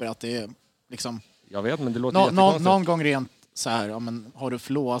etapper? Att det är liksom... Jag vet, men det låter jättekonstigt. Någon gång rent så här, har du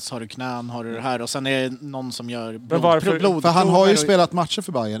flås, har du knän, har du det här? Och sen är det någon som gör blodprov. För han har ju spelat matcher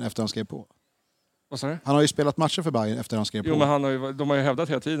för Bayern efter han skrev på. Vad sa du? Han har ju spelat matcher för Bayern efter han skrev på. Jo, men de har ju hävdat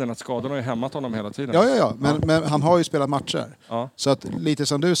hela tiden att skadorna har ju hämmat honom hela tiden. Ja. Men han har ju spelat matcher. Ja. Så att lite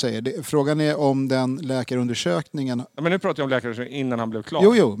som du säger, frågan är om den läkarundersökningen... Ja, men nu pratar jag om läkarundersökningen innan han blev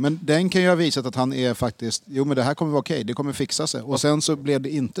klar. Jo, men den kan ju ha visat att han är faktiskt... Jo, men det här kommer vara okej, det kommer fixa sig. Och sen så blev det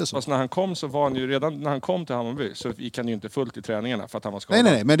inte så. Fast när han kom så var han ju redan... När han kom till Hammarby så gick han ju inte fullt i träningarna för att han var skadad.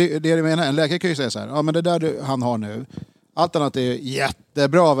 Nej, men det jag menar, en läkare kan ju säga så här, ja men det där han har nu, allt annat är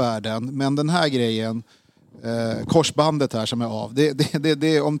jättebra värden, men den här grejen... korsbandet här som är av.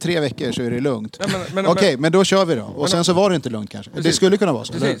 Det om 3 veckor så är det lugnt. Okej, men då kör vi då. Och sen så var det inte lugnt kanske. Precis. Det skulle kunna vara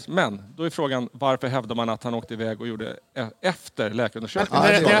så. Precis, men då är frågan varför hävdar man att han åkte iväg och gjorde efter läkarundersökningen?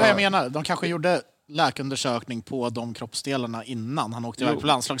 Det är det jag menar. De kanske gjorde läkarundersökning på de kroppsdelarna innan han åkte iväg på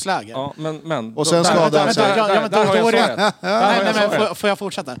landslagsläger. Ja, men och sen skadade han. Får jag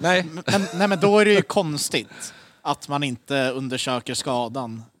fortsätta? Nej, men då är det ju konstigt att man inte undersöker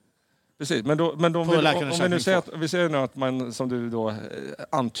skadan. Precis, men om vi nu säger att vi ser nu att man, som du då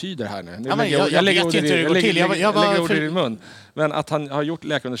antyder här nu. Jag lägger ord i din mun. Men att han har gjort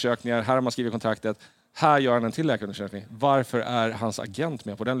läkarundersökningar, här har man skrivit kontraktet, här gör han en till läkarundersökning. Varför är hans agent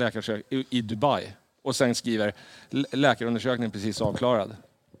med på den läkarundersökningen i Dubai? Och sen skriver läkarundersökningen precis avklarad.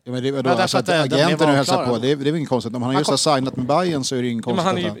 Ja, men det var då, alltså att agenten nu hälsar på, det är väl inget konstigt. Om han just har signat med Bayern så är det inget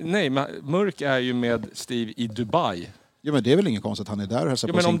konstigt. Men Mörk är ju med Steve i Dubai. Ja, men det är väl inget konstigt att han är där och hälsar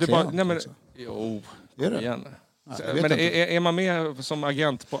på sin klient. Jo, är det? Igen. Men är man med som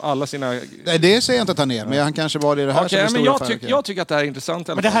agent på alla sina... Nej, det säger jag inte att han är, men han kanske var det här som är stora jag tycker att det här är intressant.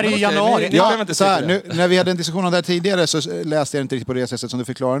 Men det här är ju januari. När vi hade en diskussion om det här tidigare så läste jag inte riktigt på det sättet som du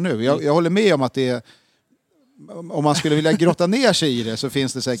förklarar nu. Jag håller med om att det är... Om man skulle vilja grotta ner sig i det så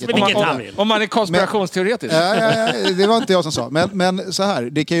finns det säkert... Om man är konspirationsteoretisk. Det var inte jag som sa. Men så här,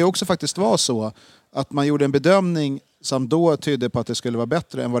 det kan ju också faktiskt vara så att man gjorde en bedömning som då tydde på att det skulle vara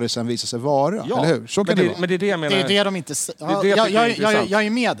bättre än vad det sen visade sig vara. Ja, eller hur? Så kan det vara. Men det är det jag menar. Det är det de inte... Jag är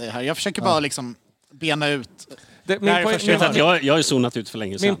med dig här. Jag försöker bara liksom bena ut... Jag har zonat ut för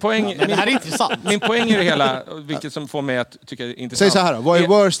länge sedan. Det här är intressant. Min poäng i det hela, vilket som får mig att tycka det är intressant. Säg så här då, vad är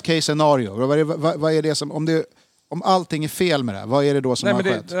worst case scenario? Vad är det som... Om allting är fel med det, vad är det då som har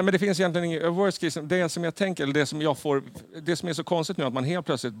skett? Nej, men det finns egentligen inget worst case. Det som jag tänker, eller det som är så konstigt nu, att man helt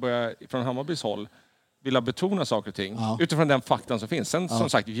plötsligt börjar från Hammarbys håll vilja betona saker och ting utifrån den faktan som finns. Sen som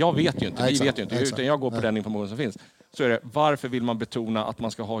sagt, jag vet ju inte, vi vet ju inte, utan jag går på den information som finns. Så är det, varför vill man betona att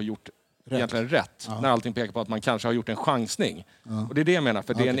man ska ha gjort egentligen rätt när allting pekar på att man kanske har gjort en chansning. Och det är det jag menar,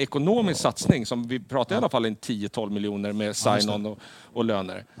 för det är en ekonomisk satsning som vi pratar i alla fall en 10-12 miljoner med sign-on och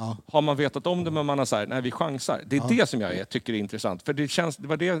löner. Har man vetat om det, men man har sagt nej, vi chansar. Det är det som jag tycker är intressant. För det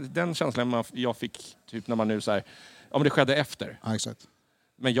var den känslan jag fick typ när man nu så här, om det skedde efter. Ja, exakt.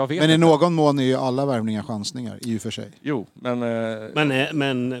 Men jag vet men i inte. Någon mån är ju alla värvningar chansningar i och för sig. Jo,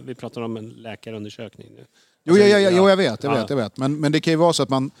 men vi pratar om en läkarundersökning nu. Jo, jag vet. Men det kan ju vara så att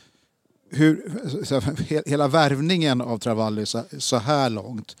man hela värvningen av Travalli så här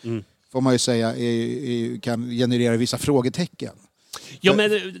långt får man ju säga kan generera vissa frågetecken. Ja, men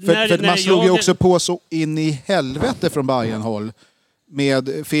för man slog ju också på så in i helvete från Bayern-håll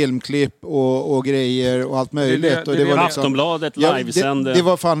med filmklipp och grejer och allt möjligt. Det var Aftonbladet livesände. Det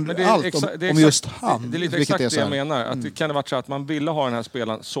var fan allt om just han. Det är lite exakt det jag menar. Att det kan ha varit så att man ville ha den här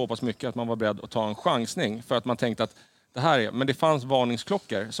spelaren så pass mycket att man var beredd att ta en chansning. För att man tänkte att det här är... Men det fanns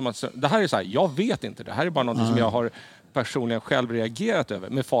varningsklockor. Som att, det här är så här, jag vet inte. Det här är bara något som jag har personligen själv reagerat över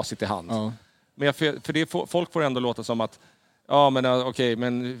med facit i hand. Men folk får ändå låta som att ja, men okej,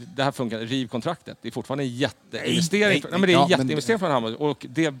 men det här funkar. Riv kontraktet. Det är fortfarande en jätteinvestering. Nej, men det är en jätteinvestering från honom. Och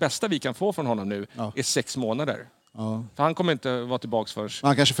det bästa vi kan få från honom nu är 6 månader. Ja. För han kommer inte vara tillbaka först.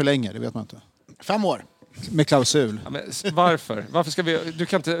 Han kanske förlänger, det vet man inte. 5 år. Med klausul. Ja, men varför? Varför ska vi...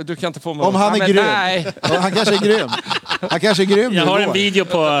 Du kan inte få mig... Om han är grym. Nej. Han kanske är grym. Han kanske är grym. Jag har en video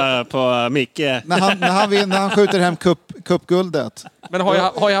på Micke. När han skjuter hem cupguldet. Men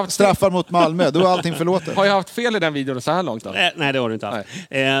har jag haft straffar mot Malmö, då är allting förlåtet. Har jag haft fel i den videon så här långt då? Nej, det har du inte haft.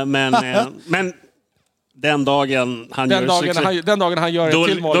 Men den dagen han gör ett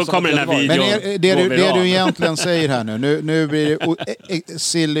till mål, då kommer den här videon. Men det du egentligen säger här nu blir det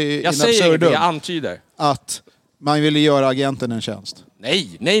silly in absurdum. Jag säger det, jag antyder. Att man ville göra agenten en tjänst.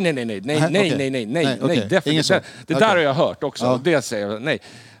 Nej, definitivt. Det där har jag hört också. Ja. Det säger jag, nej.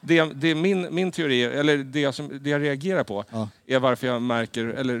 Det är min teori, eller det jag reagerar på, är varför jag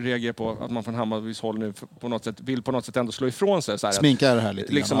reagerar på att man från Hammarbys håll nu vill på något sätt ändå slå ifrån sig. Så här, sminka det här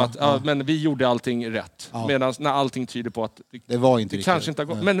lite liksom grann. Men vi gjorde allting rätt. Ja. Medan när allting tyder på att det var inte det kanske inte har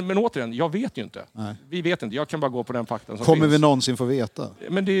gått. Men återigen, jag vet ju inte. Nej. Vi vet inte, jag kan bara gå på den faktan som kommer finns. Vi någonsin få veta?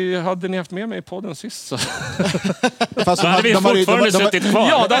 Men hade ni haft med mig i podden sist så... Fast hade vi fortfarande suttit kvar.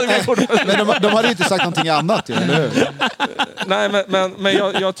 Ja, det hade vi fortfarande. Men de hade ju inte sagt någonting annat, eller hur? Nej, men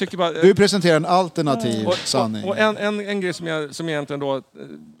jag tycker bara... Du presenterar en alternativ sanning. Och en grej som egentligen då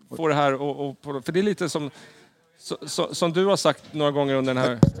får det här... för det är lite som du har sagt några gånger under den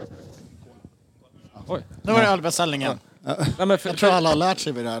här... Oj. Nu var det ölbeställningen. Jag tror alla har lärt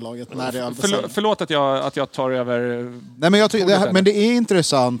sig vid det här laget när det är ölbeställning. Förlåt att jag tar över... Nej, men jag tycker men det är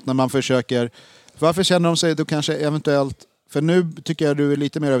intressant när man försöker... Varför känner de sig då kanske eventuellt... För nu tycker jag du är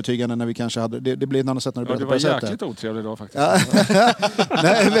lite mer övertygande när vi kanske hade... Det blir ett annat sätt när du började på det sättet. Du var jäkligt otrevlig då faktiskt.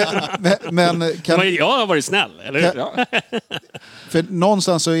 Nej, men jag har varit snäll, eller? Ja. För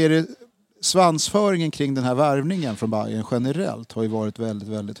någonstans så är det... Svansföringen kring den här värvningen från Bayern generellt har ju varit väldigt,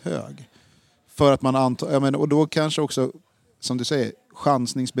 väldigt hög. För att man antar... och då kanske också, som du säger,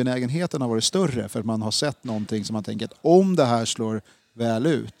 chansningsbenägenheten har varit större. För att man har sett någonting som man tänker att om det här slår... väl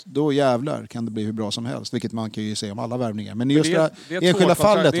ut, då jävlar kan det bli hur bra som helst, vilket man kan ju se om alla värvningar. Men just det enskilda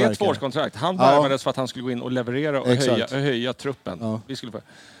fallet det är ett tvåårskontrakt. Han värvades för att han skulle gå in och leverera och höja truppen. Ja.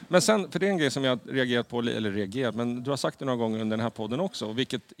 Men sen, för det är en grej som jag reagerat på, men du har sagt det några gånger under den här podden också,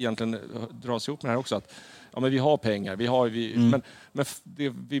 vilket egentligen dras ihop med det här också, att men vi har pengar, men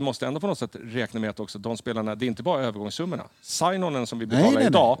vi måste ändå på något sätt räkna med att också de spelarna, det är inte bara övergångssummorna. Sign-onen som vi betalar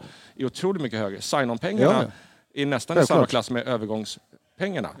idag är otroligt mycket högre. Sign-on-pengarna är nästan i samma klass med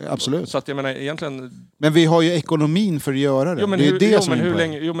övergångspengarna. Ja, absolut. Så att jag menar egentligen... Men vi har ju ekonomin för att göra det. Men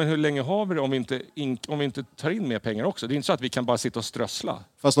hur länge har vi det om vi inte tar in mer pengar också? Det är inte så att vi kan bara sitta och strössla.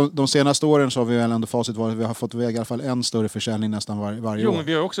 Fast de senaste åren så har vi väl ändå facit varit att vi har fått iväg i alla fall en större försäljning nästan varje år. Men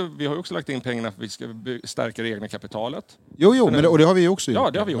vi har också lagt in pengarna för att vi ska stärka det egna kapitalet. Och det har vi också gjort.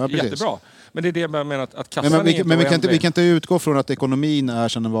 Ja, det har vi gjort. Jättebra. Men det är det jag menar att kassan vi kan inte utgå från att ekonomin är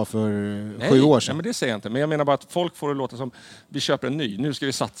som den var för 7 år sedan. Nej, men det säger jag inte. Men jag menar bara att folk får det låta som vi köper en ny. Nu ska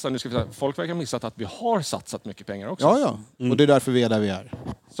vi satsa. Folk verkar missat att vi har satsat mycket pengar också. Ja. Och det är därför vi är där vi är.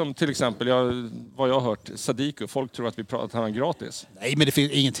 Som till exempel, vad jag har hört, Sadiku. Folk tror att han är gratis. Nej, men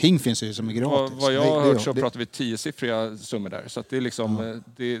ingenting finns ju som är gratis. Vad jag har hört så pratar vi 10-siffriga summor där. Så att det är liksom,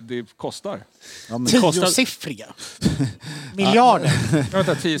 det kostar. Ja, 10-siffriga? Miljarder?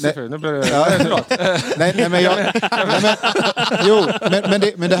 Vänta, 10-siffriga. Nu blir det...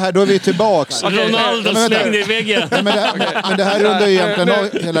 Men det här, då är vi tillbaks. Ronaldo slängde i väggen. Men det här rundar ju egentligen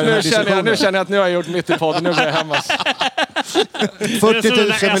hela den här diskussionen. Nu känner jag att nu har jag gjort mitt i podden. Nu blir jag hemmas.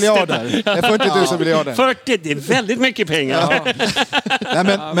 40 000 miljarder. 40 000 miljarder. 40, det är väldigt mycket pengar. Nej,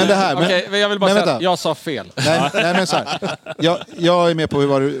 men det här... Okej, jag vill bara säga att jag sa fel. Nej, men så här. Jag är med på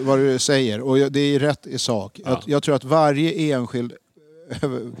vad du säger. Och det är rätt i sak. Jag tror att varje enskild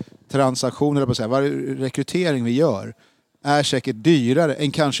transaktion, eller på att säga, varje rekrytering vi gör är säkert dyrare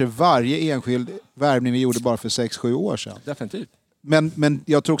än kanske varje enskild värvning vi gjorde bara för 6-7 år sedan. Definitivt. Men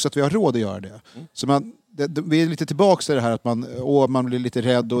jag tror också att vi har råd att göra det. Så vi är lite tillbaka till det här att man blir lite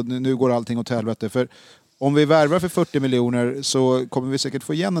rädd och nu går allting åt helvete. För om vi värvar för 40 miljoner så kommer vi säkert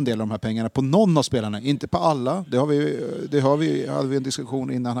få igen en del av de här pengarna på någon av spelarna. Inte på alla, hade vi en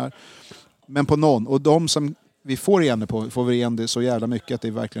diskussion innan här. Men på någon. Och de som vi får igen det på, får vi igen det så jävla mycket att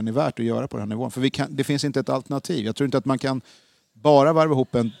det verkligen är värt att göra på den här nivån. För det finns inte ett alternativ. Jag tror inte att man kan bara varva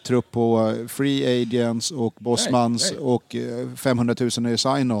ihop en trupp på free agents och bossmans och 500 000 i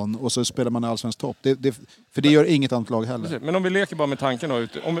sign-on och så spelar man allsvensk topp. För det gör inget annat lag heller. Men om vi leker bara med tanken då,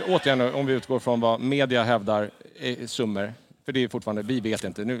 om vi utgår från vad media hävdar summor, för det är fortfarande, vi vet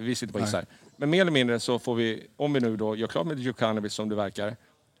inte, nu, vi sitter på isär. Men mer eller mindre så får vi, om vi nu då gör klart med Djukanovic som det verkar,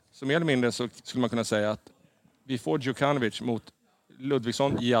 så mer eller mindre så skulle man kunna säga att vi får Djukanovic mot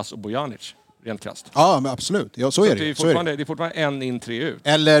Ludvigsson, Jas och Bojanic. Rent krasst. Ja, men absolut. Ja, så är det. Det är fortfarande en in, 3 ut.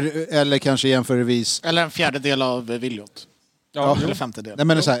 Eller kanske jämförelsevis... Eller en fjärdedel av Viljot. Ja, eller femtedel. Nej,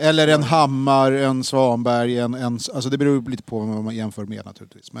 men så här, eller en Hammar, en Svanberg, alltså det beror lite på vad man jämför med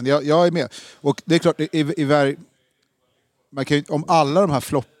naturligtvis. Men jag är med. Och det är klart, man kan ju, om alla de här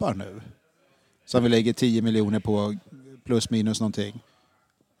floppar nu, som vi lägger 10 miljoner plus minus någonting.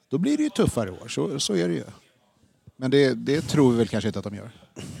 Då blir det ju tuffare i år, så är det ju. Men det tror vi väl kanske inte att de gör.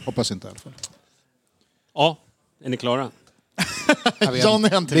 Hoppas inte i alla fall. Ja, är ni klara? John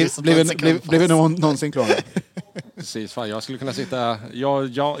är inte Blev vi någonsin klara? Precis, fan, jag skulle kunna sitta...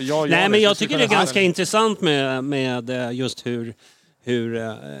 Nej, men jag tycker det är ganska intressant med just hur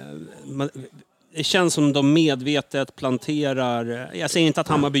det känns som de medvetet planterar... Jag säger inte att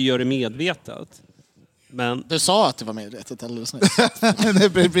Hammarby gör det medvetet. Men... Du sa att det var medvetet alldeles nyss. Det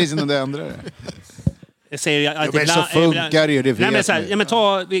är precis innan det ändrar det. Jag säger att men så funkar det ju, det vet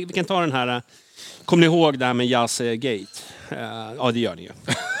vi kan ta den här... Kommer ni ihåg det här med Jazzgate? Ja, det gör ni ju.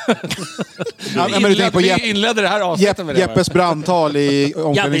 Vi inledde det här avsnittet med det. Jeppes brandtal i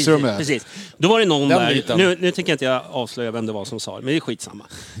omklädningsrummet. Ja, precis. Då var det någon där... Nu tänker jag inte jag avslöja vem det var som sa det, men det är skitsamma.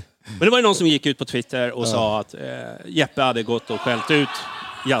 Men det var någon som gick ut på Twitter och sa att Jeppe hade gått och skällt ut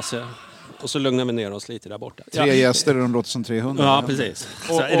Jasse. Och så lugnar vi ner oss lite där borta. 3 gäster och de låter som 300. Ja, precis.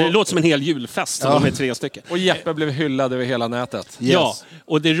 Det låter som en hel julfest. De är 3 stycken. Och Jeppe blev hyllad över hela nätet. Yes. Ja,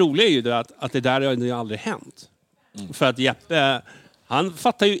 och det roliga är ju det att det där har ju aldrig hänt. För att Jeppe... Han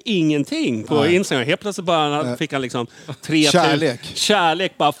fattar ju ingenting på Instagram. Helt plötsligt bara fick han liksom 3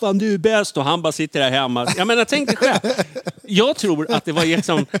 kärlek. Bara, fan du är bäst. Och han bara sitter där hemma. Jag menar, tänk dig själv. Jag tror att det var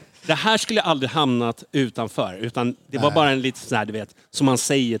liksom... Det här skulle aldrig hamnat utanför. Utan det var bara en lite sån här, du vet, som man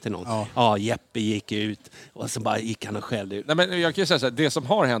säger till någon. Ja, Jeppe gick ut. Och så bara gick han och skällde ut. Nej, men jag kan ju säga så här, det som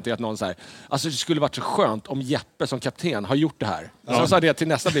har hänt är att någon så här... Alltså det skulle varit så skönt om Jeppe som kapten har gjort det här. Så sa det till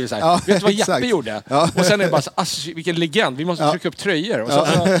nästa blivit så här. Vet du vad Jeppe gjorde? Ja. Och sen är det bara så alltså, vilken legend. Vi måste trycka upp tröjor. Och så,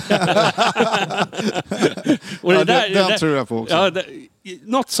 och det där, den tror jag på också. Ja,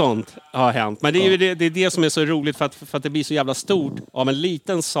 något sånt har hänt. Men det är ju det som är så roligt för att det blir så jävla stort av en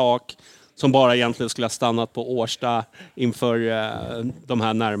liten sak som bara egentligen skulle ha stannat på Årsta inför de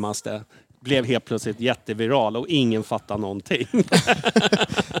här närmaste. Blev helt plötsligt jätteviral och ingen fattar någonting.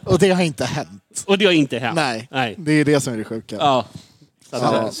 Och det har inte hänt. Och det har inte hänt. Nej. Det är det som är det sjuka. Ja.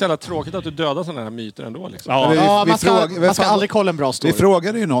 Så jävla tråkigt att du dödar sådana här myter ändå. Liksom. Man ska aldrig kolla en bra story. Vi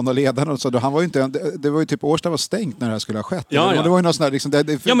frågade ju någon av ledarna och så, han var ju inte, det var ju typ Årsta var stängt när det här skulle ha skett. Ja. Det var ju någon sån här, liksom,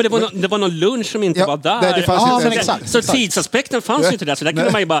 men det var någon lunch som inte var där. Det fanns inte, exakt. Så tidsaspekten fanns ju inte där. Så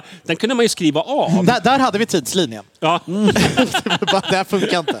den kunde man ju skriva av. Där hade vi tidslinjen. Ja. Det här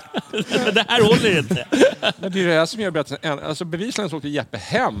funkar inte. Det här håller inte. Men det är det här som gör berättelsen. Alltså bevisligen så åkte Jeppe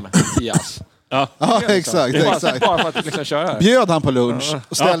hem till Jazz. Ja, exakt. Bara för att liksom köra. Bjöd han på lunch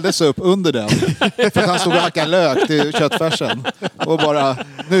och ställde sig upp under den. För att han stod och hackade lök till köttfärsen. Och bara,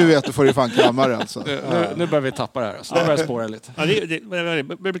 nu vet du får du fan kammare alltså. Nu börjar vi tappa det här. Så nu börjar jag spåra lite. Ja,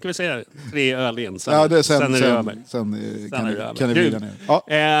 det brukar vi säga 3 öl in. Sen är det över. Sen kan det bli där nere. Ja.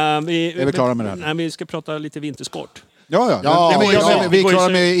 Är vi klara med det här? Nej, vi ska prata lite vintersport. Ja. Vi är klara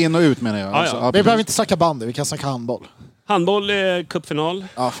med in och ut menar jag. Alltså. Vi behöver inte snacka bandy, vi kan snacka handboll. Handboll, cupfinal.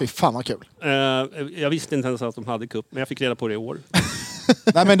 Ja, fy fan vad kul. Jag visste inte ens att de hade cup, men jag fick reda på det i år.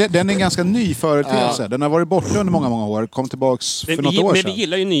 Nej, men den är en ganska ny företeelse. Den har varit borta under många år. Kom tillbaks för något år sedan. Men vi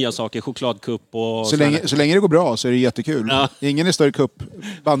gillar ju nya saker, chokladcup och... Så länge det går bra så är det jättekul. Ja. Ingen är större cup,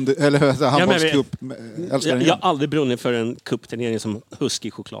 eller handbollscup. Jag har aldrig brunnit för en cupturnering som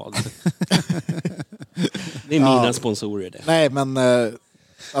Husky-choklad. Det är mina sponsorer det. Nej, men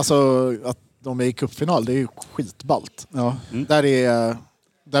alltså att de är i cupfinal, det är ju skitballt. Ja.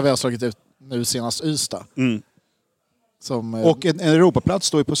 Där vi har slagit ut nu senast Ystad. Och en Europaplats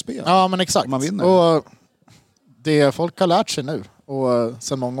står ju på spel. Ja, men exakt. Man vinner. Och det folk har lärt sig nu och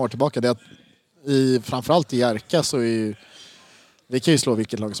sen många år tillbaka, det är att framförallt i Järka så är vi kan ju slå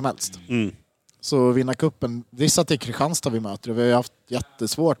vilket lag som helst. Så vinna kuppen, vissa till Kristianstad vi möter, vi har haft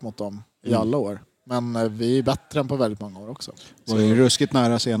jättesvårt mot dem i alla år. Men vi är bättre än på väldigt många år också. Det var ju ruskigt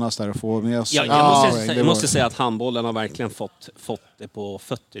nära senast där att få med oss. Jag måste säga att handbollen har verkligen fått det på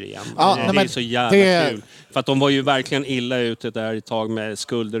fötter igen. Det är så jävla kul. För att de var ju verkligen illa ute där ett tag med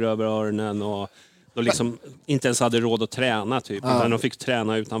skulder över öronen och de liksom inte ens hade råd att träna typ. Utan de fick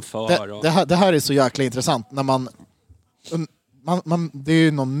träna utanför. Det här är så jäkla intressant när man det är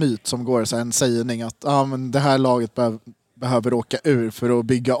ju någon myt som går så här, en sägning att men det här laget behöver åka ur för att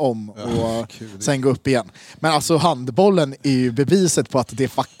bygga om och sen gå upp igen. Men alltså handbollen är ju beviset på att det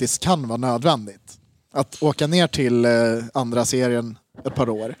faktiskt kan vara nödvändigt. Att åka ner till andra serien ett par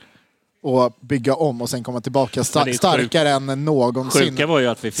år och bygga om och sen komma tillbaka starkare än någonsin. Sjuka var ju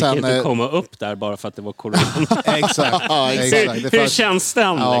att vi fick inte komma upp där bara för att det var corona. Exakt. Hur känns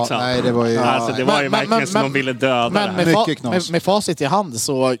den? Liksom? Nej, det var ju... Alltså, det var ju verkligen som de ville döda men med facit i hand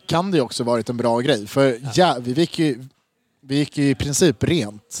så kan det också varit en bra grej. För vi gick ju i princip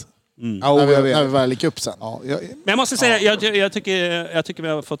rent När vi väl gick upp sen. Ja, Men jag måste säga, jag tycker vi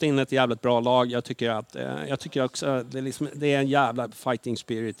har fått in ett jävligt bra lag. Jag tycker också det är en jävla fighting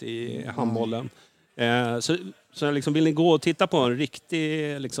spirit i handbollen. Så liksom, vill ni gå och titta på en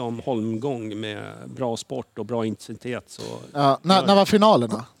riktig liksom, holmgång med bra sport och bra intensitet så... När var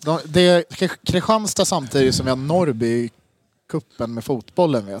finalerna? Det är Kristianstad samtidigt som vi har Norrby kuppen med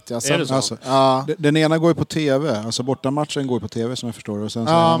fotbollen, vet jag. Sen, är det så? Alltså, den ena går ju på tv, alltså bortamatchen går på tv som jag förstår. Och sen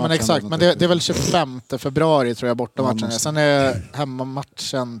men exakt. Men det är väl 25 februari tror jag bortamatchen. Sen är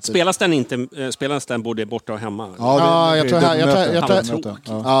hemmamatchen... Typ. Spelas den både borta och hemma?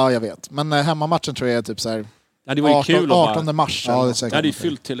 Jag vet. Men hemmamatchen tror jag är typ så här... Ja, det var ju kul 18 mars. Ja, det hade ju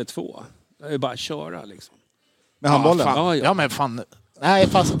fyllt Tele2. Det är ju bara att köra liksom. Med handbollen? Ja, men fan... Nej,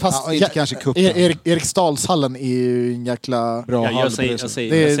 fast inte kanske kuppen. Eriksdalshallen är ju en jäkla bra jag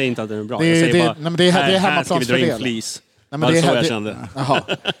säger inte att den är bra. Jag säger bara, det är här ska vi dra in flis. Nej, men det är så jag kände.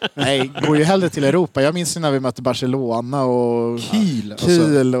 Nej, går ju hellre till Europa. Jag minns ju när vi mötte Barcelona och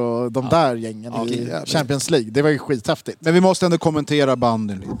Kiel och de där gängen i Champions League. Det var ju skithäftigt. Men vi måste ändå kommentera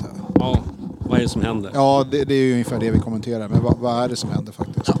banden lite. Ja, vad är det som händer? Ja, det är ju ungefär det vi kommenterar. Men vad är det som händer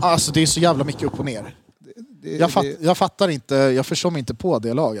faktiskt? Alltså det är så jävla mycket upp och ner. Jag fattar inte, jag förstår mig inte på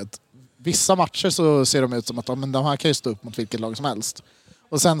det laget. Vissa matcher så ser de ut som att de här kan ju stå upp mot vilket lag som helst.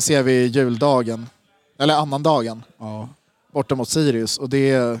 Och sen ser vi juldagen, eller annandagen, borta mot Sirius. Och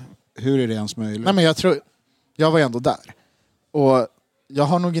det är... Hur är det ens möjligt? Nej, men jag var ju ändå där. Och jag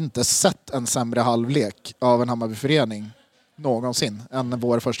har nog inte sett en sämre halvlek av en Hammarbyförening någonsin än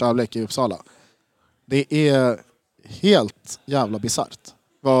vår första halvlek i Uppsala. Det är helt jävla bizarrt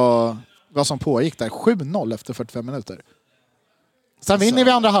vad som pågick där. 7-0 efter 45 minuter. Sen vinner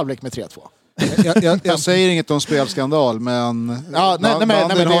vi andra halvlek med 3-2. Jag säger inget om spelskandal, men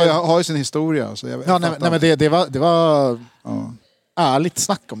har ju sin historia. Så det var ärligt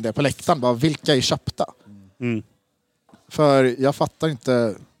snack om det på läktaren. Bara, vilka är köpta? Mm. För jag fattar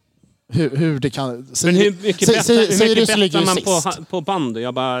inte hur det kan... Men hur mycket bettar man på band?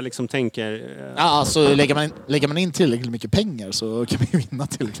 Jag bara liksom tänker... Alltså lägger man in tillräckligt mycket pengar så kan man ju vinna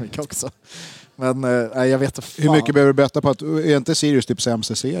tillräckligt mycket också. Men jag vet inte fan. Hur mycket behöver du betta på att är inte Sirius typ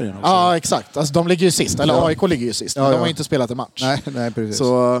sämsta serien också? Ja, exakt. Alltså, de ligger ju sist. Eller AIK ligger ju sist. Men de har inte spelat en match. Nej, precis.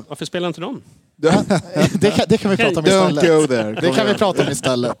 Så... Varför spelar inte de? det kan vi prata om istället. Don't go there. Det kan vi prata om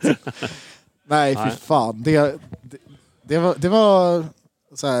istället. Nej, fy fan. Det var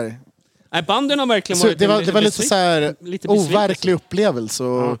så här... Nej, banden har verkligen varit det var lite så här overklig upplevelse.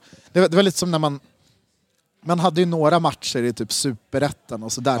 Och det var lite som när man hade ju några matcher i typ Superettan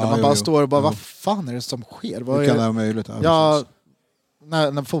och sådär. När man bara står och bara, vad fan är det som sker? Hur kan det vara möjligt?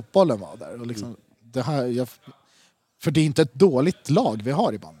 När fotbollen var där. Och liksom, för det är inte ett dåligt lag vi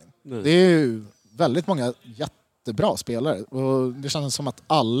har i bandyn. Det är ju väldigt många jättebra spelare. Och det känns som att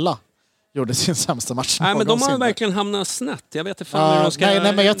alla gjorde sin sämsta match. Nej, men de har verkligen hamnat snett. Jag vet inte fan hur de ska...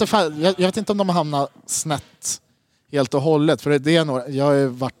 jag vet inte om de har hamnat snett helt och hållet. För jag har ju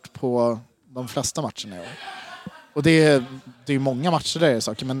varit på de flesta matcherna i år. Och det är många matcher där är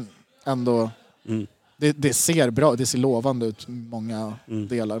saker, men ändå det ser bra, det ser lovande ut många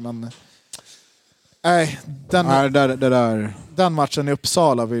delar, men den matchen i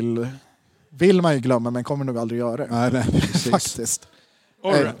Uppsala vill man ju glömma, men kommer nog aldrig göra det. Nej, precis. Faktiskt.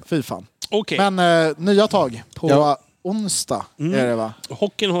 Fy fan. Okay. Men nya tag på onsdag är det, va?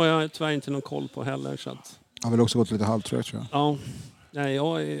 Hockeyn har jag tyvärr inte någon koll på heller, så att... Jag har väl också gått lite halvtrött, tror jag. Ja. Nej,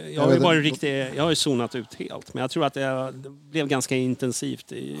 jag har ju zonat ut helt. Men jag tror att det blev ganska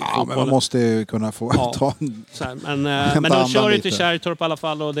intensivt i fotbollen. Men man måste ju kunna få ta men de kör ju till Kärrtorp i alla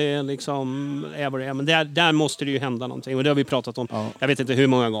fall, och det är liksom men där måste det ju hända någonting. Och det har vi pratat om, jag vet inte hur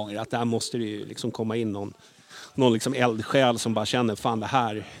många gånger, att där måste det ju liksom komma in någon liksom eldsjäl som bara känner, fan det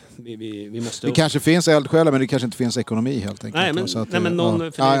här vi måste... Det kanske finns eldsjälar, men det kanske inte finns ekonomi helt enkelt.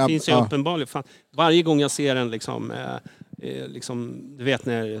 Det finns ju uppenbarligen. Fan, varje gång jag ser en liksom, du vet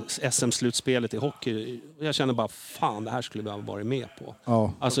när SM-slutspelet i hockey, jag känner bara, fan det här skulle vi ha varit med på.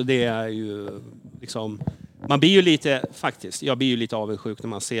 Ja. Alltså det är ju liksom, man blir ju lite, faktiskt, jag blir ju lite avundsjuk när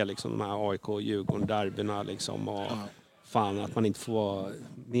man ser liksom de här AIK och Djurgården derbyna liksom, och fan att man inte får vara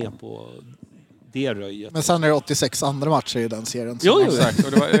med på det röjet. Men sen är det 86 andra matcher i den serien. Jo. Exakt.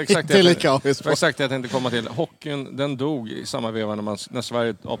 Och det var exakt det jag tänkte komma till. Hockeyn, den dog i samma veva när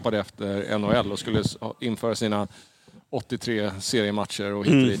Sverige hoppade efter NHL och skulle införa sina 83 seriematcher och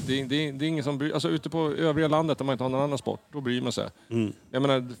hit och dit. Det är ingen som bryr, alltså ute på övriga landet där man inte har någon annan sport, då bryr man sig. Jag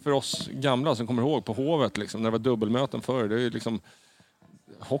menar, för oss gamla som kommer ihåg på Hovet liksom, när det var dubbelmöten förr, det är liksom,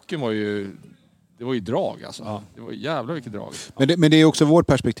 hockeyn var ju drag alltså. Det var jävla vilket drag. Men det är också vårt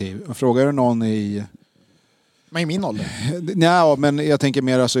perspektiv. Frågar du någon i Men i min ålder. Nej, men jag tänker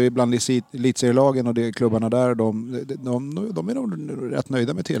mer alltså ibland elitserielagen och det klubbarna där, de är nog rätt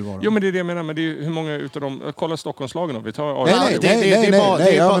nöjda med tillvaron. Jo, men det är det jag menar. Men det är hur många utav dem... Kolla Stockholmslagen då. Vi tar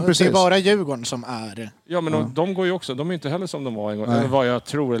Det är bara Djurgården som är... Ja, men de går ju också. De är inte heller som de var en gång. Eller vad jag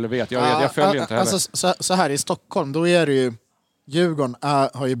tror eller vet. Jag följer inte heller. Alltså, så här i Stockholm, då är det ju... Djurgården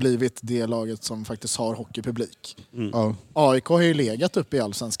har ju blivit det laget som faktiskt har hockeypublik. AIK har ju legat uppe i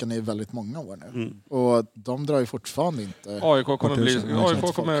Allsvenskan i väldigt många år nu. Och de drar ju fortfarande inte... AIK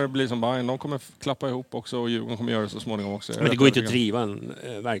kommer bli som Bayern. De kommer klappa ihop också och Djurgården kommer göra det så småningom också. Men det går inte att driva en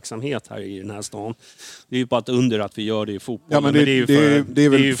verksamhet här i den här stan. Det är ju bara ett under att vi gör det i fotboll. Ja, men det är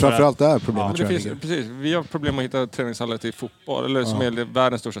väl framförallt där problemet. Ja, precis. Vi har problem att hitta träningshallar till fotboll, eller som är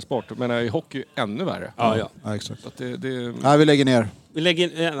världens största sport. Men i hockey är ännu värre. Ja, exakt. Så att det... Nej, vi lägger ner.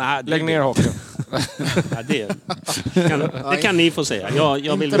 Lägg ner hockeyn. Det kan ni få säga.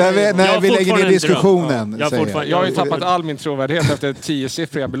 Jag vill, vi lägger ner diskussionen. Jag har ju tappat all min trovärdighet efter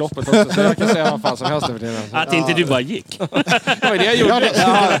 10-siffriga beloppet också, så jag kan säga vad fan som helst över tiden. Att inte du bara gick.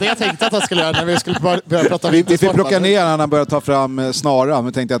 Det jag tänkte att han skulle göra när vi skulle börja prata vi fick plocka ner när han började ta fram snaran.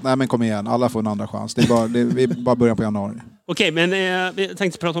 Vi tänkte att nej, men kom igen, alla får en andra chans. Vi bara börjar på januari. Okej, men vi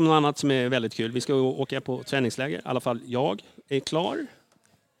tänkte prata om något annat som är väldigt kul. Vi ska åka på träningsläger. I alla fall jag är klar.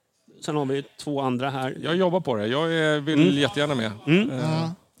 Sen har vi 2 andra här. Jag jobbar på det. Jag vill jättegärna med.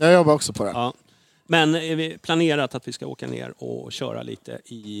 Jag jobbar också på det. Ja. Men är vi planerat att vi ska åka ner och köra lite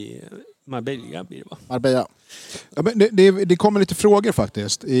i Marbella, blir det va? Marbella. Ja, men det kommer lite frågor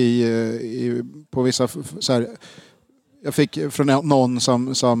faktiskt på vissa så här. Jag fick från någon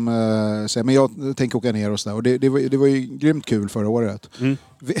som säger men jag tänker åka ner och så där. Och det var ju grymt kul förra året.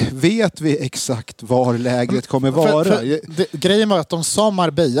 Vet vi exakt var lägret kommer vara? Grejen var att de sa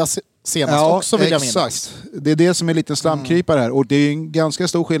Marbella senast också, vill jag minnas. Det är det som är en liten slamkrypare här. Och det är en ganska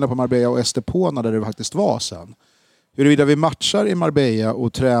stor skillnad på Marbella och Estepona där det faktiskt var sen. Huruvida vi matchar i Marbella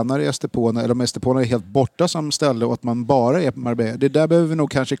och tränar i Estepona, eller om Estepona är helt borta som ställe och att man bara är på Marbella. Det där behöver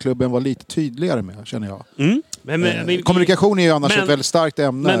nog kanske klubben vara lite tydligare med, känner jag. Kommunikation är ju annars ett väldigt starkt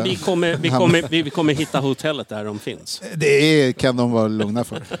ämne. Men vi kommer hitta hotellet där de finns. Det kan de vara lugna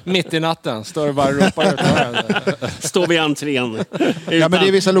för. Mitt i natten, står det bara och ropar ut. Står vid entrén. Men det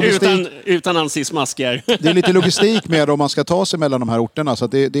är vissa logistik. Utan ansiktsmasker. Det är lite logistik med om man ska ta sig mellan de här orterna. Så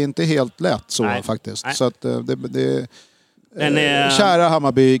att det är inte helt lätt så. Nej. Faktiskt. Nej. Så att kära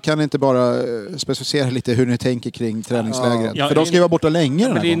Hammarby, kan ni inte bara specificera lite hur ni tänker kring träningslägret? För de ska ju vara borta länge.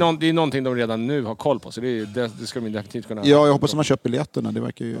 Men det är någonting de redan nu har koll på, så det ska de definitivt kunna... Ja, jag hoppas att man köper biljetterna. Det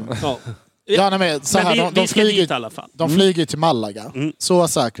verkar ju... Vi ska dit i alla fall. De flyger till Malaga. Så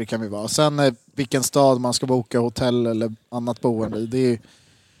säkert kan vi vara. Sen vilken stad man ska boka hotell eller annat boende. Det är...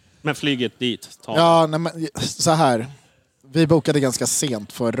 Men flyget dit? Så här. Vi bokade ganska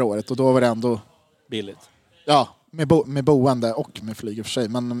sent förra året och då var det ändå... Billigt? Ja, med boende och med flyg i och för sig.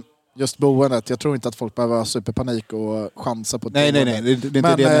 Men just boendet, jag tror inte att folk behöver ha superpanik och chansa på Nej, det är inte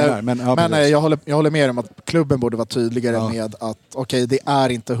det jag menar. Men jag håller med om att klubben borde vara tydligare med att det är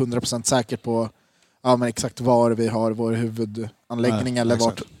inte 100% säkert på men exakt var vi har vår huvudanläggning eller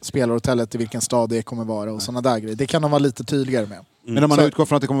vart spelarhotellet, i vilken stad det kommer vara och sådana där grejer. Det kan de vara lite tydligare med. Men om man utgår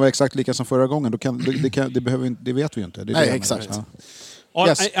från att det kommer vara exakt lika som förra gången, då det vet vi ju inte. Nej, exakt.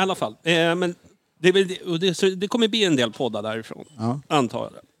 I alla fall. Men det kommer bli en del poddar därifrån, antar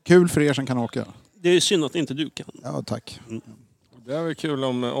jag. Kul för er som kan åka. Det är synd att inte du kan. Ja, tack. Det är väl kul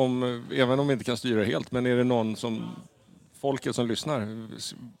om även om vi inte kan styra helt, men är det någon som folket som lyssnar,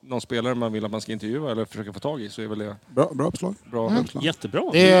 någon spelare man vill att man ska intervjua eller försöka få tag i, så är väl det... Bra uppslag.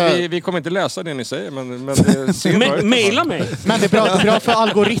 Jättebra. Vi kommer inte läsa det ni säger, men det ser Maila mig. Men det är bra för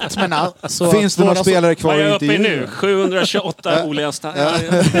algoritmerna. Så finns det några spelare kvar i intervjun? Nu 728 olästa.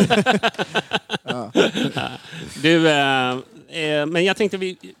 Men jag tänkte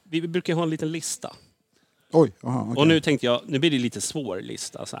vi brukar ha en liten lista. Oj, okay. Och nu tänkte jag, nu blir det lite svår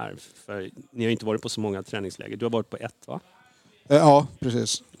lista så här, för ni har inte varit på så många träningsläger. Du har varit på 1, va? Ja,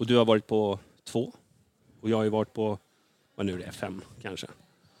 precis. Och du har varit på 2. Och jag har ju varit på, vad nu det är, 5 kanske.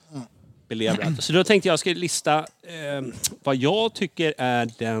 Belevrat. Så då tänkte jag ska lista vad jag tycker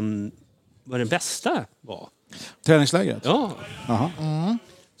är vad den bästa var. Träningslägret? Ja.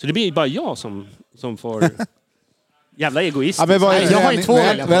 Så det blir bara jag som får... Jävla egoist. Ja, men jag har ju 2.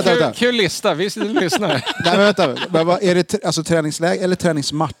 Kul lista, vi lyssnar. Nej, men vänta. Är det alltså träningsläger eller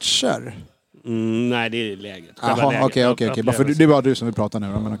träningsmatcher? Nej, det är läget. Jaha, okej. Det är bara du som vill prata nu.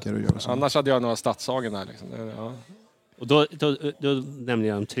 Men okej, du gör det så. Annars hade jag några stadssagen där. Liksom. Ja. Och då nämnde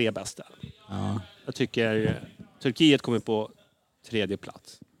jag de 3 bästa. Ja. Jag tycker Turkiet kommer på 3:e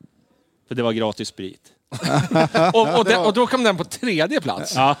plats. För det var gratis sprit. och då kom den på 3:e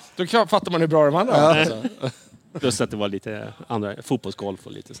plats. Ja. Då fattar man hur bra de andra var. Plus att det var lite andra fotbollsgolf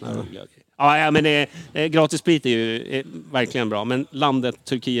och lite såna här roliga grejer. Ja, men gratis sprit är ju verkligen bra. Men landet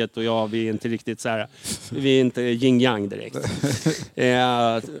Turkiet och jag, vi är inte riktigt så här. Vi är inte yin-yang direkt.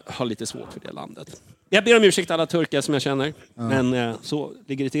 Jag har lite svårt för det landet. Jag ber om ursäkt alla turkar som jag känner. Men så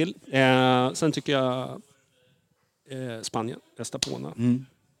ligger det till. Sen tycker jag Spanien, Estapona.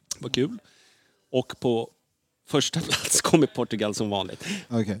 Var kul. Och på första plats kommer Portugal som vanligt.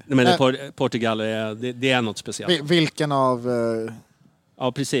 Okay. Men Portugal, det är något speciellt. Vilken av...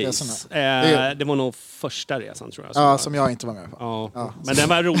 Ja, precis. Det var nog första resan, tror jag. Som jag inte var med på. Ja. Men den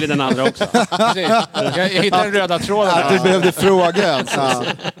var rolig den andra också. Jag hittade den röda tråden. Att du behövde fråga.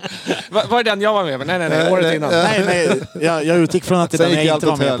 Var är den jag var med på? Nej, året innan. Nej, jag utgick från att det den jag inte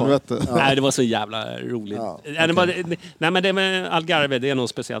var med på. Nej, det var så jävla roligt. Nej, men det med Algarve, det är något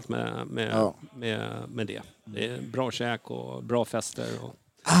speciellt med det. Det är bra käk och bra fester och...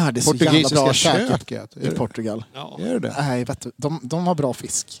 det är så jävla bra käk i Portugal. Ja. Är det? Nej, vet du, de har bra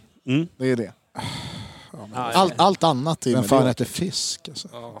fisk. Det är det. Ja, allt annat är... Men fan äter fisk alltså.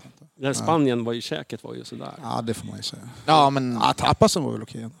 Ja. Spanien var ju käket var ju sådär. Ja, det får man ju säga. Ja, men... Tapasen var väl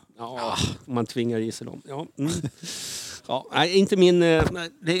okej. Ja, man tvingar i sig dem. Ja. Ja, inte min... Det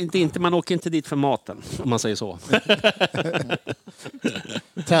är inte, man åker inte dit för maten, om man säger så.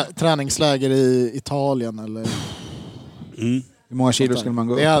 Träningsläger i Italien eller... Hur många kilo skulle man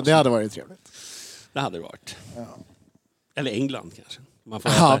gå upp? Det hade varit trevligt. Det hade det varit. Ja. Eller England kanske.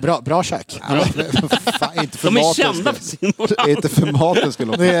 Bra käk. Fan, inte för de är maten kända för sin moral. Inte för maten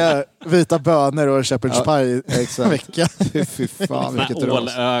skulle det är vita bönor och shepherd's pie i vecka. Fy fan, vilket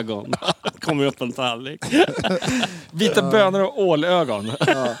ålögon. Kommer upp en tallrik. Vita bönor och ålögon.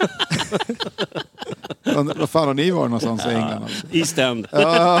 Vad fan har ni varit någonstans i England? Alltså? East End.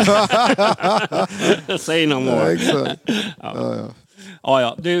 Say no more. Exakt.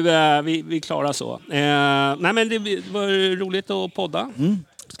 Ja. Du, vi klarar så. Nej, men det var roligt att podda.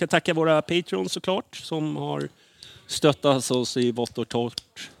 Ska tacka våra Patreons såklart som har stöttat oss i vått och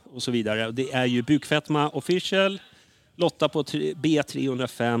torrt och så vidare. Det är ju Bukfetma Official, Lotta på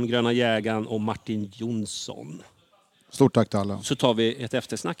B305, Gröna Jägaren och Martin Jonsson. Stort tack till alla. Så tar vi ett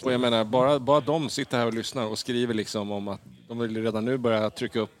eftersnack. Och jag menar, bara de sitter här och lyssnar och skriver liksom om att de vill redan nu börja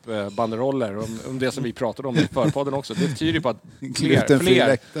trycka upp banderoller om det som vi pratade om i förpodden också. Det tyder ju på att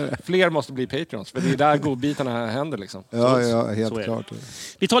fler måste bli Patreons. För det är där godbitarna här händer liksom. Ja, helt klart.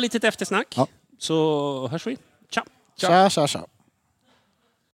 Vi tar lite eftersnack. Ja. Så hörs vi. Ciao.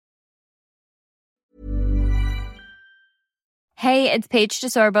 Hey, it's Paige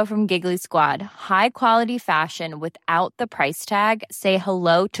DeSorbo from Giggly Squad. High quality fashion without the price tag. Say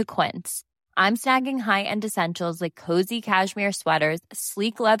hello to Quince. I'm snagging high-end essentials like cozy cashmere sweaters,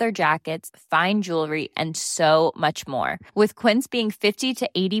 sleek leather jackets, fine jewelry, and so much more. With Quince being 50 to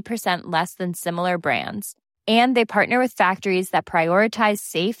 80% less than similar brands. And they partner with factories that prioritize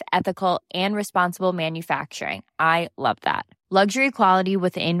safe, ethical, and responsible manufacturing. I love that. Luxury quality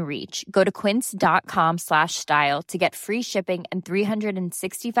within reach. Go to quince.com/style to get free shipping and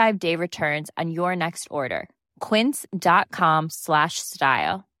 365-day returns on your next order.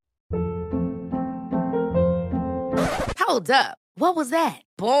 Quince.com/style. Hold up. What was that?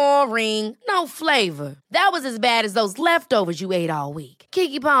 Boring. No flavor. That was as bad as those leftovers you ate all week.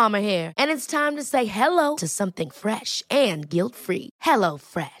 Keke Palmer here. And it's time to say hello to something fresh and guilt-free. Hello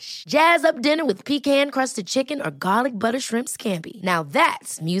Fresh. Jazz up dinner with pecan-crusted chicken or garlic butter shrimp scampi. Now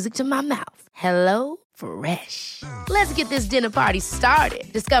that's music to my mouth. Hello Fresh. Let's get this dinner party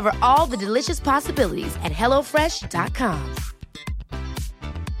started. Discover all the delicious possibilities at HelloFresh.com.